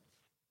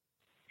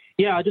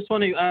 Yeah, I just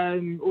want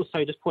to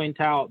also just point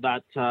out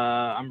that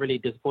I'm really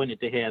disappointed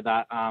to hear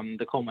that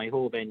the Conway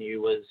Hall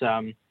venue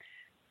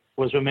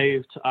was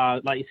removed.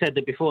 Like you said,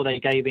 that before they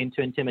gave in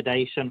to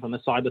intimidation from the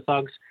cyber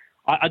thugs.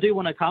 I do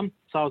want to come,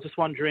 so I was just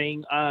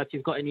wondering if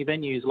you've got any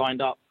venues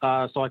lined up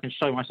so I can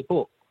show my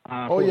support.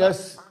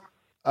 Yes,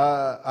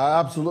 I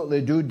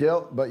absolutely do,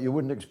 Dale, but you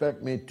wouldn't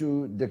expect me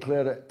to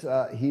declare it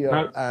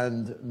here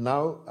and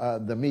now.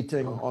 The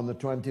meeting on the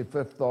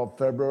 25th of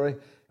February,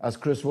 as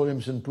Chris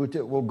Williamson put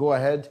it, will go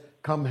ahead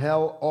come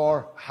hell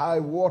or high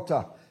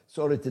water.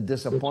 Sorry to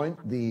disappoint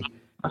the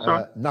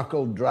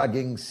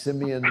knuckle-dragging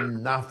Simeon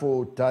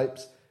NAFO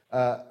types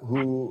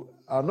who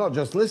are not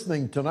just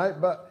listening tonight,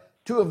 but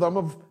two of them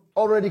have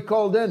already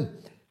called in.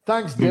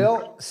 Thanks,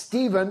 Dale.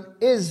 Stephen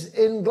is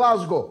in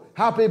Glasgow.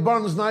 Happy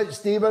Burns Night,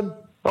 Stephen.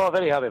 Oh,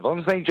 very happy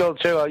Burns Night, George.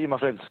 How are you, my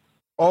friend?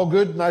 All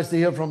good. Nice to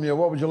hear from you.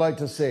 What would you like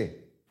to say?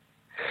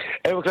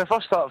 Well, can I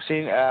first start off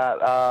saying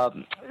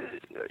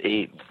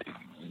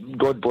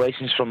God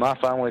blessings from my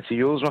family to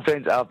yours, my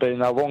friend. I've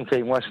been a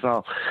long-time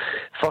listener,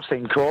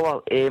 first-time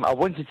caller. I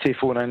wanted to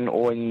phone in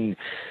on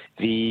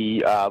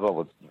the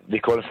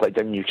conflict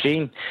in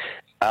Ukraine.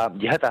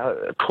 You had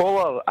a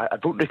caller, I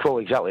don't recall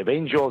exactly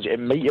when, George, it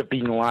might have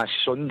been last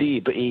Sunday,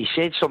 but he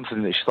said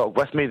something that stuck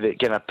with me that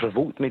kind of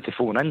provoked me to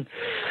phone in.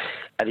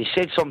 And he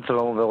said something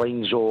along the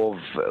lines of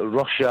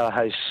Russia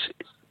has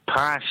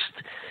passed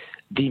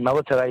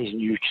demilitarising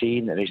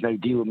Ukraine and is now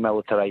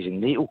demilitarising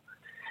NATO.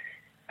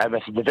 And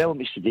with the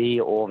developments today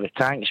of the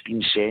tanks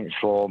being sent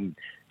from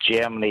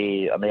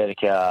Germany,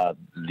 America,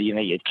 the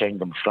United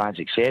Kingdom, France,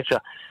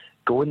 etc.,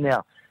 going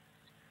there,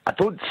 I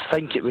don't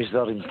think it was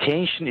their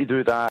intention to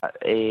do that,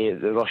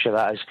 Russia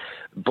that is,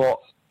 but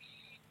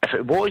if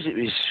it was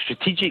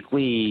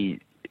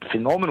strategically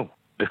phenomenal,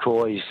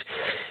 because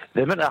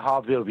the amount of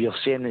hardware we are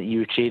sending to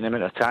Ukraine, the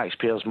amount of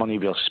taxpayers' money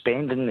we are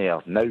spending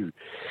there now,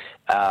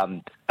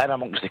 and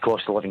amongst the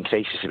cost of living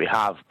crisis that we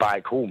have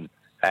back home,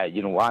 I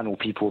know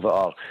people that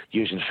are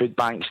using food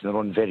banks and they're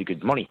on very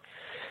good money,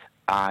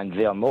 and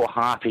they are not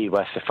happy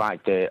with the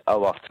fact that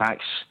our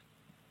tax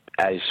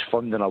is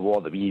funding a war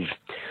that we've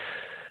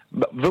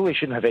really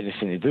shouldn't have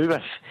anything to do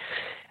with.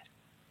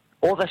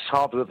 All this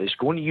hardware that's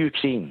going to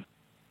Ukraine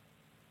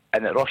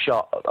and that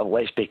Russia,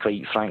 let's be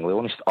quite frankly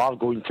honest, are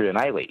going to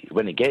annihilate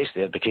when it gets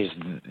there, because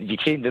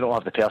Ukraine do not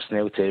have the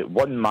personnel to,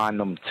 one, man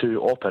them,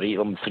 two, operate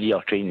them, three,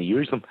 are trained to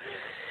use them.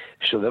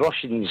 So the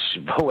Russians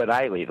will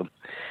annihilate them.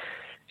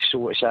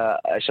 So it's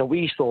a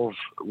waste of,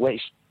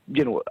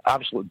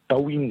 absolute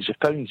billions of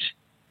pounds.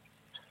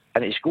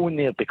 And it's going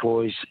there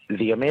because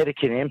the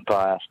American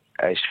empire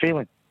is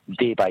failing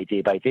day by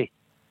day by day.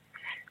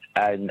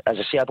 And as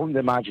I say, I don't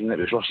imagine that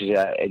it was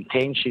Russia's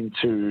intention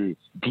to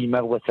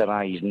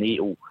demilitarise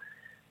NATO,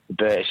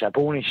 but it's a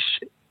bonus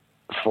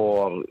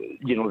for,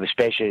 the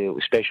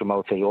special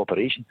military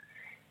operation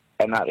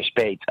in that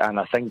respect. And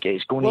I think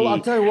it's going to... Well,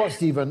 I'll tell you what,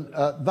 Stephen,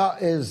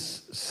 that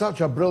is such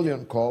a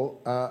brilliant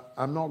call.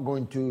 I'm not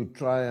going to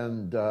try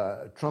and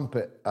trump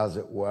it, as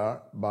it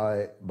were,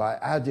 by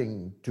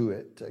adding to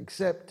it,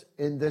 except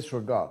in this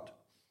regard.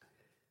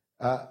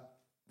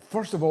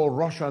 First of all,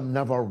 Russia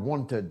never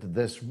wanted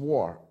this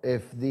war.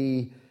 If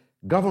the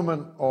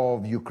government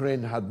of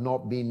Ukraine had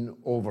not been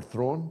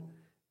overthrown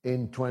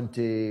in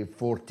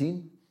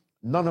 2014,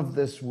 none of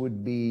this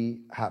would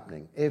be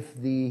happening. If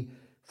the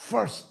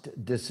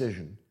first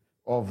decision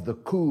of the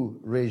coup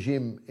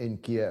regime in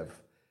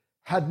Kiev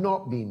had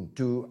not been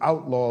to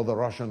outlaw the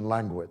Russian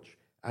language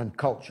and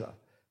culture,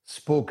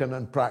 spoken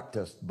and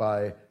practiced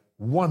by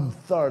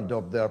 1/3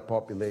 of their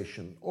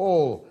population,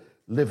 all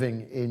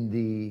living in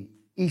the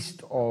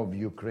east of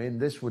Ukraine,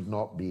 this would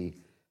not be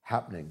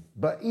happening.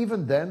 But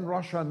even then,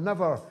 Russia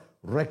never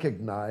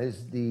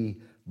recognized the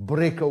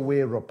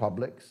breakaway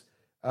republics,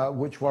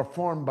 which were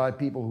formed by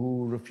people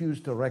who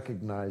refused to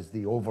recognize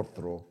the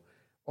overthrow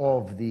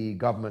of the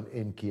government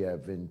in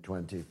Kiev in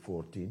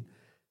 2014.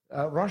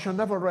 Russia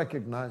never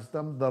recognized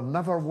them. There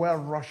never were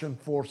Russian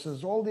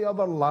forces. All the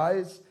other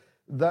lies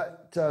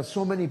that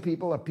so many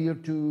people appear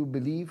to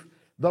believe.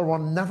 There were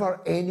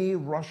never any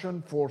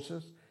Russian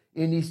forces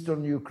in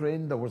eastern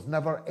Ukraine. There was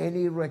never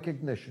any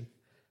recognition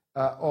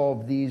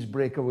of these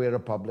breakaway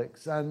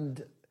republics.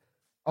 And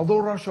although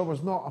Russia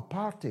was not a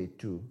party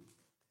to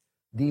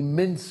the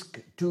Minsk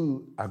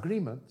II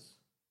agreements,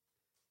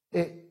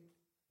 it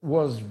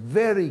was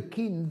very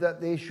keen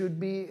that they should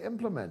be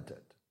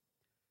implemented,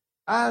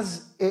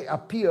 as it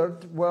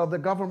appeared were the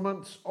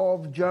governments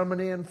of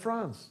Germany and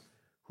France,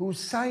 who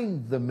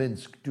signed the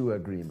Minsk II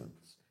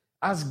agreements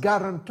as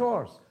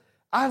guarantors,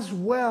 as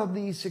were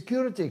the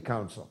Security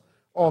Council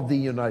of the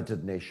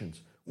United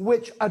Nations,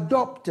 which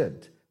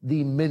adopted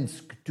the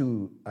Minsk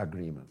II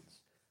agreements.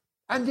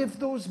 And if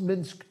those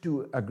Minsk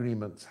II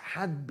agreements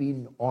had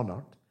been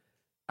honored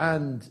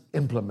and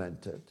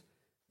implemented,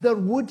 there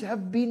would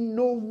have been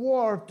no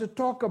war to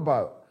talk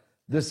about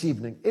this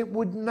evening. It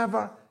would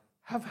never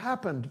have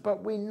happened.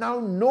 But we now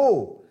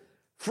know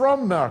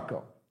from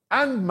Merkel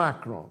and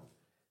Macron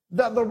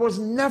that there was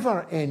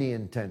never any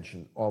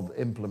intention of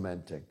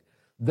implementing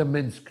the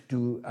Minsk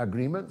II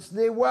agreements.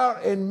 They were,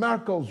 in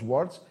Merkel's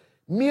words,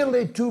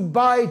 merely to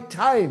buy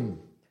time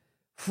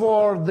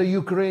for the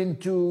Ukraine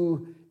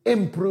to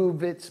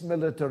improve its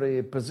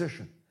military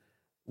position,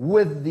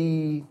 with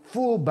the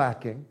full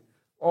backing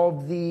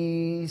of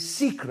the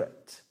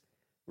secret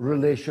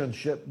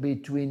relationship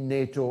between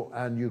NATO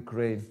and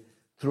Ukraine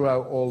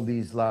throughout all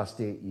these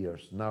last 8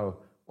 years, now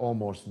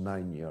almost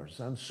 9 years.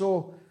 And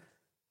so,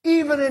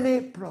 even in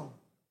April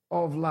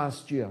of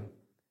last year,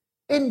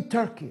 in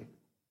Turkey,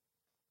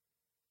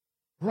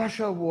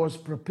 Russia was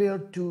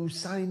prepared to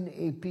sign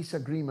a peace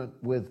agreement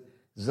with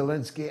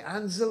Zelensky,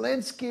 and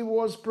Zelensky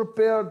was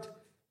prepared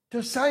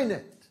to sign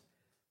it,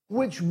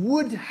 which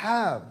would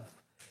have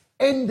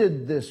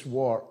ended this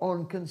war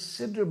on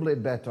considerably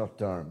better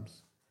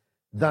terms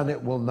than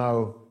it will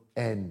now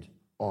end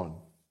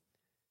on.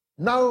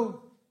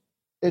 Now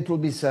it will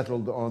be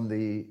settled on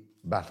the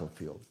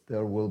battlefield.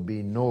 There will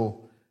be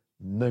no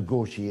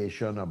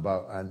negotiation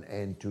about an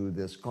end to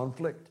this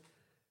conflict.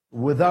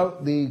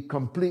 Without the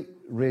complete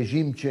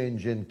regime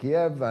change in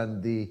Kiev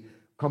and the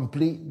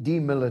complete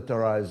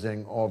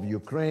demilitarizing of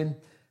Ukraine,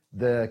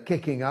 the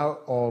kicking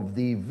out of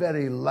the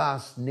very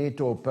last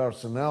NATO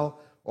personnel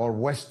or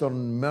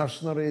Western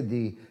mercenary,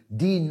 the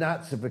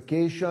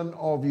denazification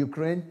of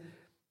Ukraine,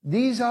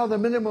 these are the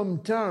minimum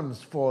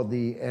terms for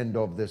the end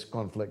of this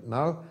conflict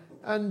now,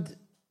 and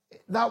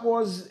that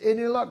was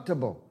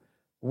ineluctable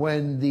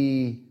when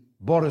the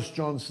Boris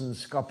Johnson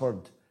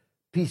scuppered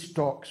peace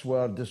talks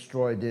were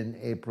destroyed in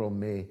April,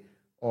 May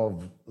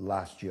of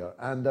last year.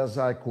 And as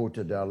I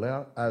quoted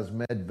earlier, as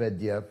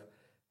Medvedev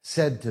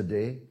said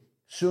today,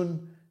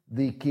 soon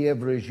the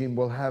Kiev regime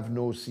will have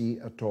no sea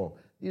at all.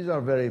 These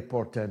are very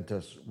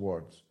portentous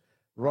words.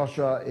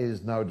 Russia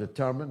is now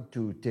determined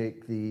to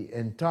take the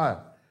entire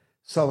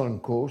southern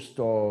coast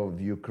of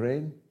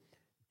Ukraine,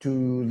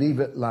 to leave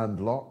it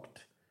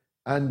landlocked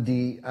and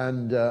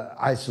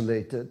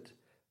isolated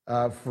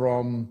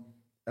from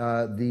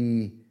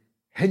the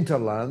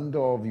hinterland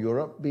of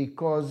Europe,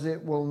 because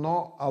it will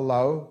not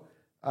allow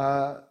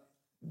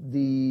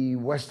the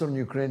Western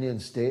Ukrainian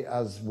state,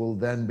 as will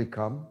then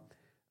become,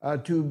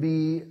 to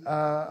be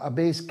a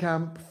base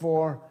camp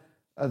for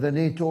the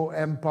NATO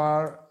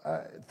empire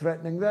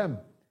threatening them.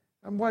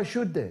 And why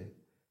should they?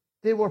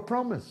 They were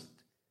promised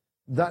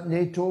that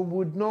NATO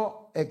would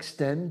not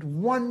extend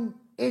 1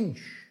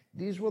 inch,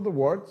 these were the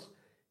words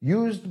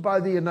used by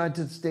the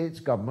United States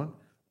government,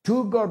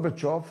 to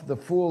Gorbachev, the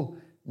fool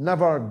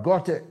never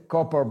got it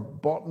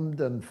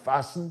copper-bottomed and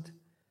fastened,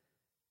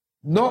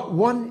 not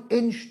 1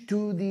 inch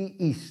to the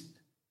east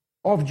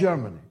of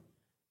Germany,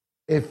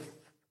 if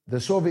the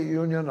Soviet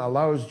Union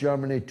allows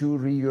Germany to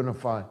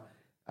reunify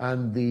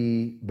and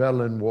the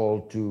Berlin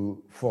Wall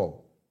to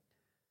fall.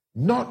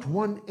 Not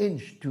 1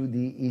 inch to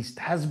the east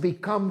has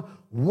become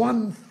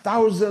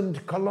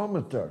 1,000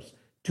 kilometers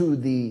to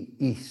the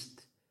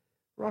east.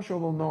 Russia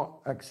will not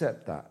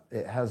accept that.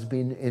 It has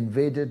been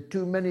invaded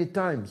too many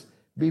times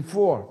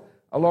before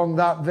along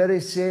that very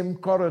same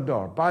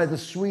corridor, by the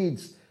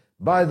Swedes,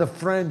 by the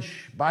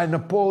French, by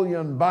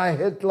Napoleon, by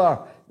Hitler.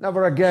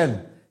 Never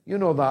again. You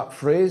know that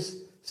phrase,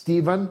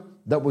 Stephen,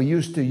 that we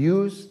used to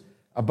use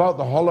about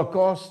the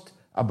Holocaust,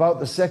 about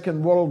the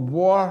Second World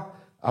War,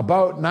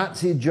 about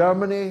Nazi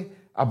Germany,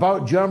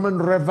 about German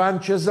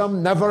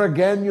revanchism. Never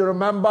again, you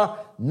remember?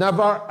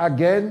 Never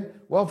again.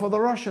 Well, for the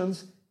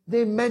Russians,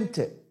 they meant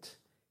it,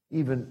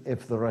 even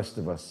if the rest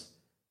of us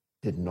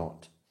did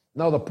not.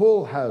 Now, the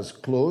poll has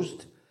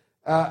closed,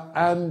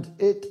 and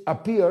it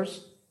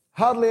appears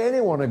hardly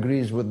anyone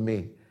agrees with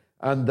me,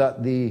 and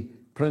that the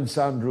Prince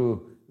Andrew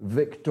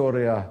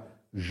Victoria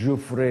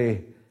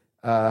Giuffre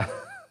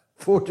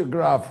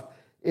photograph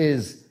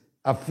is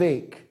a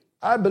fake.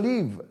 I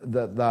believe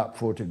that that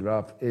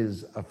photograph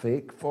is a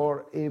fake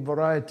for a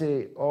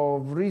variety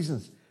of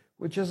reasons,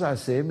 which, as I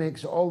say,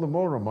 makes it all the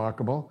more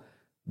remarkable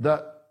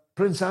that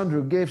Prince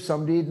Andrew gave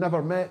somebody he'd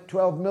never met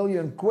 12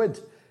 million quid,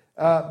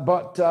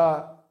 but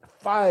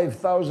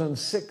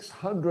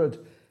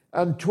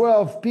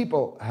 5,612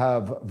 people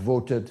have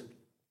voted,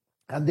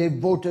 and they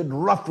voted,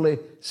 roughly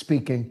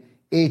speaking,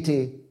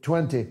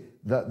 80-20,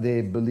 that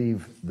they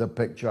believe the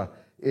picture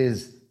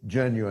is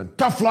genuine.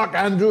 Tough luck,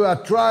 Andrew, I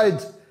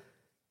tried.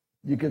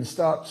 You can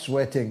start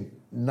sweating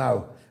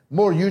now.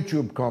 More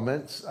YouTube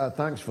comments.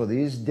 Thanks for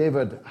these.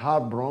 David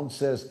Harbron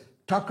says,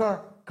 Tucker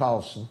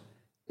Carlson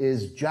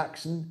is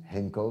Jackson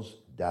Hinkle's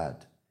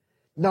dad.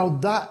 Now,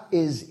 that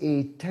is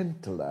a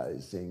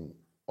tantalizing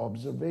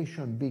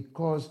observation,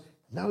 because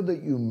now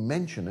that you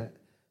mention it,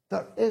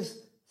 there is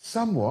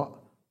somewhat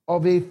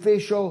of a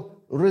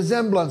facial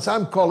resemblance.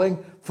 I'm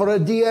calling for a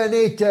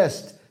DNA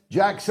test.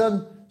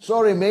 Jackson,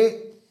 sorry, mate.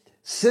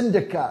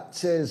 Syndicat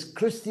says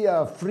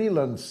Chrystia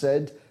Freeland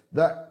said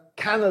that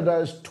Canada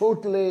is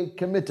totally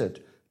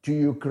committed to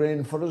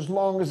Ukraine for as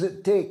long as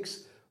it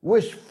takes.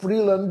 Wish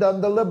Freeland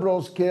and the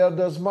Liberals cared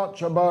as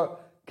much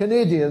about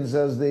Canadians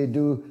as they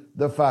do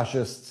the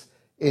fascists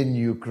in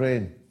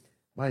Ukraine.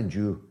 Mind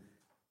you,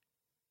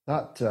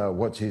 that,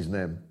 what's his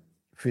name?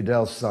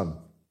 Fidel's son,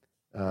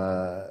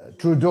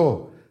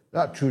 Trudeau.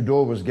 That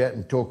Trudeau was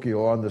getting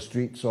Tokyo on the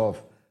streets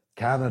of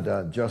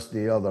Canada just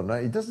the other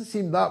night. He doesn't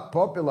seem that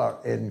popular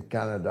in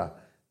Canada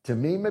to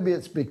me. Maybe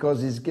it's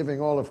because he's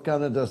giving all of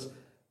Canada's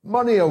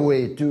money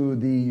away to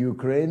the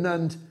Ukraine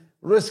and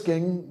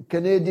risking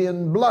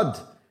Canadian blood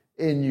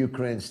in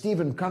Ukraine.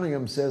 Stephen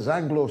Cunningham says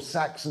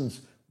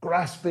Anglo-Saxons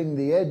grasping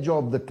the edge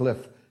of the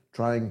cliff,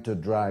 trying to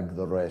drag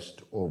the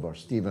rest over.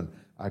 Stephen,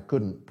 I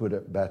couldn't put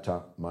it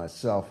better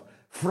myself.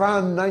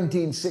 Fran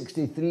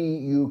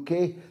 1963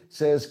 UK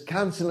says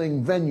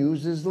cancelling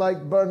venues is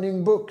like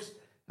burning books,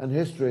 and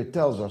history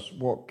tells us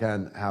what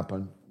can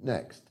happen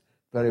next.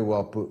 Very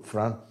well put,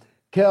 Fran.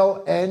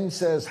 Kel N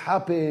says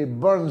happy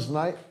Burns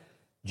night.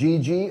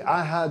 GG,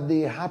 I had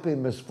the happy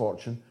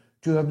misfortune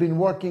to have been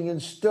working in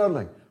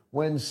Stirling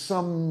when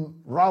some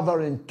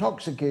rather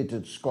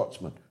intoxicated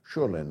Scotsman,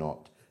 surely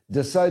not,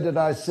 decided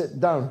I sit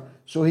down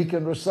so he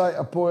can recite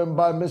a poem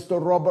by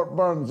Mr. Robert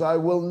Burns I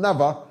will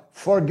never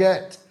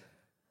forget.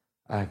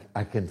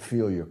 I can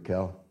feel you,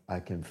 Kel.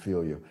 I can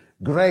feel you.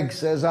 Greg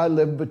says I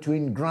live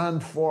between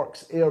Grand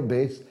Forks Air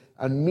Base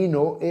and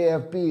Mino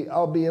AFB.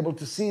 I'll be able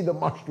to see the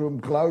mushroom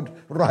cloud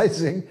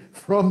rising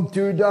from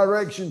two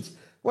directions.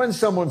 When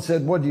someone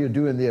said, what do you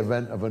do in the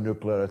event of a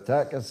nuclear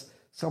attack? As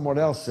someone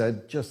else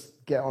said,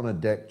 just get on a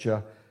deck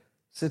chair,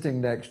 sitting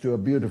next to a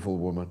beautiful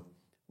woman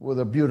with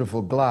a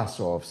beautiful glass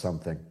of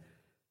something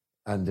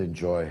and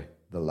enjoy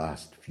the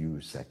last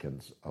few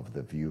seconds of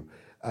the view.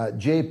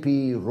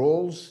 JP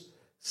Rolls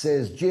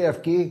says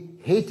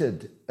JFK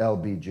hated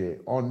LBJ.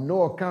 On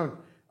no account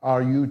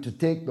are you to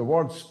take the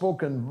words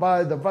spoken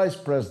by the Vice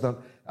President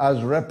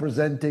as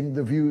representing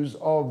the views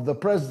of the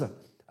President.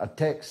 A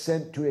text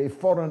sent to a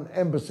foreign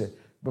embassy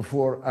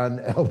before an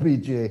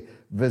LBJ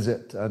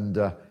visit, and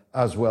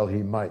as well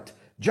he might.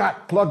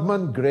 Jack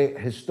Klugman, great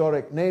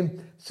historic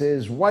name,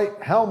 says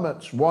White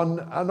Helmets won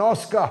an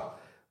Oscar.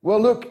 Well,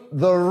 look,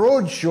 the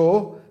road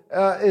show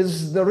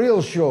is the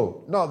real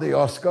show, not the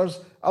Oscars.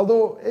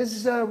 Although,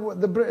 is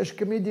the British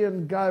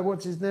comedian guy,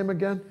 what's his name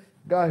again?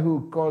 Guy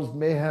who caused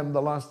mayhem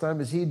the last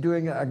time, is he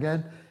doing it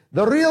again?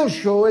 The real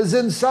show is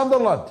in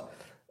Sunderland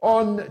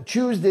on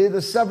Tuesday, the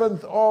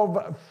 7th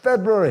of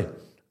February.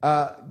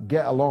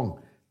 Get along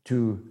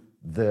to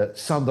the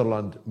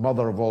Sunderland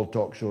Mother of All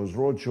Talk Shows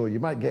Roadshow. You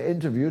might get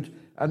interviewed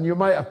and you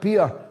might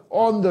appear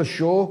on the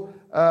show,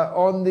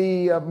 on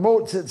the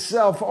moats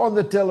itself, on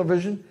the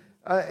television,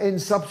 in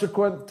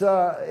subsequent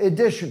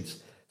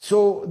editions.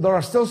 So there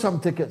are still some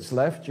tickets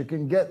left. You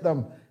can get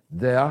them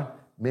there.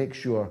 Make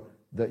sure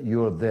that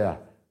you're there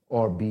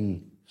or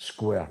be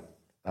square.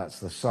 That's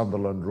the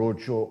Sunderland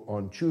Roadshow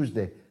on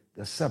Tuesday,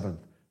 the 7th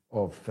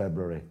of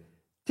February.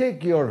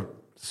 Take your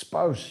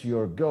spouse,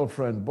 your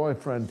girlfriend,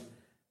 boyfriend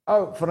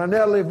out for an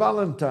early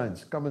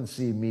Valentine's. Come and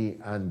see me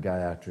and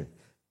Gayatri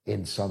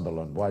in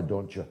Sunderland. Why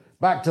don't you?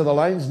 Back to the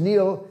lines.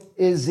 Neil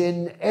is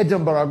in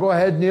Edinburgh. Go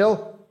ahead,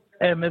 Neil.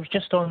 It was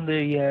just on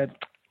the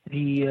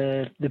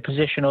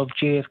position of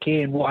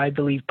JFK and what I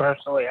believe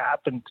personally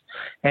happened.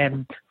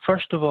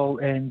 First of all,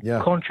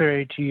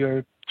 contrary to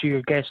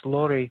your guest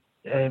Laurie,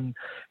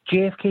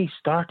 JFK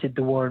started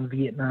the war in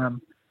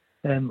Vietnam.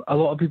 A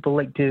lot of people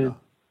like to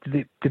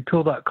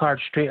pull that card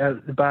straight out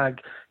of the bag.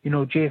 You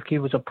know,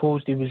 JFK was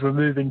opposed; he was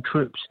removing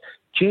troops.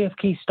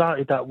 JFK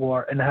started that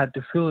war and had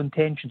the full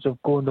intentions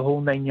of going the whole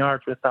 9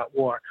 yards with that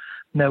war.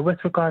 Now,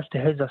 with regards to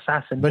his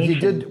assassination... But he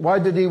did. Why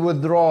did he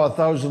withdraw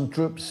 1,000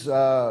 troops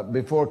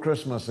before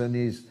Christmas in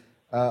his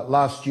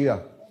last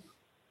year?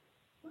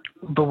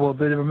 But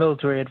they were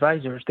military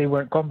advisors. They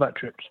weren't combat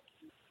troops.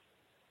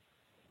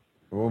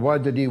 Well, why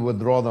did he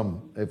withdraw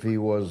them if he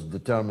was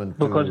determined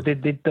to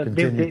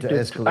continue to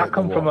escalate I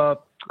come the war?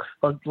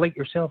 like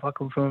yourself, I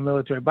come from a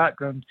military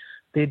background.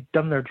 They'd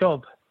done their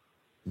job.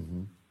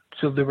 Mm-hmm.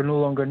 So they were no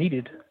longer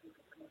needed.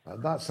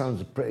 That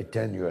sounds pretty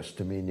tenuous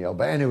to me, Neil.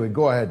 But anyway,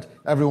 go ahead.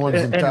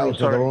 Everyone's entitled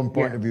to their own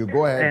point of view.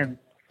 Go ahead.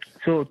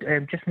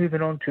 Just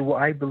moving on to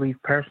what I believe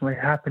personally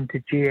happened to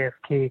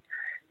JFK.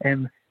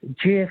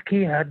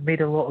 JFK had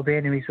made a lot of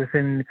enemies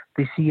within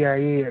the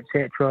CIA,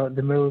 etc.,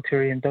 the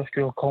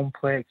military-industrial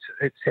complex,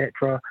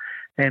 etc.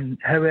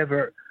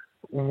 However,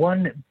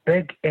 one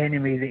big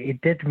enemy that he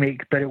did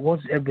make, but it was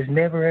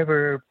never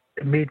ever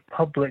made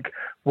public,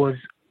 was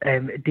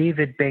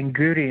David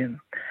Ben-Gurion,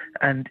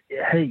 and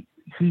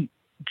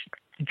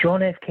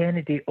John F.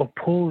 Kennedy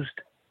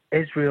opposed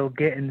Israel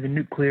getting the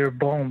nuclear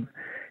bomb,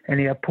 and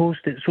he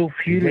opposed it so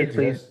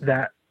furiously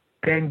that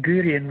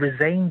Ben-Gurion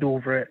resigned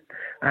over it,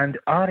 and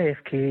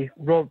RFK,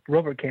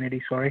 Robert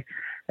Kennedy,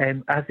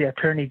 as the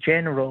Attorney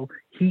General,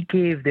 he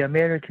gave the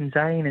American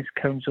Zionist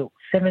Council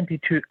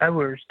 72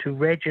 hours to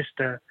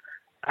register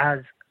as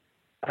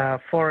a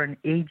foreign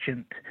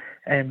agent.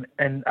 And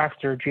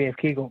after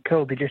JFK got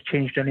killed, they just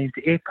changed their name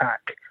to AIPAC.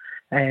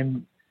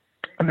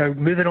 Now,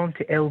 moving on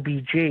to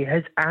LBJ,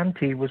 his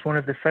auntie was one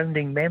of the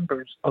founding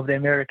members of the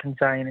American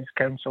Zionist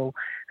Council,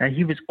 and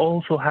he was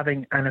also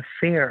having an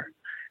affair.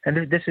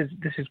 And this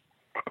is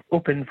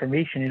open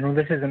information.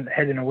 This isn't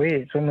hidden away.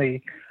 It's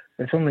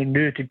only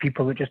new to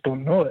people that just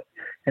don't know it.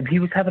 And he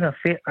was having an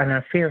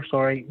affair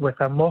with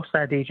a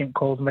Mossad agent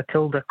called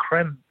Matilda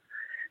Krim.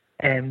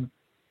 John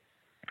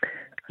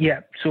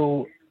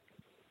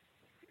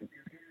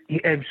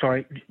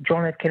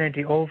F.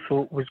 Kennedy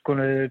also was going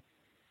to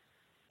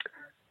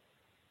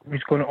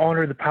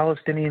honour the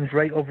Palestinians'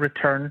 right of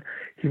return.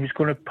 He was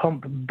going to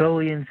pump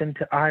billions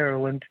into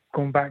Ireland,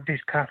 going back to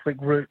his Catholic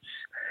roots.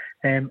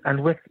 And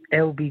with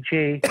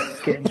LBJ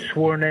getting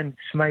sworn in,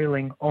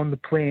 smiling on the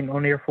plane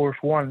on Air Force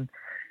One,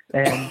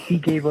 he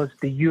gave us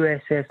the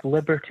USS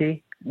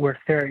Liberty, where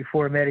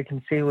 34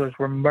 American sailors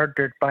were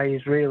murdered by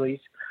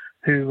Israelis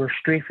who were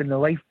strafing the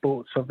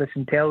lifeboats of this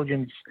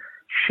intelligence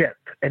ship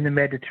in the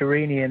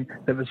Mediterranean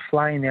that was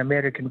flying the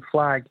American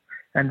flag.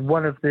 And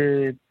one of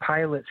the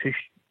pilots who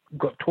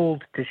got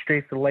told to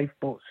strafe the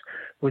lifeboats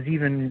was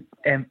even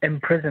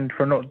imprisoned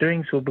for not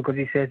doing so, because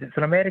he says it's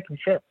an American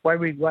ship. Why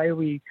are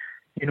we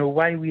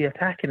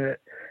attacking it?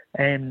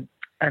 And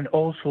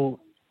also,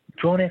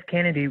 John F.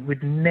 Kennedy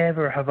would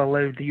never have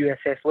allowed the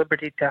USS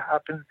Liberty to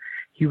happen.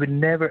 He would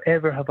never,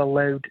 ever have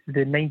allowed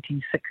the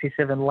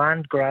 1967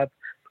 land grab,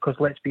 because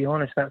let's be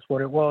honest, that's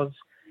what it was.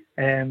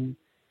 Ilan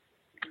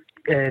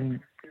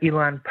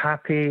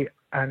Pappé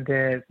and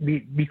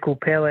Miko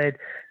Peled,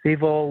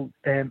 they've all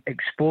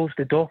exposed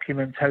the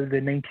documents how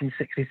the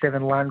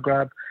 1967 land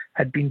grab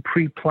had been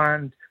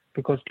pre-planned,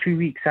 because 2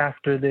 weeks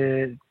after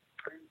the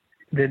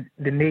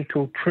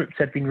NATO troops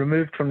had been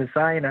removed from the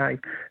Sinai,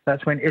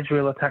 that's when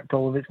Israel attacked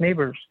all of its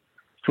neighbours.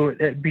 So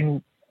it had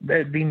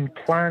been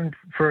planned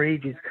for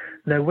ages.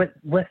 Now, with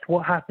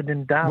what happened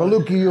in Dallas... Well,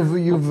 look,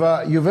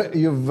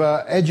 you've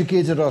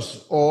educated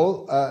us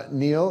all,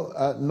 Neil.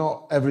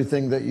 Not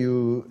everything that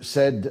you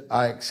said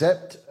I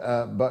accept,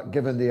 but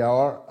given the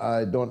hour,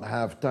 I don't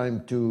have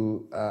time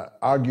to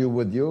argue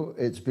with you.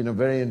 It's been a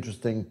very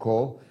interesting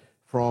call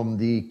from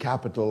the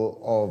capital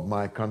of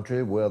my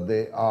country, where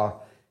they are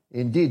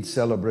indeed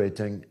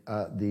celebrating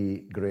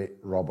the great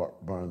Robert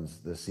Burns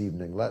this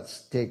evening.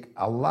 Let's take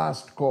a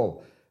last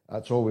call.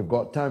 That's all we've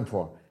got time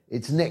for.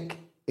 It's Nick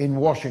in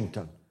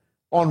Washington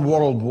on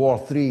World War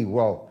III.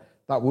 Well,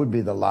 that would be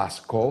the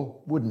last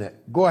call, wouldn't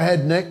it? Go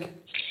ahead, Nick.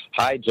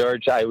 Hi,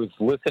 George. I was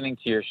listening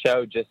to your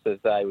show just as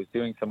I was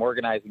doing some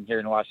organizing here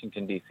in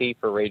Washington, D.C.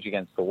 for Rage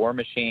Against the War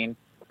Machine.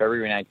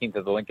 February 19th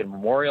at the Lincoln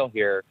Memorial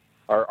here,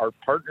 our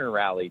partner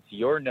rally to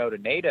your no to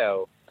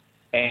NATO.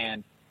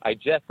 And I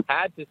just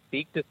had to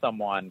speak to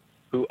someone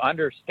who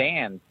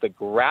understands the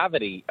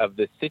gravity of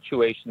the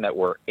situation that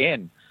we're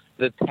in.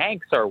 The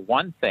tanks are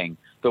one thing.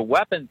 The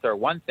weapons are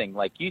one thing.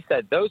 Like you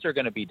said, those are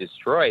going to be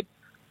destroyed.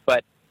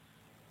 But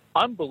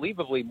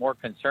unbelievably more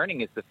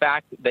concerning is the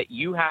fact that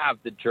you have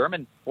the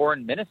German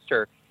foreign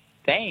minister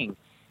saying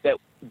that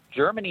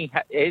Germany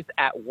is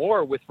at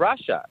war with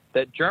Russia,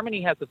 that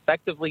Germany has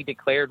effectively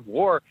declared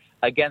war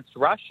against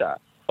Russia.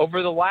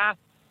 Over the last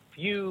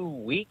few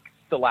weeks,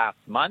 the last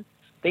month,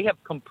 they have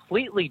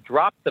completely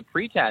dropped the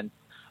pretense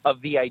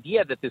of the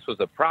idea that this was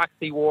a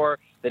proxy war,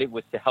 that it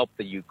was to help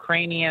the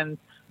Ukrainians.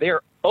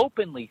 They're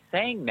openly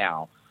saying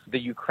now, the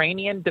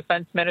Ukrainian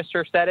defense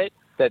minister said it,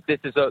 that this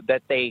is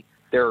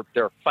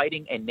they're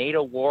fighting a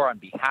NATO war on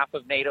behalf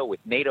of NATO, with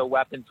NATO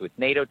weapons, with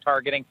NATO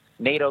targeting,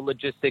 NATO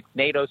logistics,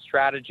 NATO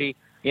strategy.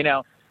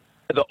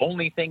 The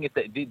only thing is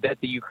that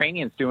the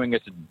Ukrainians doing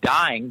is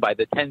dying by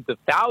the tens of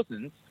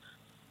thousands.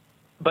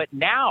 But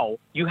now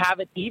you have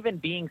it even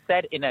being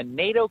said in a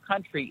NATO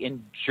country,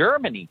 in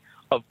Germany,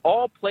 of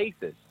all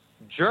places,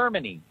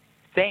 Germany,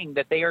 saying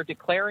that they are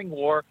declaring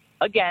war,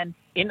 again,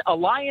 in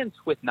alliance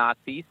with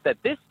Nazis, that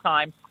this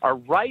time are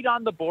right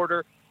on the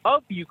border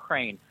of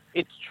Ukraine.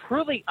 It's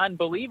truly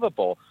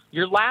unbelievable.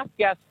 Your last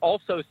guest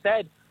also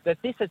said that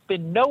this has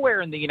been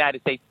nowhere in the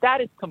United States. That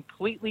is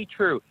completely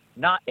true.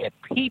 Not a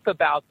peep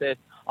about this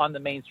on the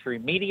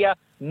mainstream media,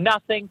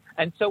 nothing.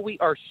 And so we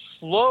are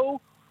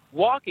slow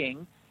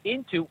walking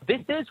into,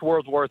 this is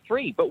World War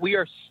III, but we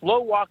are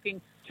slow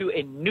walking to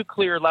a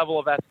nuclear level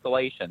of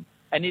escalation.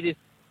 And it is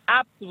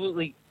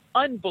absolutely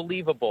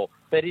unbelievable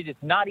that it is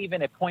not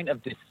even a point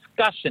of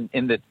discussion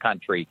in this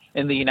country,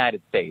 in the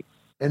United States.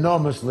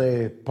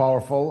 Enormously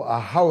powerful. A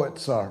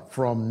howitzer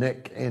from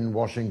Nick in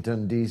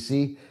Washington,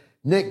 D.C.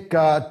 Nick,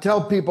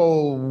 tell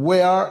people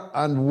where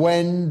and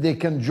when they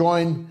can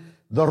join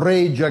the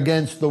Rage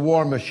Against the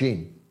War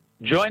Machine.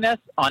 Join us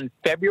on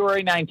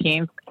February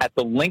 19th at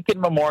the Lincoln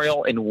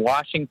Memorial in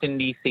Washington,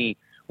 D.C.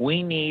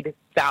 We need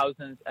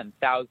thousands and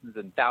thousands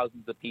and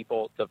thousands of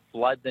people to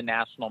flood the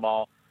National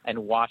Mall and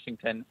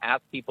Washington,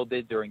 as people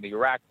did during the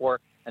Iraq War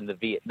and the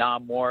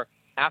Vietnam War.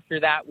 After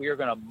that, we are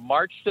going to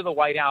march to the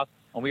White House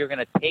and we are going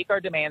to take our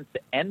demands to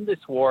end this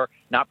war,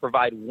 not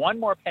provide one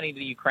more penny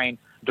to Ukraine,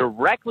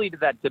 directly to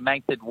that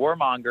demented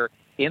warmonger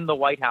in the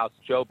White House,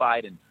 Joe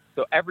Biden.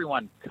 So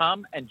everyone,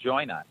 come and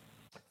join us.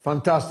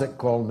 Fantastic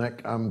call,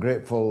 Nick. I'm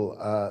grateful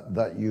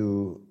that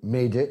you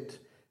made it.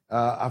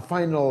 A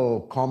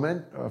final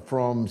comment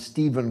from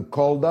Stephen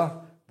Calder,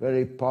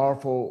 very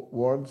powerful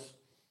words.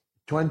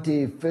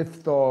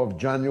 25th of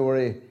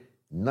January,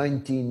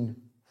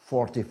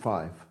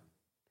 1945.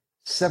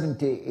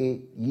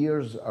 78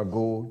 years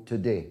ago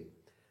today,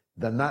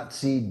 the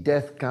Nazi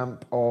death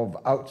camp of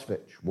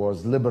Auschwitz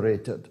was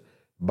liberated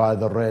by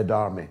the Red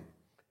Army.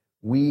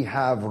 We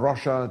have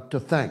Russia to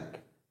thank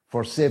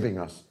for saving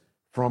us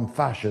from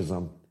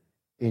fascism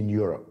in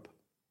Europe.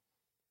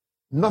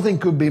 Nothing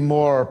could be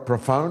more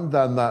profound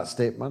than that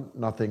statement.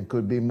 Nothing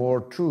could be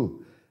more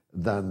true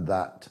than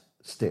that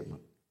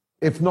statement.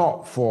 If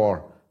not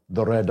for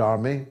the Red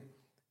Army,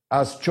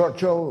 as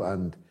Churchill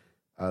and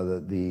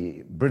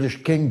the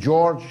British King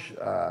George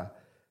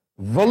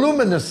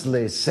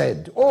voluminously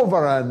said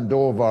over and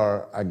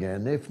over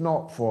again, if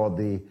not for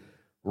the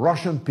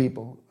Russian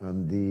people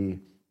and the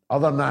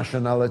other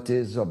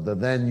nationalities of the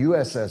then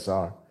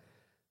USSR,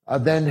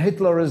 then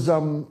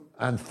Hitlerism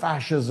and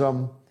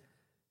fascism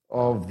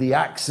of the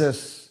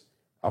Axis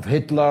of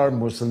Hitler,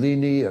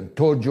 Mussolini, and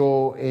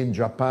Tojo in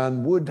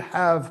Japan would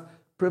have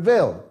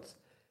prevailed,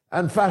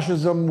 and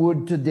fascism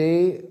would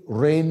today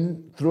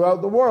reign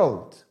throughout the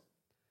world.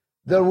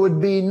 There would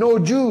be no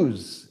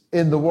Jews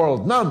in the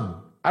world,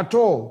 none at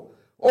all.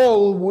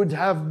 All would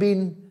have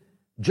been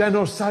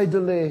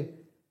genocidally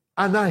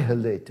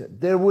annihilated.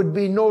 There would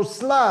be no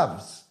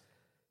Slavs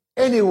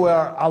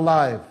anywhere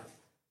alive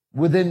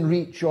within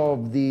reach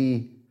of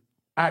the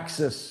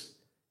Axis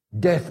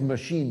death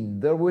machine.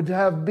 There would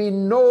have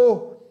been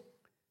no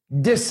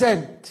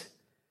dissent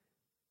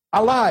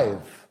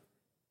alive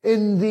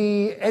in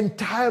the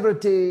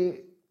entirety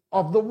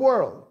of the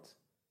world,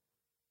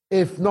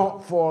 if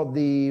not for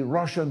the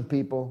Russian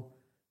people,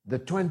 the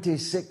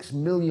 26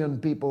 million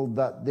people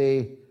that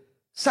they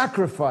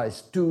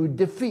sacrificed to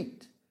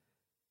defeat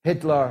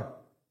Hitler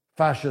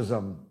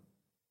fascism.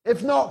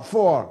 If not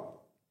for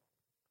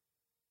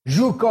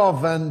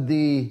Zhukov and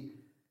the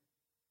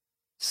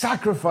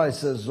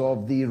sacrifices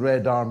of the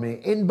Red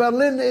Army. In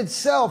Berlin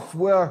itself,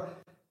 where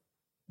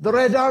the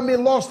Red Army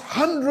lost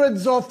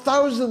hundreds of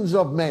thousands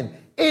of men.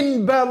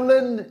 In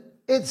Berlin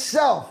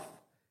itself,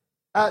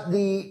 at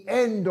the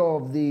end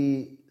of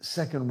the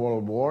Second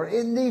World War,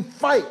 in the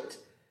fight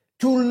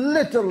to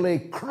literally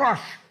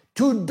crush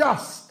to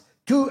dust,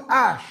 to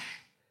ash,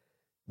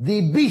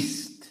 the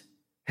beast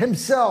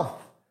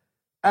himself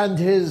and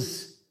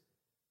his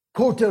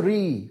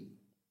coterie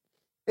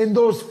in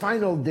those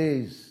final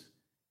days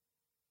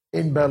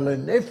in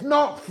Berlin. If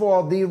not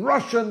for the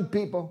Russian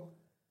people,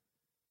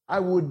 I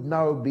would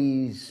now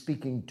be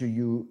speaking to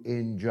you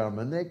in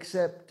German,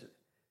 except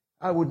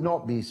I would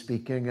not be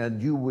speaking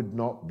and you would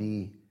not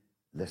be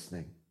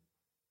listening.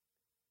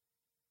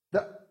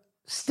 The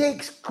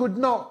stakes could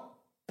not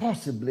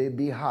possibly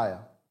be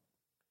higher.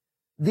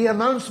 The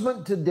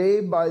announcement today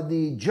by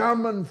the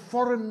German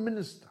foreign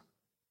minister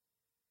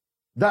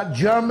that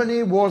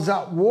Germany was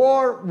at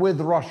war with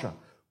Russia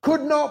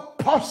could not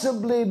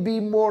possibly be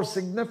more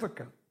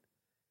significant,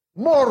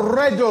 more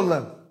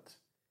redolent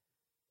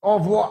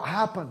of what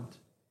happened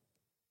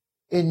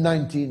in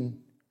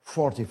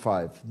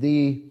 1945.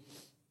 The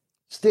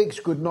stakes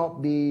could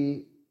not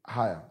be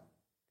higher.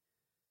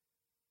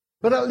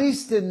 But at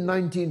least in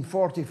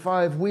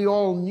 1945, we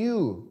all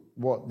knew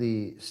what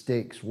the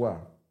stakes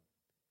were.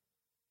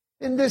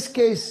 In this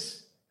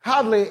case,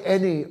 hardly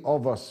any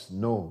of us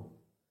know.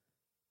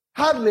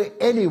 Hardly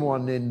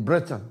anyone in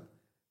Britain,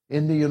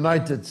 in the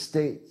United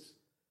States,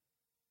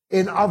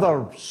 in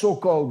other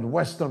so-called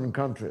Western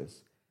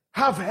countries,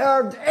 have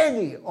heard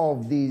any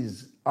of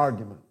these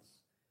arguments.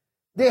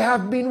 They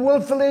have been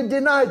willfully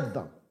denied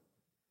them.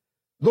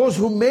 Those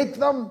who make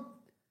them,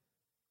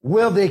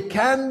 where they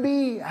can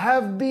be,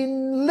 have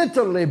been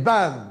literally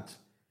banned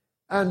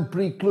and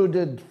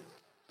precluded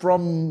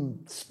from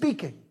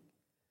speaking.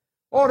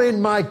 Or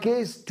in my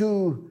case,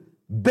 too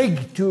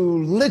big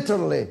to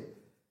literally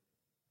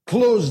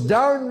close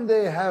down,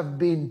 they have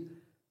been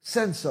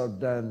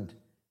censored and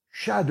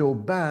shadow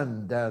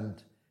banned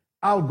and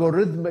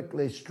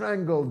algorithmically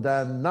strangled,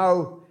 and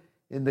now,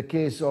 in the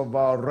case of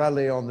our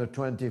rally on the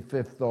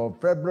 25th of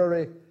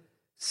February,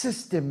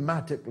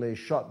 systematically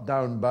shut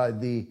down by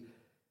the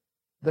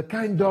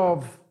kind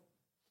of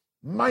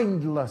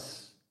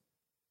mindless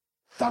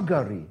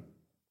thuggery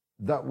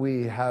that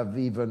we have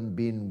even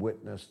been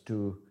witness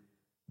to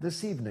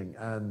this evening,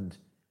 and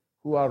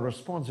who are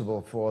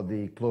responsible for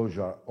the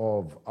closure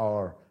of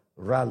our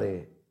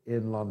rally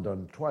in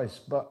London twice.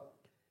 But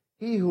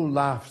he who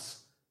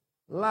laughs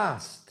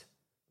last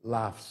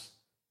laughs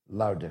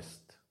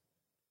loudest.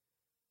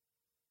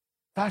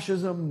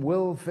 Fascism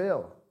will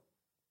fail,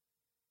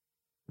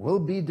 will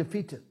be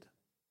defeated,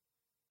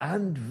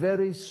 and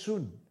very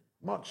soon,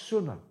 much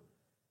sooner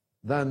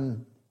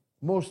than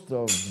most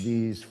of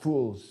these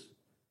fools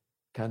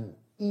can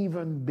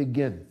even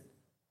begin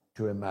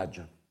to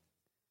imagine.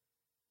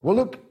 Well,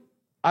 look,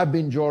 I've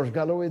been George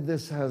Galloway.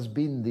 This has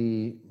been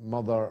the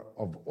mother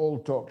of all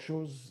talk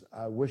shows.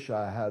 I wish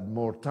I had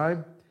more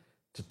time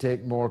to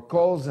take more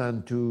calls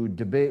and to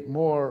debate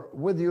more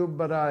with you,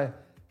 but I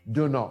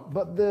do not.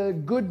 But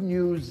the good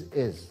news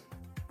is,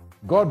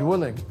 God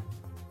willing,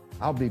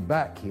 I'll be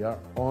back here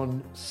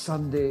on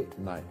Sunday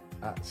night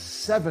at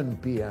 7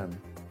 p.m.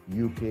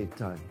 UK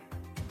time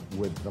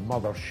with the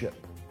mothership,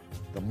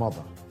 the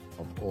mother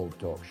of all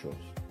talk shows.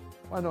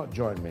 Why not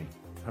join me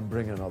and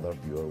bring another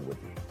viewer with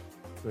you?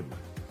 Good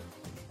night.